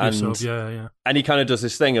make use of. And he kind of does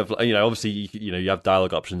this thing of obviously you have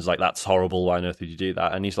dialogue options like, that's horrible, why on earth did you do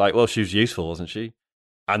that? And he's like, well, she was useful, wasn't she?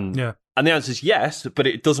 And the answer is yes, but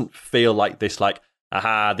it doesn't feel like this like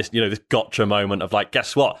this gotcha moment of like,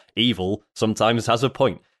 guess what, evil sometimes has a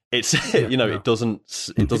point. It's it doesn't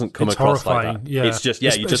come across horrifying. like that. It's just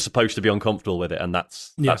you're just supposed to be uncomfortable with it, and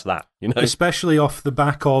that's that. Especially off the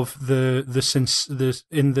back of the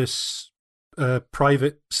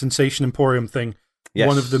private Sensation Emporium thing. Yes.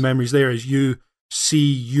 One of the memories there is you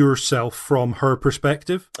see yourself from her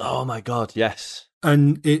perspective. Oh my god, yes.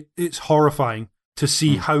 And it's horrifying to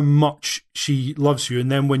see how much she loves you,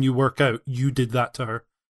 and then when you work out, you did that to her.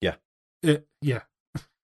 Yeah.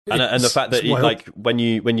 And the fact that like when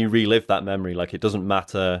you relive that memory, like it doesn't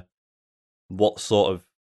matter what sort of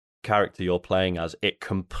character you're playing as, it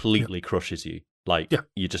completely crushes you. Like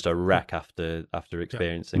you're just a wreck after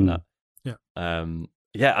experiencing that.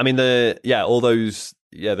 I mean all those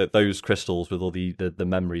those crystals with all the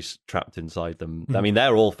memories trapped inside them. I mean,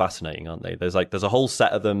 they're all fascinating, aren't they? There's a whole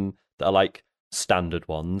set of them that are like standard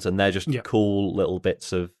ones, and they're just cool little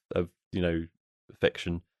bits of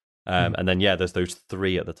fiction. And then there's those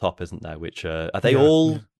 3 at the top, isn't there? Which are they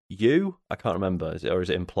all you? I can't remember. Is it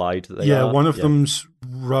implied that they are? One of them's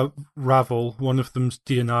Ravel, one of them's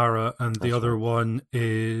Dianara, and the other one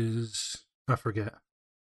is I forget.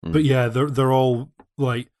 But they're all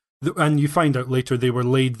like, and you find out later they were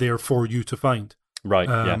laid there for you to find. Right.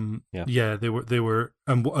 They were,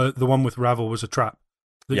 and the one with Ravel was a trap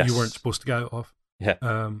that you weren't supposed to get out of. Yeah.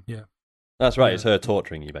 That's right. It's her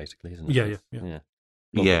torturing you, basically, isn't it? Yeah.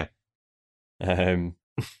 But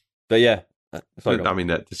yeah. I mean,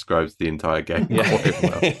 that describes the entire game quite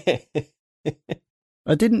well.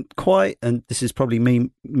 I didn't quite, and this is probably me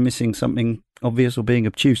missing something obvious or being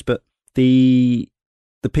obtuse, but the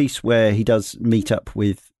piece where he does meet up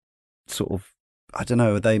with sort of, I don't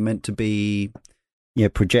know, are they meant to be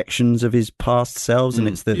projections of his past selves? And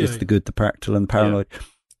it's the good, the practical, and the paranoid.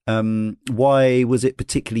 Why was it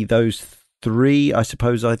particularly those 3? I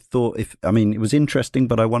suppose I thought it was interesting,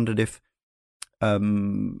 but I wondered if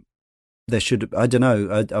there should, I don't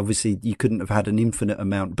know, obviously you couldn't have had an infinite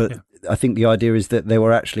amount, but I think the idea is that there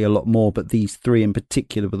were actually a lot more, but these 3 in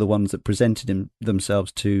particular were the ones that presented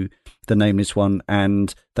themselves to the Nameless One,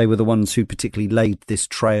 and they were the ones who particularly laid this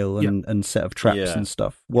trail and set of traps and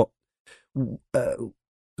stuff.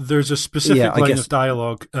 There's a specific line of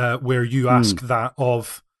dialogue where you ask that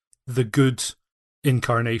of the good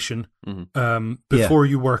incarnation. Before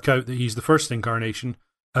you work out that he's the first incarnation,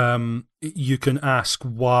 you can ask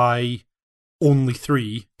why only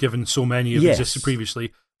 3, given so many have existed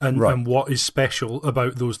previously, and what is special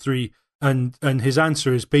about those 3. And his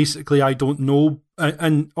answer is basically, I don't know.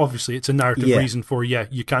 And obviously, it's a narrative reason for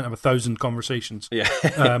you can't have 1,000 conversations.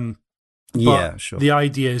 But sure. The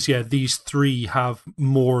idea is, these 3 have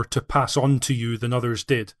more to pass on to you than others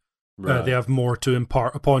did. Right. They have more to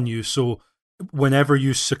impart upon you. So whenever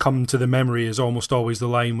you succumb to the memory is almost always the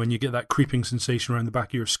line when you get that creeping sensation around the back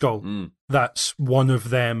of your skull. That's one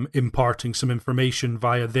of them imparting some information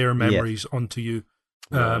via their memories onto you.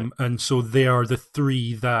 And so they are the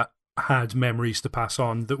 3 that had memories to pass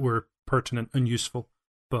on that were pertinent and useful.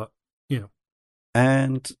 But,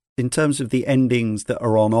 And in terms of the endings that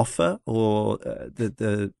are on offer, or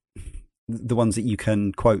the ones that you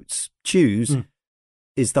can, quotes, choose,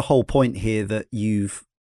 is the whole point here that you've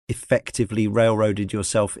effectively railroaded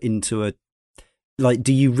yourself into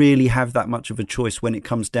do you really have that much of a choice when it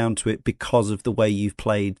comes down to it because of the way you've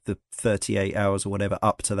played the 38 hours or whatever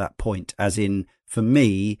up to that point? As in, for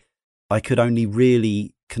me, I could only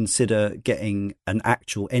really consider getting an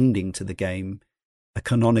actual ending to the game, a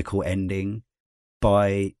canonical ending,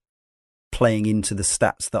 by playing into the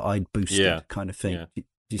stats that I'd boosted, kind of thing.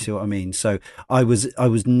 Do you see what I mean? So I was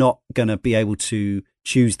not going to be able to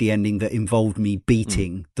choose the ending that involved me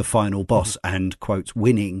beating the final boss and, quotes,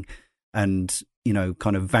 winning and,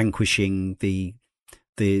 kind of vanquishing the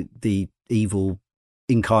evil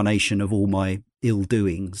incarnation of all my ill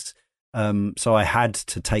doings. So I had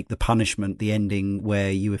to take the punishment, the ending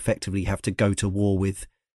where you effectively have to go to war with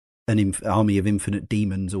an army of infinite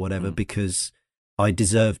demons or whatever, because I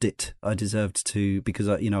deserved it. I deserved to, because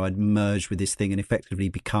I'd merged with this thing and effectively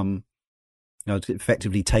become, I'd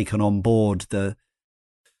effectively taken on board the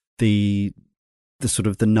sort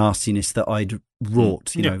of the nastiness that I'd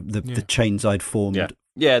wrought. The chains I'd formed.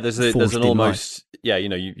 Yeah, there's an almost life.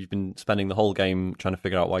 You've been spending the whole game trying to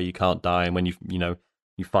figure out why you can't die, and when you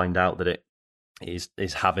find out that it is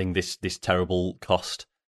having this terrible cost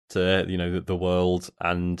to the world,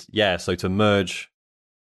 and so to merge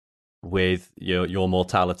with your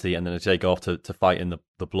mortality, and then as they go off to fight in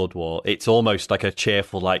the blood war, it's almost like a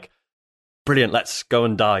cheerful, like, brilliant, let's go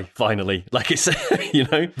and die finally, like it's and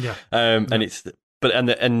it's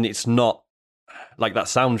and it's not like, that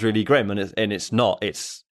sounds really grim, and it's not,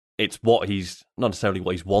 it's what he's not necessarily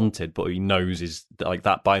what he's wanted, but he knows is like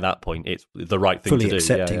that by that point it's the right thing fully to do.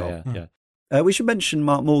 Accepting Yeah. We should mention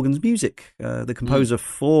Mark Morgan's music, the composer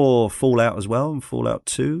for Fallout as well, and Fallout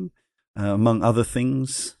 2, among other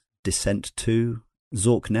things, Descent 2,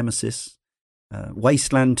 Zork Nemesis,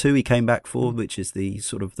 Wasteland 2 he came back for, which is the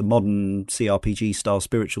sort of the modern CRPG style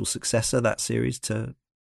spiritual successor, that series, to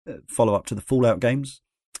follow up to the Fallout games.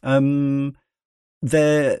 For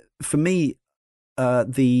me,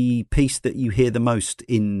 the piece that you hear the most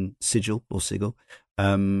in Sigil,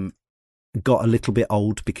 got a little bit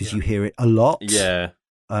old because you hear it a lot. Yeah.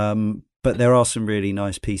 But there are some really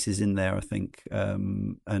nice pieces in there, I think.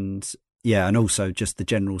 And also just the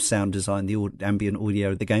general sound design, the ambient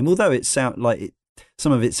audio of the game. Although some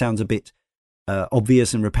of it sounds a bit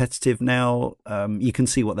obvious and repetitive now, you can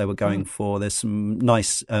see what they were going for. There's some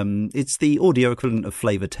nice. It's the audio equivalent of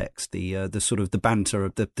flavor text, the sort of the banter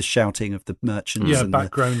of the shouting of the merchants, and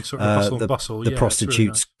background sort of hustle and bustle, the prostitutes really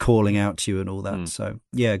nice. calling out to you and all that. So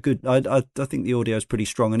good. I think the audio is pretty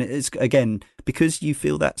strong, and it's, again, because you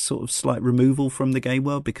feel that sort of slight removal from the game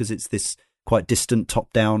world, because it's this quite distant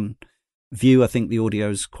top down view. I think the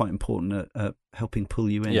audio is quite important at helping pull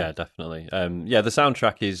you in. Yeah, definitely. The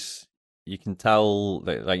soundtrack is. You can tell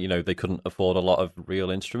that, they couldn't afford a lot of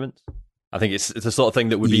real instruments. I think it's the sort of thing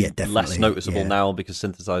that would be less noticeable now, because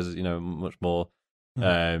synthesizers, much more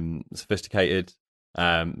sophisticated.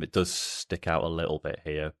 It does stick out a little bit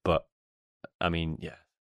here, but I mean,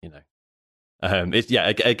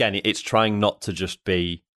 it's trying not to just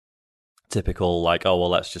be typical, like, oh well,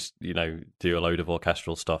 let's just do a load of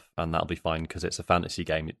orchestral stuff and that'll be fine because it's a fantasy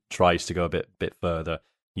game. It tries to go a bit further.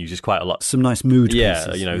 Uses quite a lot. Some nice mood pieces.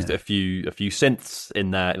 A few synths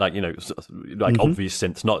in there, obvious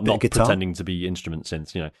synths, not pretending to be instrument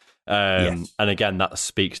synths. And again, that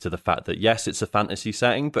speaks to the fact that yes, it's a fantasy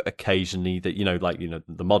setting, but occasionally that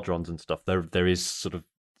the modrons and stuff, there is sort of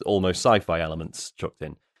almost sci-fi elements chucked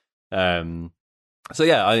in. I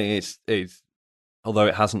think it's although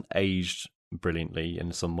it hasn't aged brilliantly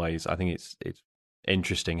in some ways, I think it's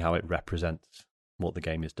interesting how it represents what the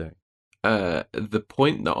game is doing. The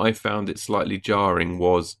point that I found it slightly jarring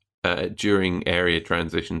was during area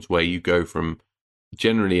transitions, where you go from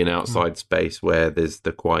generally an outside space where there's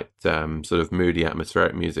the quite sort of moody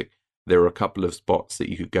atmospheric music. There were a couple of spots that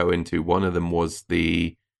you could go into. One of them was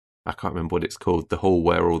I can't remember what it's called, the hall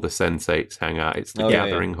where all the sensates hang out. It's the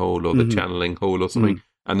gathering hall or the channeling hall or something.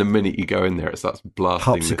 And the minute you go in there, it starts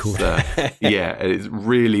blasting this. And it's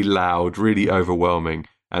really loud, really overwhelming.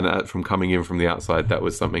 And from coming in from the outside, that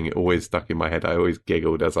was something that always stuck in my head. I always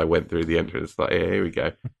giggled as I went through the entrance, like, here we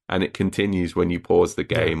go. And it continues when you pause the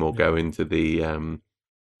game or go into the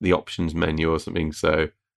options menu or something.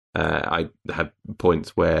 So I had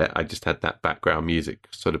points where I just had that background music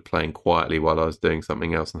sort of playing quietly while I was doing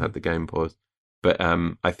something else and had the game paused. But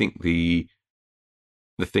I think the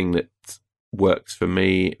thing that works for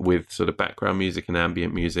me with sort of background music and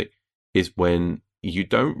ambient music is when you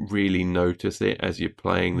don't really notice it as you're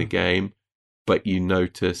playing the game, but you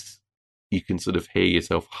can sort of hear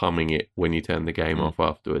yourself humming it when you turn the game off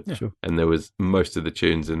afterwards. Yeah, sure. And there was most of the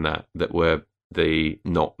tunes in that were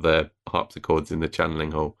not the harpsichords in the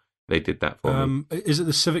channeling hall. They did that for me. Is it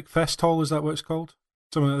the Civic Fest Hall? Is that what it's called?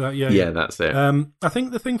 Something like that. Yeah, that's it. I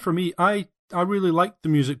think the thing for me, I really liked the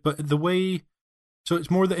music, but the way, so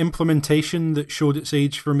it's more the implementation that showed its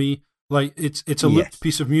age for me. Like it's a looped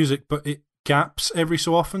piece of music, but it gaps every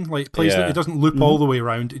so often. Like it plays, it doesn't loop all the way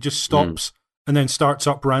around. It just stops and then starts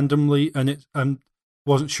up randomly, and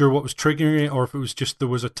wasn't sure what was triggering it, or if it was just there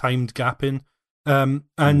was a timed gap in.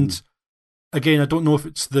 And again, I don't know if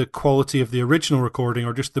it's the quality of the original recording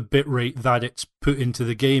or just the bit rate that it's put into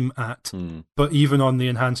the game at. But even on the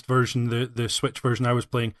enhanced version, the Switch version I was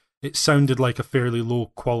playing, it sounded like a fairly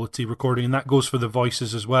low quality recording, and that goes for the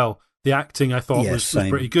voices as well. The acting I thought was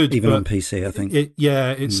pretty good. Even on PC, I think.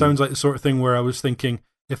 It sounds like the sort of thing where I was thinking,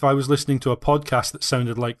 if I was listening to a podcast that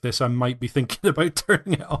sounded like this, I might be thinking about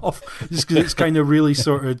turning it off, just because it's kind of really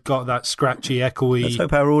sort of got that scratchy, echoey. Let's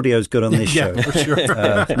hope our audio's good on this show. Yeah, for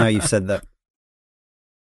sure. Now you've said that.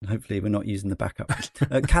 Hopefully we're not using the backup.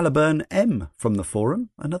 Caliburn M from the forum,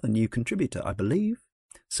 another new contributor, I believe,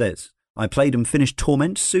 says, I played and finished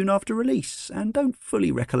Torment soon after release and don't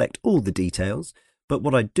fully recollect all the details, but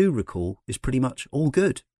what I do recall is pretty much all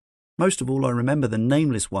good. Most of all, I remember the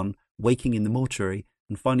nameless one waking in the mortuary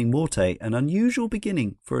and finding Morte an unusual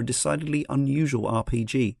beginning for a decidedly unusual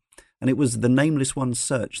RPG, and it was the nameless one's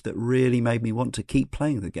search that really made me want to keep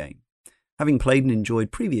playing the game. Having played and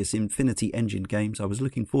enjoyed previous Infinity Engine games, I was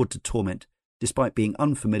looking forward to Torment, despite being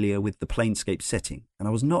unfamiliar with the Planescape setting, and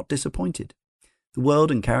I was not disappointed. The world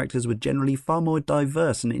and characters were generally far more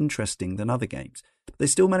diverse and interesting than other games, but they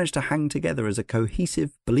still managed to hang together as a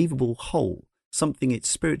cohesive, believable whole, something its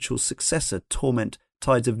spiritual successor, Torment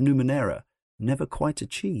Tides of Numenera, never quite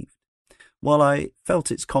achieved. While I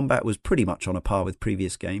felt its combat was pretty much on a par with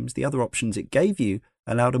previous games, the other options it gave you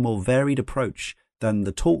allowed a more varied approach than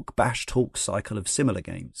the talk-bash-talk cycle of similar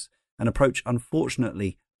games, an approach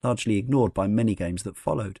unfortunately largely ignored by many games that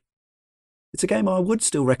followed. It's a game I would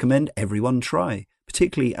still recommend everyone try,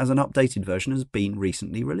 particularly as an updated version has been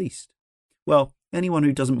recently released. Well, anyone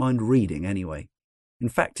who doesn't mind reading anyway. In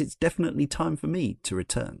fact, it's definitely time for me to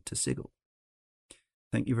return to Sigil.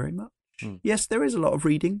 Thank you very much. Yes, there is a lot of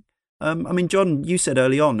reading. I mean, John, you said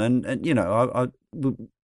early on, and you know,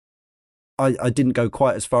 I didn't go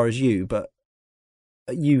quite as far as you, but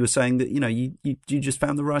you were saying that, you know, you just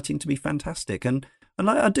found the writing to be fantastic, and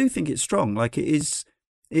I do think it's strong. Like it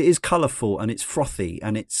is colourful and it's frothy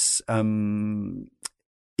and it's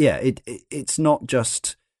it's not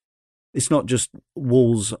just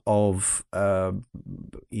walls of kind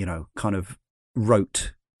of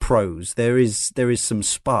rote prose. There is some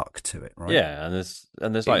spark to it, right? Yeah, and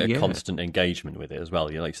there's like a constant engagement with it as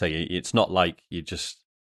well. You know, like say, it's not like you're just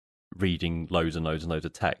reading loads and loads and loads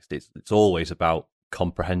of text. It's always about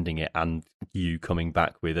comprehending it and you coming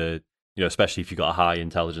back with a, you know, especially if you've got a high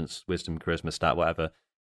intelligence, wisdom, charisma stat, whatever.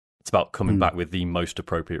 It's about coming back with the most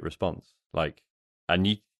appropriate response. Like, and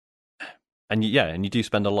you do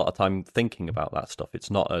spend a lot of time thinking about that stuff.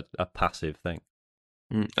 It's not a passive thing.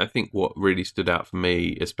 I think what really stood out for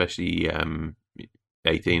me, especially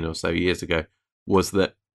 18 or so years ago, was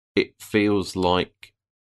that it feels like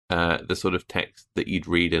the sort of text that you'd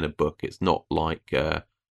read in a book. It's not like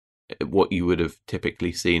what you would have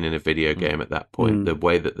typically seen in a video game at that point. The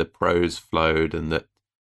way that the prose flowed and that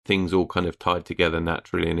things all kind of tied together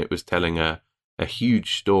naturally, and it was telling a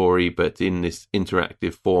huge story, but in this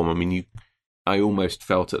interactive form. I mean, I almost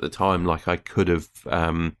felt at the time like I could have,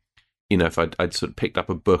 if I'd sort of picked up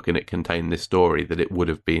a book and it contained this story, that it would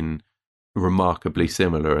have been remarkably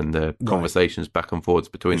similar, and the conversations back and forwards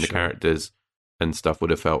between the characters and stuff would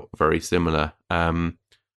have felt very similar.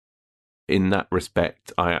 In that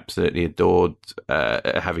respect, I absolutely adored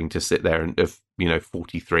having to sit there and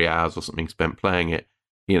 43 hours or something spent playing it.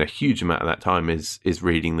 A huge amount of that time is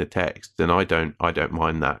reading the text, and I don't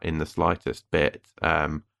mind that in the slightest bit.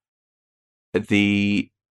 The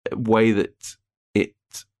way that it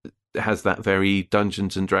has that very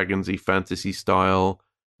Dungeons and Dragons-y fantasy style,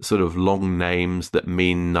 sort of long names that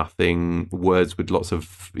mean nothing, words with lots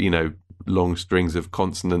of long strings of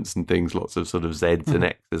consonants and things, lots of sort of Z's and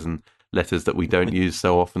X's and letters that we don't use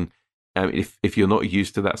so often. If you're not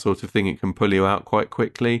used to that sort of thing, it can pull you out quite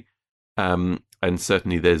quickly. And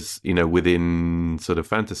certainly there's, within sort of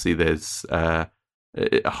fantasy, there's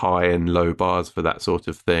high and low bars for that sort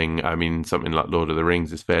of thing. I mean, something like Lord of the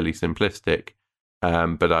Rings is fairly simplistic,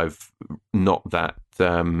 but I've not that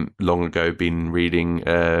long ago been reading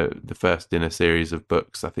the first in a series of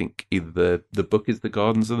books. I think either the book is The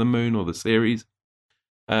Gardens of the Moon or the series.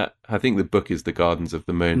 I think the book is The Gardens of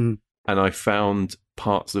the Moon. And I found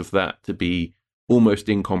parts of that to be almost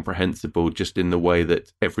incomprehensible, just in the way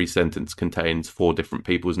that every sentence contains 4 different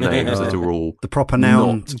people's names that are all the proper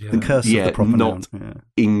noun, the curse of the proper not noun.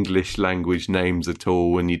 English language names at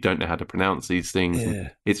all, and you don't know how to pronounce these things.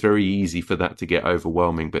 It's very easy for that to get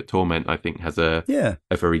overwhelming, but Torment, I think, has a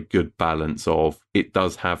very good balance of, it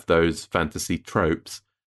does have those fantasy tropes,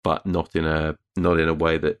 but not in a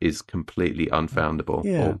way that is completely unfoundable.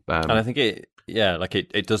 And I think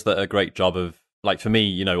it does a great job of, like, for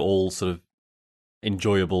me, all sort of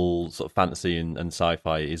enjoyable sort of fantasy and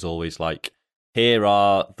sci-fi is always like, here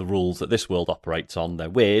are the rules that this world operates on. They're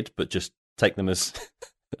weird, but just take them as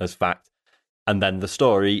as fact. And then the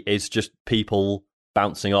story is just people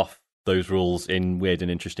bouncing off those rules in weird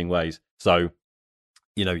and interesting ways. So,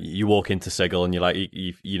 you walk into Sigil and you're like,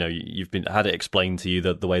 you've been had it explained to you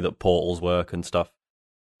the way that portals work and stuff.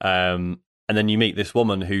 And then you meet this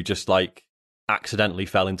woman who just like accidentally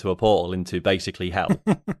fell into a portal into basically hell.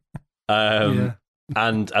 Yeah.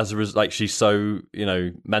 And as a result, like she's so, you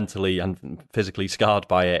know, mentally and physically scarred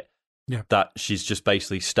by it, that she's just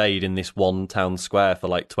basically stayed in this one town square for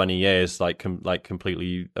like 20 years, like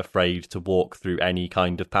completely afraid to walk through any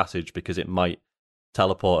kind of passage because it might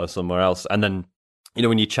teleport her somewhere else. And then, you know,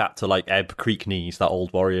 when you chat to like Ebb Creekneys, that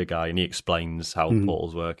old warrior guy, and he explains how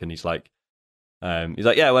portals work, and he's like,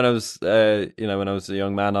 yeah, when I was, when I was a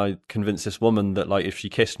young man, I convinced this woman that like if she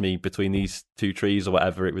kissed me between these two trees or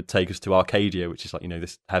whatever, it would take us to Arcadia, which is like, you know,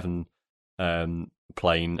 this heaven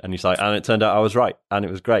plane. And he's like, and it turned out I was right, and it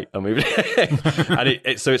was great, and we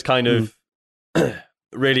and so it's kind of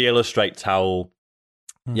really illustrates how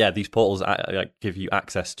these portals like give you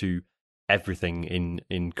access to everything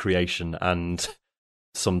in creation, and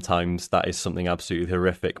sometimes that is something absolutely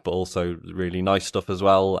horrific, but also really nice stuff as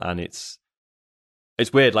well. And it's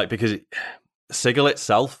weird, like, because Sigil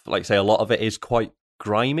itself, like, say, a lot of it is quite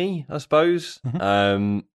grimy, I suppose.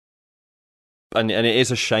 And it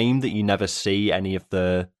is a shame that you never see any of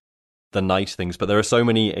the nice things, but there are so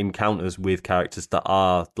many encounters with characters that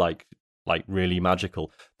are like really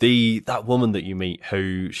magical. That woman that you meet,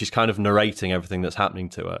 who she's kind of narrating everything that's happening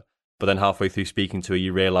to her, but then halfway through speaking to her,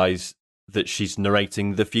 you realize that she's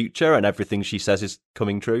narrating the future and everything she says is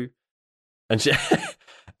coming true. And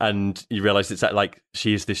and you realize it's that, like,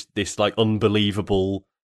 she is this like unbelievable,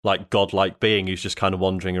 like, godlike being who's just kind of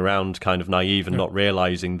wandering around, kind of naive and not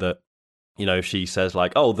realizing that, you know, if she says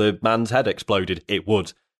like, "Oh, the man's head exploded," it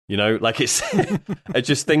would, you know, like it's it's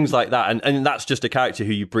just things like that. And that's just a character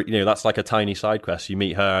who that's like a tiny side quest. You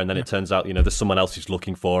meet her, and then it turns out, you know, there's someone else who's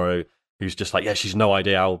looking for her, who's just like, yeah, she's no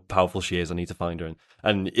idea how powerful she is. I need to find her,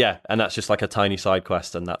 and that's just like a tiny side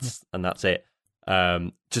quest, and that's it.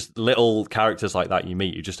 Just little characters like that you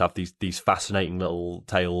meet, you just have these fascinating little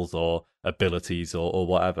tales or abilities or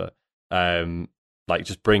whatever. Like,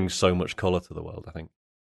 just brings so much colour to the world, I think.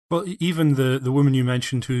 Well, even the woman you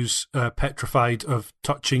mentioned who's petrified of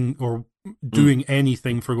touching or doing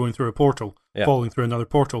anything for going through a portal, falling through another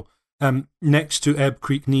portal. Next to Ebb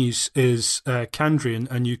Creekneys is Candrian,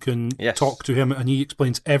 and you can talk to him, and he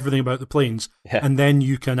explains everything about the planes. And then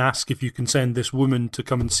you can ask if you can send this woman to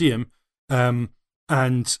come and see him.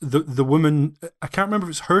 And the woman, I can't remember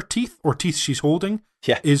if it's her teeth or teeth she's holding,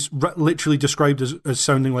 is literally described as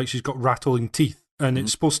sounding like she's got rattling teeth, and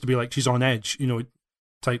it's supposed to be like she's on edge, you know,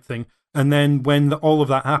 type thing. And then when all of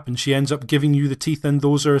that happens, she ends up giving you the teeth, and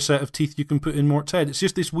those are a set of teeth you can put in Mort's head. It's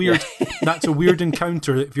just this weird, that's a weird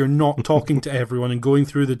encounter if you're not talking to everyone and going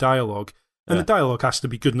through the dialogue. And the dialogue has to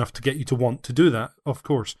be good enough to get you to want to do that, of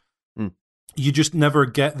course. You just never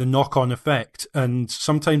get the knock-on effect, and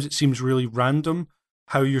sometimes it seems really random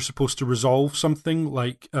how you're supposed to resolve something,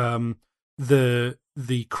 like the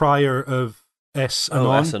crier of S.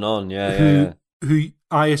 Anon. S. Anon, who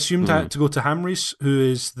I assumed I had to go to Hamrys, who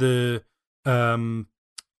is the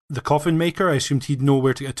coffin maker. I assumed he'd know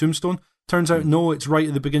where to get a tombstone. Turns out, no, it's right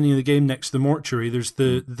at the beginning of the game next to the mortuary. There's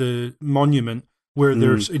the monument where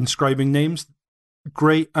there's inscribing names.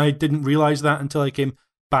 Great, I didn't realise that until I came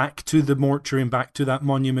back to the mortuary and back to that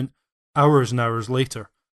monument hours and hours later.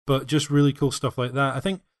 But just really cool stuff like that. I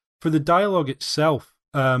think for the dialogue itself,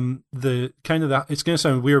 the kind of that, it's going to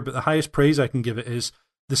sound weird, but the highest praise I can give it is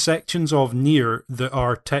the sections of Nier that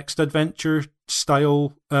are text adventure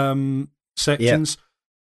style sections.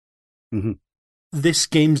 This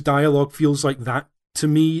game's dialogue feels like that to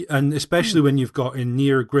me, and especially when you've got in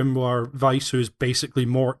Nier Grimoire Weiss, who's basically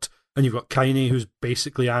Mort, and you've got Kaine, who's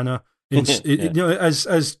basically Anna. You know,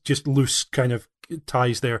 as just loose kind of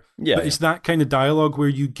ties there. But it's that kind of dialogue where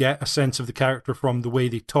you get a sense of the character from the way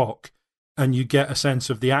they talk, and you get a sense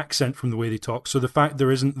of the accent from the way they talk. So the fact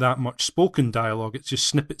there isn't that much spoken dialogue, it's just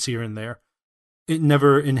snippets here and there, it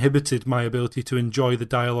never inhibited my ability to enjoy the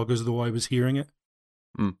dialogue as though I was hearing it.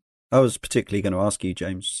 I was particularly going to ask you,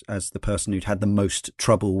 James, as the person who'd had the most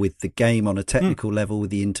trouble with the game on a technical level, with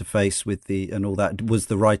the interface, and all that, was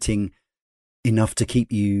the writing enough to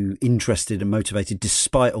keep you interested and motivated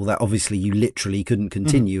despite all that? Obviously you literally couldn't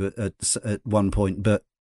continue at one point, but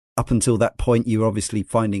up until that point you were obviously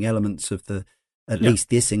finding elements of at least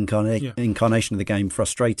this incarnation of the game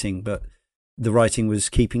frustrating, but the writing was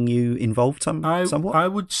keeping you involved somewhat? I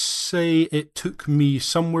would say it took me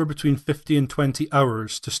somewhere between 50 and 20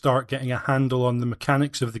 hours to start getting a handle on the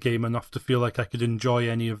mechanics of the game enough to feel like I could enjoy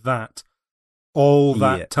any of that. All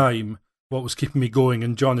that time, what was keeping me going,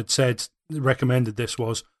 and John had recommended this,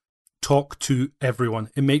 was talk to everyone.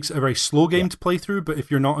 It makes it a very slow game to play through, but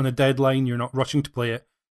if you're not on a deadline, you're not rushing to play it,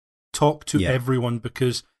 talk to everyone,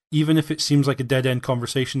 because even if it seems like a dead-end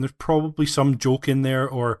conversation, there's probably some joke in there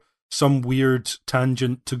or some weird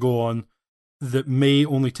tangent to go on that may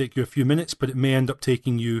only take you a few minutes, but it may end up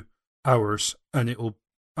taking you hours, and it'll,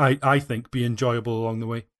 I think, be enjoyable along the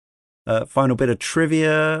way. Final bit of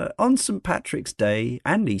trivia. On St. Patrick's Day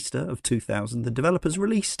and Easter of 2000, the developers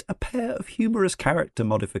released a pair of humorous character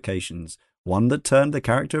modifications. One that turned the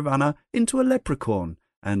character of Anna into a leprechaun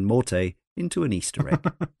and Morte into an Easter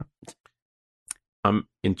egg. I'm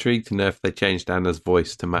intrigued to know if they changed Anna's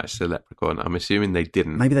voice to match the leprechaun. I'm assuming they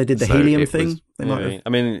didn't. Maybe they did the helium thing. They might have. I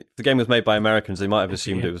mean, if the game was made by Americans, they might have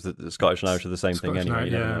assumed it was the Scottish and Irish are the same thing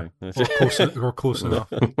anyway. Or close enough.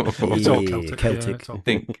 It's all Celtic. I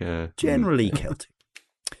think generally Celtic.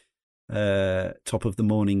 Top of the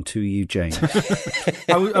morning to you, James.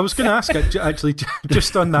 I was going to ask, actually,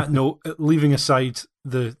 just on that note, leaving aside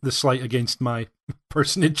the slight against my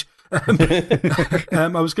personage, I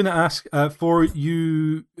was going to ask, for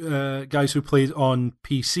you guys who played on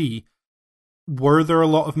PC, were there a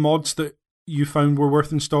lot of mods that you found were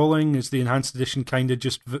worth installing? Is the enhanced edition kind of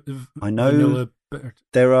just I know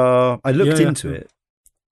there are. I looked into it.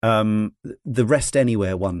 The Rest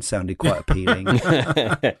Anywhere one sounded quite appealing,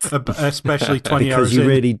 especially 20 because hours you in.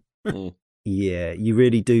 really, you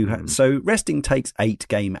really do. So resting takes 8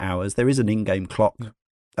 game hours. There is an in-game clock.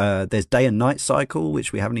 Yeah. There's day and night cycle,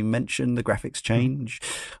 which we haven't even mentioned. The graphics change.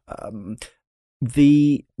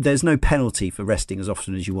 There's no penalty for resting as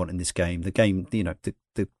often as you want in this game. The game,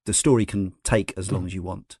 the story can take as long as you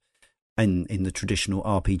want, and in the traditional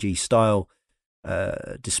RPG style,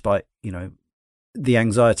 despite the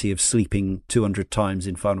anxiety of sleeping 200 times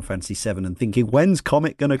in Final Fantasy VII and thinking, when's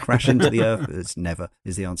Comet going to crash into the Earth? It's never,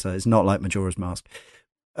 is the answer. It's not like Majora's Mask.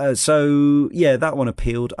 So, yeah, that one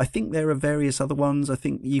appealed. I think there are various other ones. I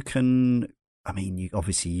think you can,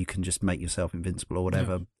 obviously you can just make yourself invincible or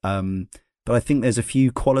whatever. Yeah. But I think there's a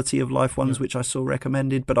few quality of life ones which I saw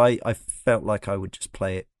recommended, but I felt like I would just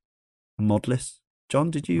play it modless.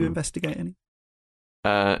 John, did you investigate any?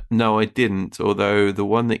 No, I didn't. Although the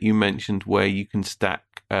one that you mentioned where you can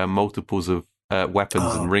stack multiples of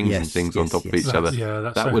weapons and rings and things on top of each other,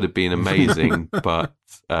 that would have been amazing, but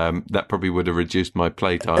that probably would have reduced my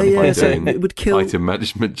playtime by doing it would kill, item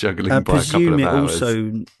management juggling by a couple of hours.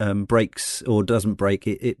 Presume it also breaks or doesn't break.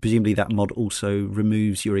 It presumably that mod also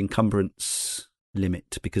removes your encumbrance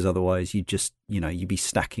limit, because otherwise you just, you'd be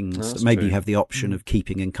stacking. Maybe you have the option of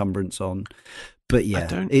keeping encumbrance on. But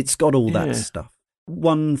it's got all that stuff.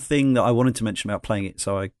 One thing that I wanted to mention about playing it,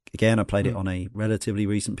 so I played it on a relatively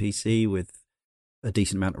recent PC with a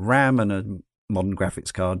decent amount of RAM and a modern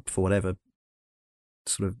graphics card for whatever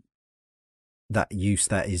sort of that use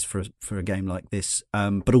that is for a game like this,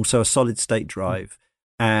 but also a solid state drive.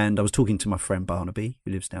 And I was talking to my friend Barnaby,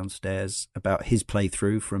 who lives downstairs, about his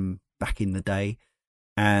playthrough from back in the day,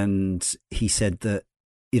 and he said that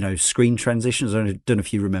screen transitions, I don't know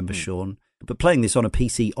if you remember, Sean, but playing this on a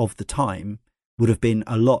PC of the time would have been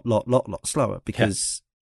a lot slower, because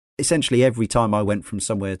essentially every time I went from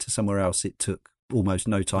somewhere to somewhere else, it took almost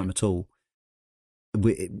no time at all.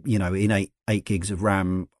 In 8 gigs of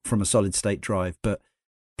RAM from a solid state drive, but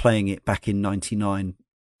playing it back in 99,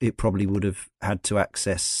 it probably would have had to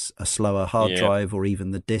access a slower hard drive or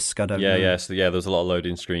even the disc. I don't know. So there's a lot of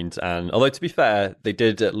loading screens, and although to be fair, they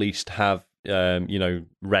did at least have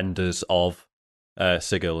renders of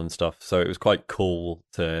Sigil and stuff, so it was quite cool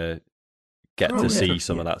to get to see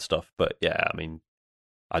some of that stuff. But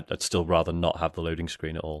I'd still rather not have the loading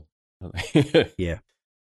screen at all.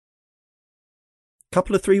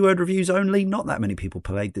 Couple of 3-word reviews only. Not that many people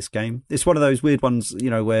played this game. It's one of those weird ones,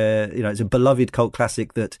 where it's a beloved cult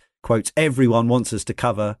classic that, quotes, everyone wants us to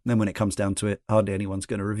cover. And then when it comes down to it, hardly anyone's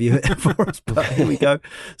going to review it for us. But here we go.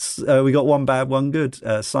 We got one bad, one good.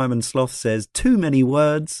 Simon Sloth says, too many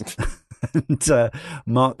words. And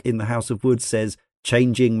Mark in the House of Wood says,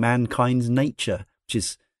 changing mankind's nature, which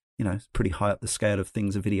is, pretty high up the scale of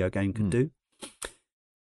things a video game can do.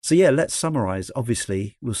 So let's summarize.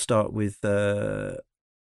 Obviously, we'll start with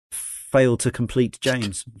fail to complete,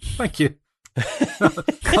 James. Thank you.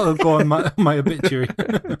 I'll go on my obituary.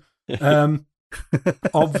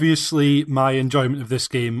 Obviously, my enjoyment of this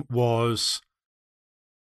game was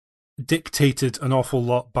dictated an awful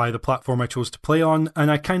lot by the platform I chose to play on, and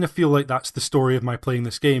I kind of feel like that's the story of my playing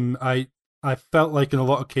this game. I felt like in a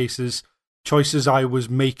lot of cases, choices I was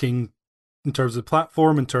making in terms of the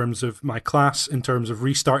platform, in terms of my class, in terms of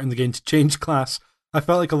restarting the game to change class, I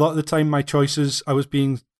felt like a lot of the time my choices I was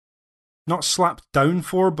being not slapped down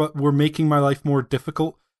for, but were making my life more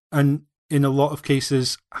difficult. And in a lot of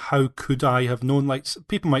cases, how could I have known? Like,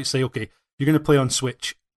 people might say, okay, you're going to play on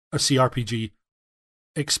Switch, a CRPG,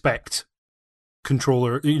 expect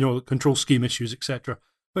controller, control scheme issues, etc.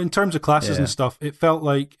 But in terms of classes and stuff, it felt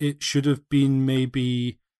like it should have been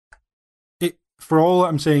maybe. For all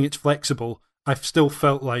I'm saying, it's flexible. I still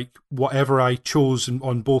felt like whatever I chose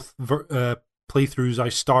on both playthroughs I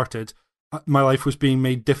started, my life was being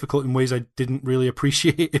made difficult in ways I didn't really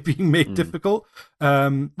appreciate it being made difficult,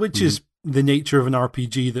 which is the nature of an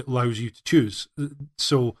RPG that allows you to choose.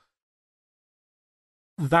 So,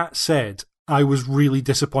 that said, I was really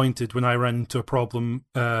disappointed when I ran into a problem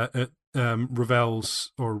at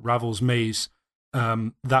Ravel's maze.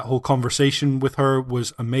 That whole conversation with her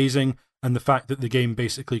was amazing, and the fact that the game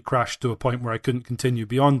basically crashed to a point where I couldn't continue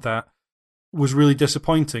beyond that was really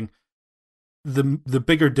disappointing. The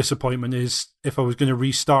bigger disappointment is if I was going to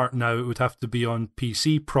restart now, it would have to be on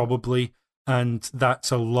PC probably, and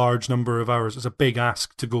that's a large number of hours. It's a big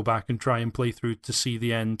ask to go back and try and play through to see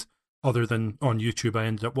the end, other than on YouTube I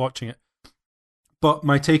ended up watching it. But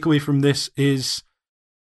my takeaway from this is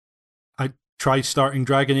I tried starting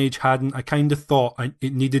Dragon Age, hadn't. I kind of thought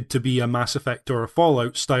it needed to be a Mass Effect or a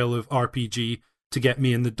Fallout style of RPG to get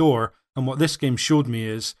me in the door, and what this game showed me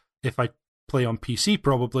is, if I play on PC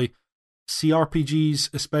probably,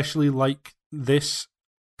 CRPGs, especially like this,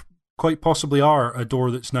 quite possibly are a door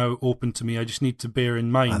that's now open to me. I just need to bear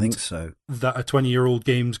in mind, I think so, that a 20-year-old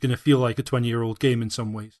game's going to feel like a 20-year-old game in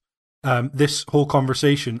some ways. This whole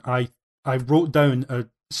conversation, I wrote down a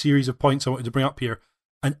series of points I wanted to bring up here,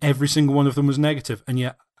 and every single one of them was negative. And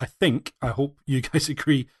yet, I hope you guys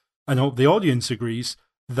agree, and I hope the audience agrees,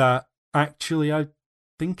 that actually I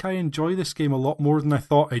think I enjoy this game a lot more than I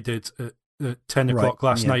thought I did at 10 o'clock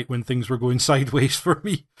last night when things were going sideways for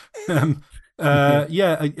me.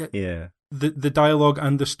 The dialogue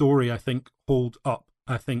and the story, I think, hold up.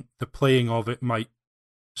 I think the playing of it might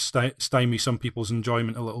stymie some people's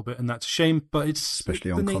enjoyment a little bit, and that's a shame, but it's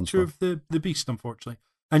the nature of the beast, unfortunately.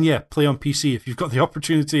 And play on PC if you've got the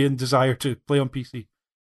opportunity and desire to play on PC.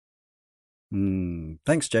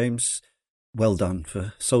 Thanks, James. Well done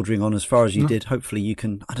for soldiering on as far as you did. Hopefully you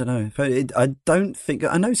can, I don't know, I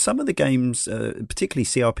know some of the games, particularly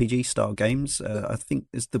CRPG style games, I think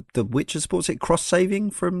is the Witcher supports it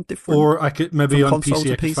cross-saving from different... Or I could, maybe on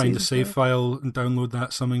PC, I could find a save file and download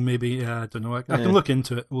that, something maybe, I don't know, I can look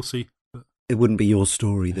into it, we'll see. But it wouldn't be your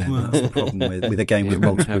story then, that's the problem with a game with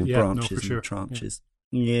multiple branches and tranches.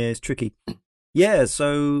 Yeah, it's tricky. Yeah,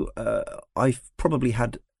 so I've probably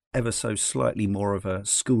had ever so slightly more of a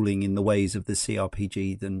schooling in the ways of the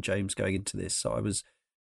CRPG than James going into this. So I was,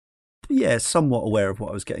 somewhat aware of what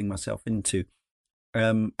I was getting myself into.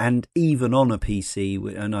 And even on a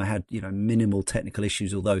PC, and I had, minimal technical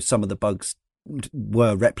issues, although some of the bugs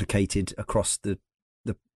were replicated across the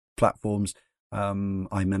platforms,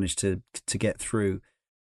 I managed to get through.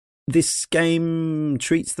 This game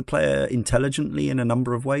treats the player intelligently in a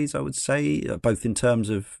number of ways, I would say, both in terms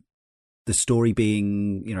of the story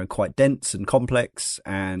being, quite dense and complex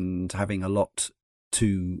and having a lot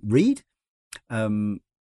to read.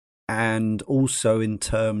 And also in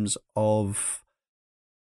terms of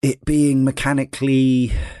it being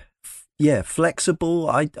mechanically, flexible.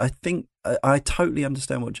 I think I totally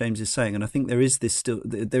understand what James is saying. And I think there is this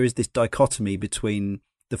dichotomy between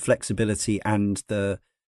the flexibility and the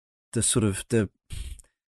sort of the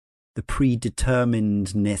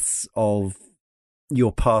predeterminedness of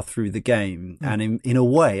your path through the game. And in a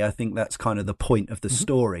way, I think that's kind of the point of the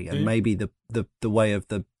story, and maybe the way of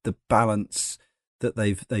the balance that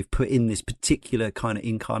they've put in this particular kind of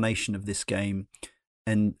incarnation of this game,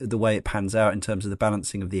 and the way it pans out in terms of the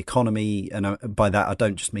balancing of the economy. And by that, I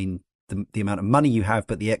don't just mean the amount of money you have,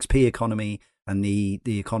 but the XP economy and the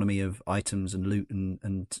economy of items and loot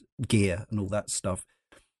and gear and all that stuff.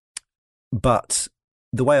 But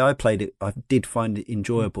the way I played it, I did find it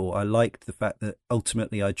enjoyable. I liked the fact that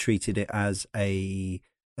ultimately I treated it as an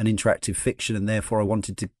interactive fiction, and therefore I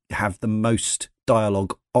wanted to have the most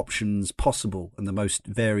dialogue options possible and the most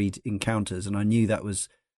varied encounters. And I knew that was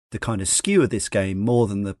the kind of skew of this game more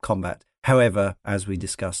than the combat. However, as we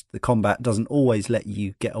discussed, the combat doesn't always let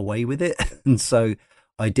you get away with it. And so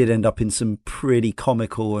I did end up in some pretty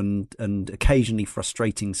comical and occasionally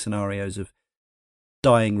frustrating scenarios of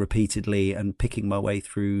dying repeatedly and picking my way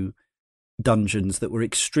through dungeons that were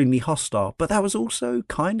extremely hostile, but that was also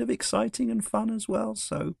kind of exciting and fun as well.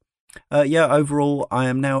 So overall I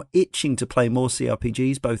am now itching to play more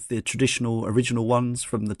CRPGs, both the traditional original ones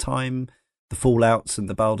from the time, the Fallouts and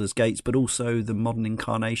the Baldur's Gates, but also the modern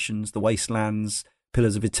incarnations, the Wastelands,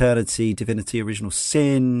 Pillars of Eternity, Divinity Original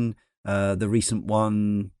Sin, the recent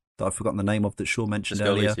one that I've forgotten the name of that Shaw mentioned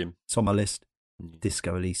Disco earlier. Elysium. It's on my list.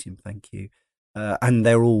 Disco Elysium, thank you. And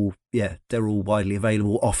they're all widely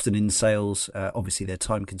available, often in sales. Obviously, they're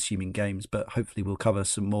time-consuming games, but hopefully we'll cover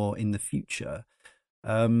some more in the future.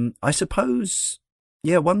 I suppose,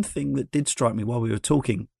 one thing that did strike me while we were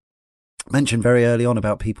talking, mentioned very early on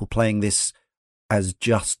about people playing this as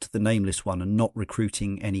just the nameless one and not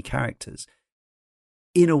recruiting any characters.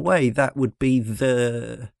 In a way, that would be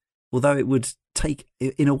although it would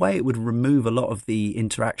in a way, it would remove a lot of the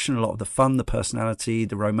interaction, a lot of the fun, the personality,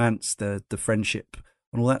 the romance, the friendship,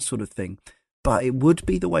 and all that sort of thing. But it would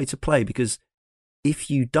be the way to play, because if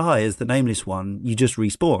you die as the nameless one, you just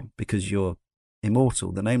respawn because you're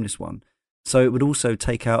immortal, the nameless one. So it would also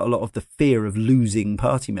take out a lot of the fear of losing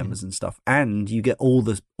party members and stuff, and you get all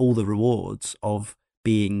the rewards of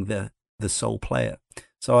being the sole player.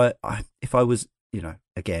 So if I was,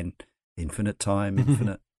 again, infinite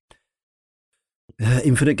time,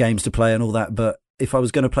 infinite games to play and all that, but if I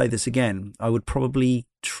was going to play this again, I would probably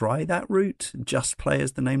try that route, just play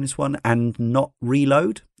as the nameless one and not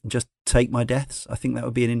reload, just take my deaths. I think that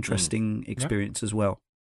would be an interesting experience as well.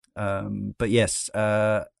 But yes,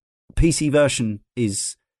 PC version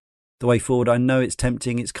is the way forward. I know it's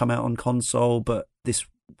tempting, it's come out on console, but this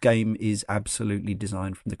game is absolutely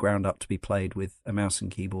designed from the ground up to be played with a mouse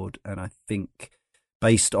and keyboard, and I think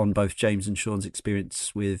based on both James and Sean's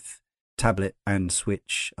experience with tablet and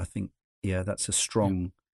Switch, I think, that's a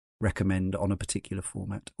strong recommend on a particular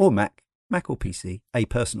format, or Mac or PC, a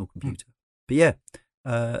personal computer. But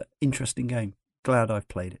interesting game. Glad I've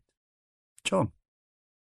played it. John?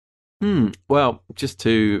 Well, just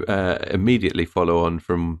to immediately follow on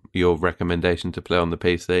from your recommendation to play on the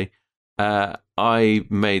PC, I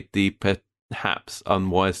made the perhaps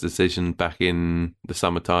unwise decision back in the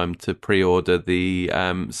summertime to pre-order the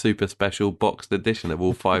super special boxed edition of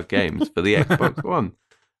all 5 games for the Xbox One.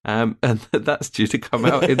 And that's due to come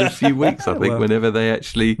out in a few weeks, I think, whenever they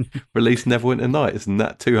actually release Neverwinter Nights. And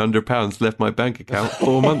that £200 left my bank account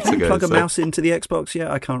 4 months ago. Plug a mouse into the Xbox yet?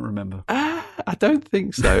 I can't remember. I don't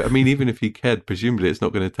think so. I mean, even if you cared, presumably it's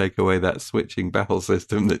not going to take away that switching battle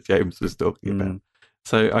system that James was talking about.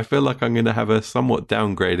 So I feel like I'm going to have a somewhat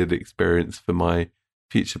downgraded experience for my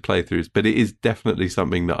future playthroughs, but it is definitely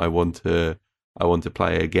something that I want to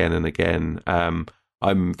play again and again.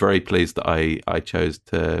 I'm very pleased that I chose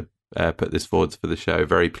to put this forwards for the show.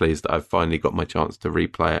 Very pleased that I've finally got my chance to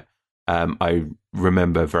replay it. I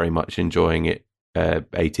remember very much enjoying it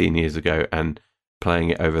 18 years ago, and playing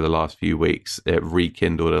it over the last few weeks, it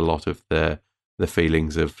rekindled a lot of the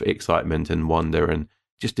feelings of excitement and wonder, and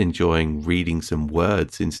just enjoying reading some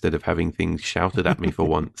words instead of having things shouted at me for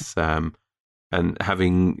once, and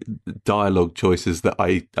having dialogue choices that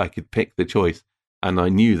I could pick the choice, and I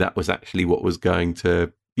knew that was actually what was going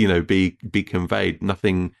to be conveyed. I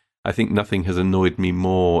think nothing has annoyed me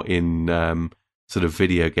more in sort of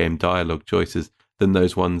video game dialogue choices than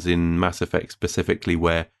those ones in Mass Effect specifically,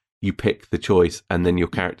 where you pick the choice and then your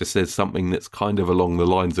character says something that's kind of along the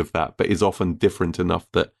lines of that, but is often different enough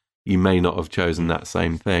that you may not have chosen that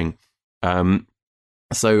same thing.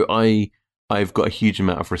 So I've got a huge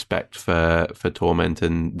amount of respect for Torment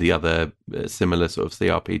and the other similar sort of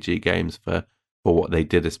CRPG games for what they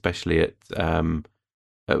did, especially at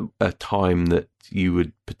a time that you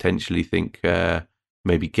would potentially think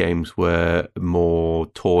maybe games were more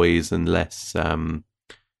toys and less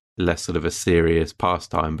sort of a serious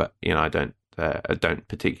pastime. But I don't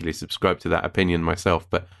particularly subscribe to that opinion myself,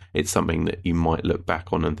 but it's something that you might look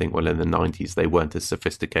back on and think, well, in the 90s they weren't as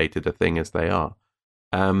sophisticated a thing as they are.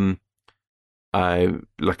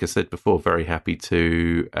 Like I said before, very happy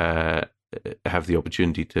to have the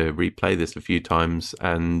opportunity to replay this a few times,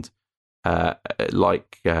 and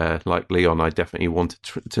like Leon, I definitely wanted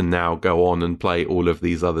to now go on and play all of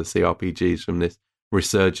these other CRPGs from this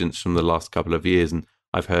resurgence from the last couple of years. And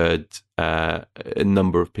I've heard a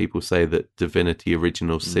number of people say that Divinity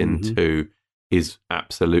Original Sin 2 is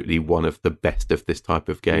absolutely one of the best of this type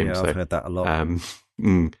of game. Yeah, I've heard that a lot.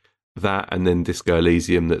 That, and then Disco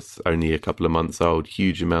Elysium, that's only a couple of months old.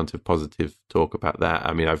 Huge amount of positive talk about that.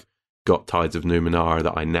 I mean, I've got Tides of Numenera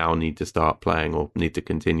that I now need to start playing, or need to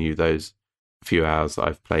continue those few hours that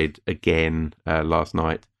I've played again last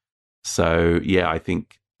night. So yeah, I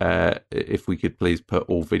think if we could please put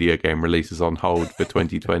all video game releases on hold for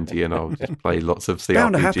 2020, and I'll just play lots of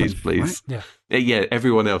CRPGs, please. Right? Yeah,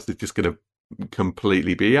 everyone else is just going to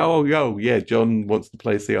completely be, oh yeah, John wants to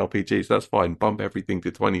play CRPGs, that's fine, bump everything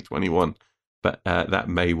to 2021. But that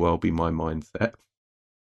may well be my mindset.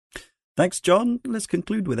 Thanks, John. Let's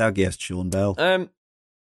conclude with our guest, Sean Bell.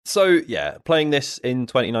 So yeah, playing this in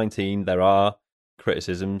 2019, there are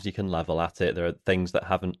criticisms you can level at it. There are things that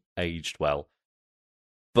haven't aged well,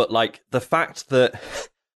 but like the fact that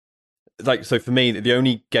like, so for me, the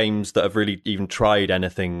only games that have really even tried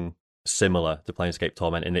anything similar to Planescape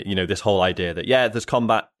Torment in it, this whole idea that there's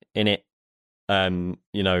combat in it,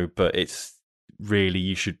 but it's really,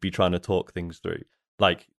 you should be trying to talk things through.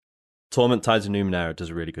 Like Torment Tides of Numenera does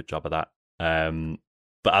a really good job of that.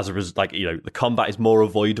 But as a result, the combat is more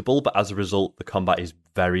avoidable, but as a result, the combat is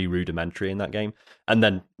very rudimentary in that game. And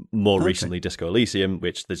then more recently, Disco Elysium,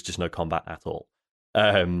 which there's just no combat at all.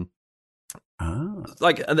 And I'm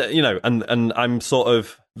sort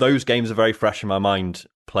of, those games are very fresh in my mind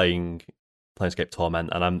playing Planescape Torment,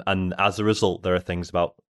 and as a result, there are things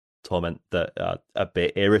about Torment that are a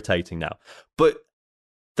bit irritating now. But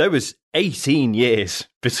there was 18 years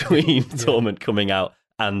between Torment coming out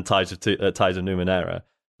and Tides of Numenera.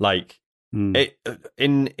 It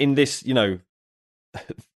in this,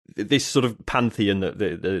 this sort of pantheon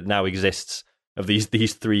that now exists of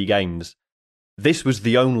these three games, this was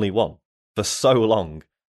the only one for so long.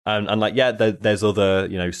 And there's other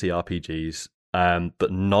CRPGs,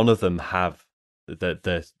 but none of them have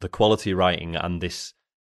the quality writing and this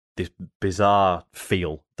bizarre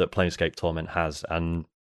feel that Planescape Torment has. And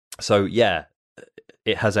so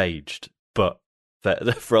it has aged, but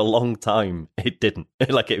for a long time it didn't.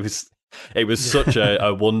 It was such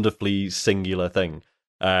a wonderfully singular thing.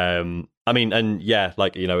 Especially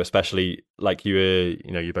like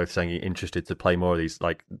you're both saying you're interested to play more of these.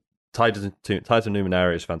 Like Tides of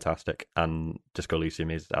Numenera is fantastic, and Disco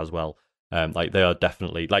Elysium is as well. They are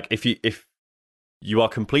definitely, if you are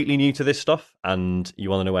completely new to this stuff and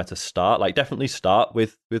you want to know where to start, definitely start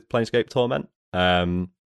with Planescape Torment.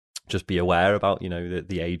 Just be aware about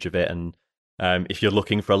the age of it, and if you're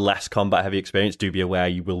looking for a less combat heavy experience, do be aware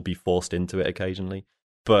you will be forced into it occasionally.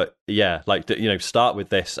 But start with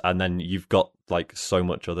this, and then you've got so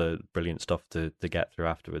much other brilliant stuff to get through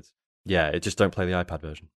afterwards. Just don't play the iPad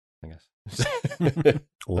version, I guess.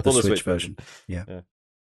 Or the Switch version. Yeah.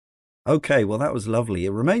 Okay, well, that was lovely.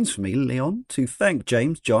 It remains for me, Leon, to thank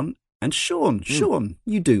James, John, and Sean. Sean,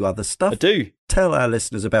 you do other stuff. I do. Tell our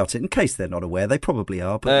listeners about it in case they're not aware. They probably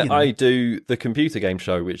are. But I do the Computer Game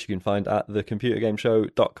Show, which you can find at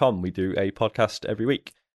thecomputergameshow.com. We do a podcast every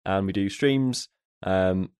week, and we do streams,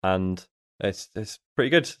 and it's pretty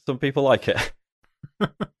good. Some people like it.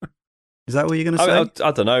 Is that what you're going to say?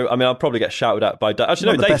 I don't know. I mean, I'll probably get shouted at by...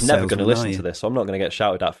 Actually, no, Dave's never going to listen to this, so I'm not going to get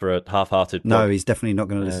shouted at for a half-hearted... No, he's definitely not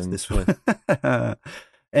going to listen to this one.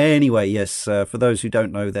 Anyway, yes, for those who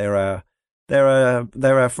don't know, there are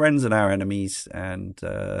friends and our enemies, and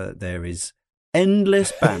there is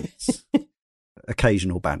endless bants,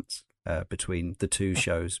 occasional bants between the two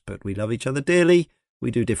shows, but we love each other dearly.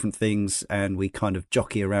 We do different things, and we kind of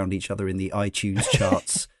jockey around each other in the iTunes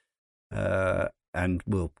charts. And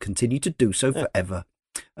we'll continue to do so forever.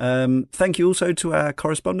 Thank you also to our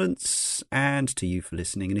correspondents and to you for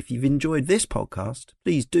listening. And if you've enjoyed this podcast,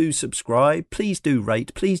 please do subscribe, please do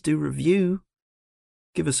rate, please do review.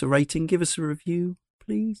 Give us a rating, give us a review,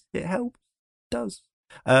 please. It helps. It does.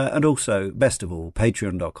 And also, best of all,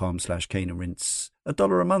 patreon.com/CaneandRinse.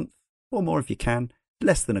 $1 a month or more if you can,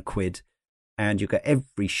 less than £1. And you get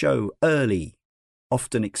every show early,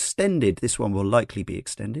 often extended. This one will likely be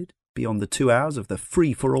extended beyond the 2 hours of the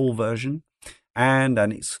free-for-all version, and an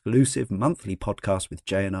exclusive monthly podcast with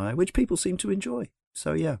Jay and I, which people seem to enjoy.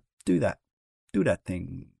 So do that. Do that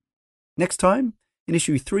thing. Next time, in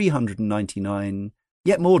issue 399,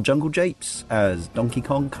 yet more Jungle Japes as Donkey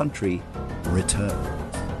Kong Country returns.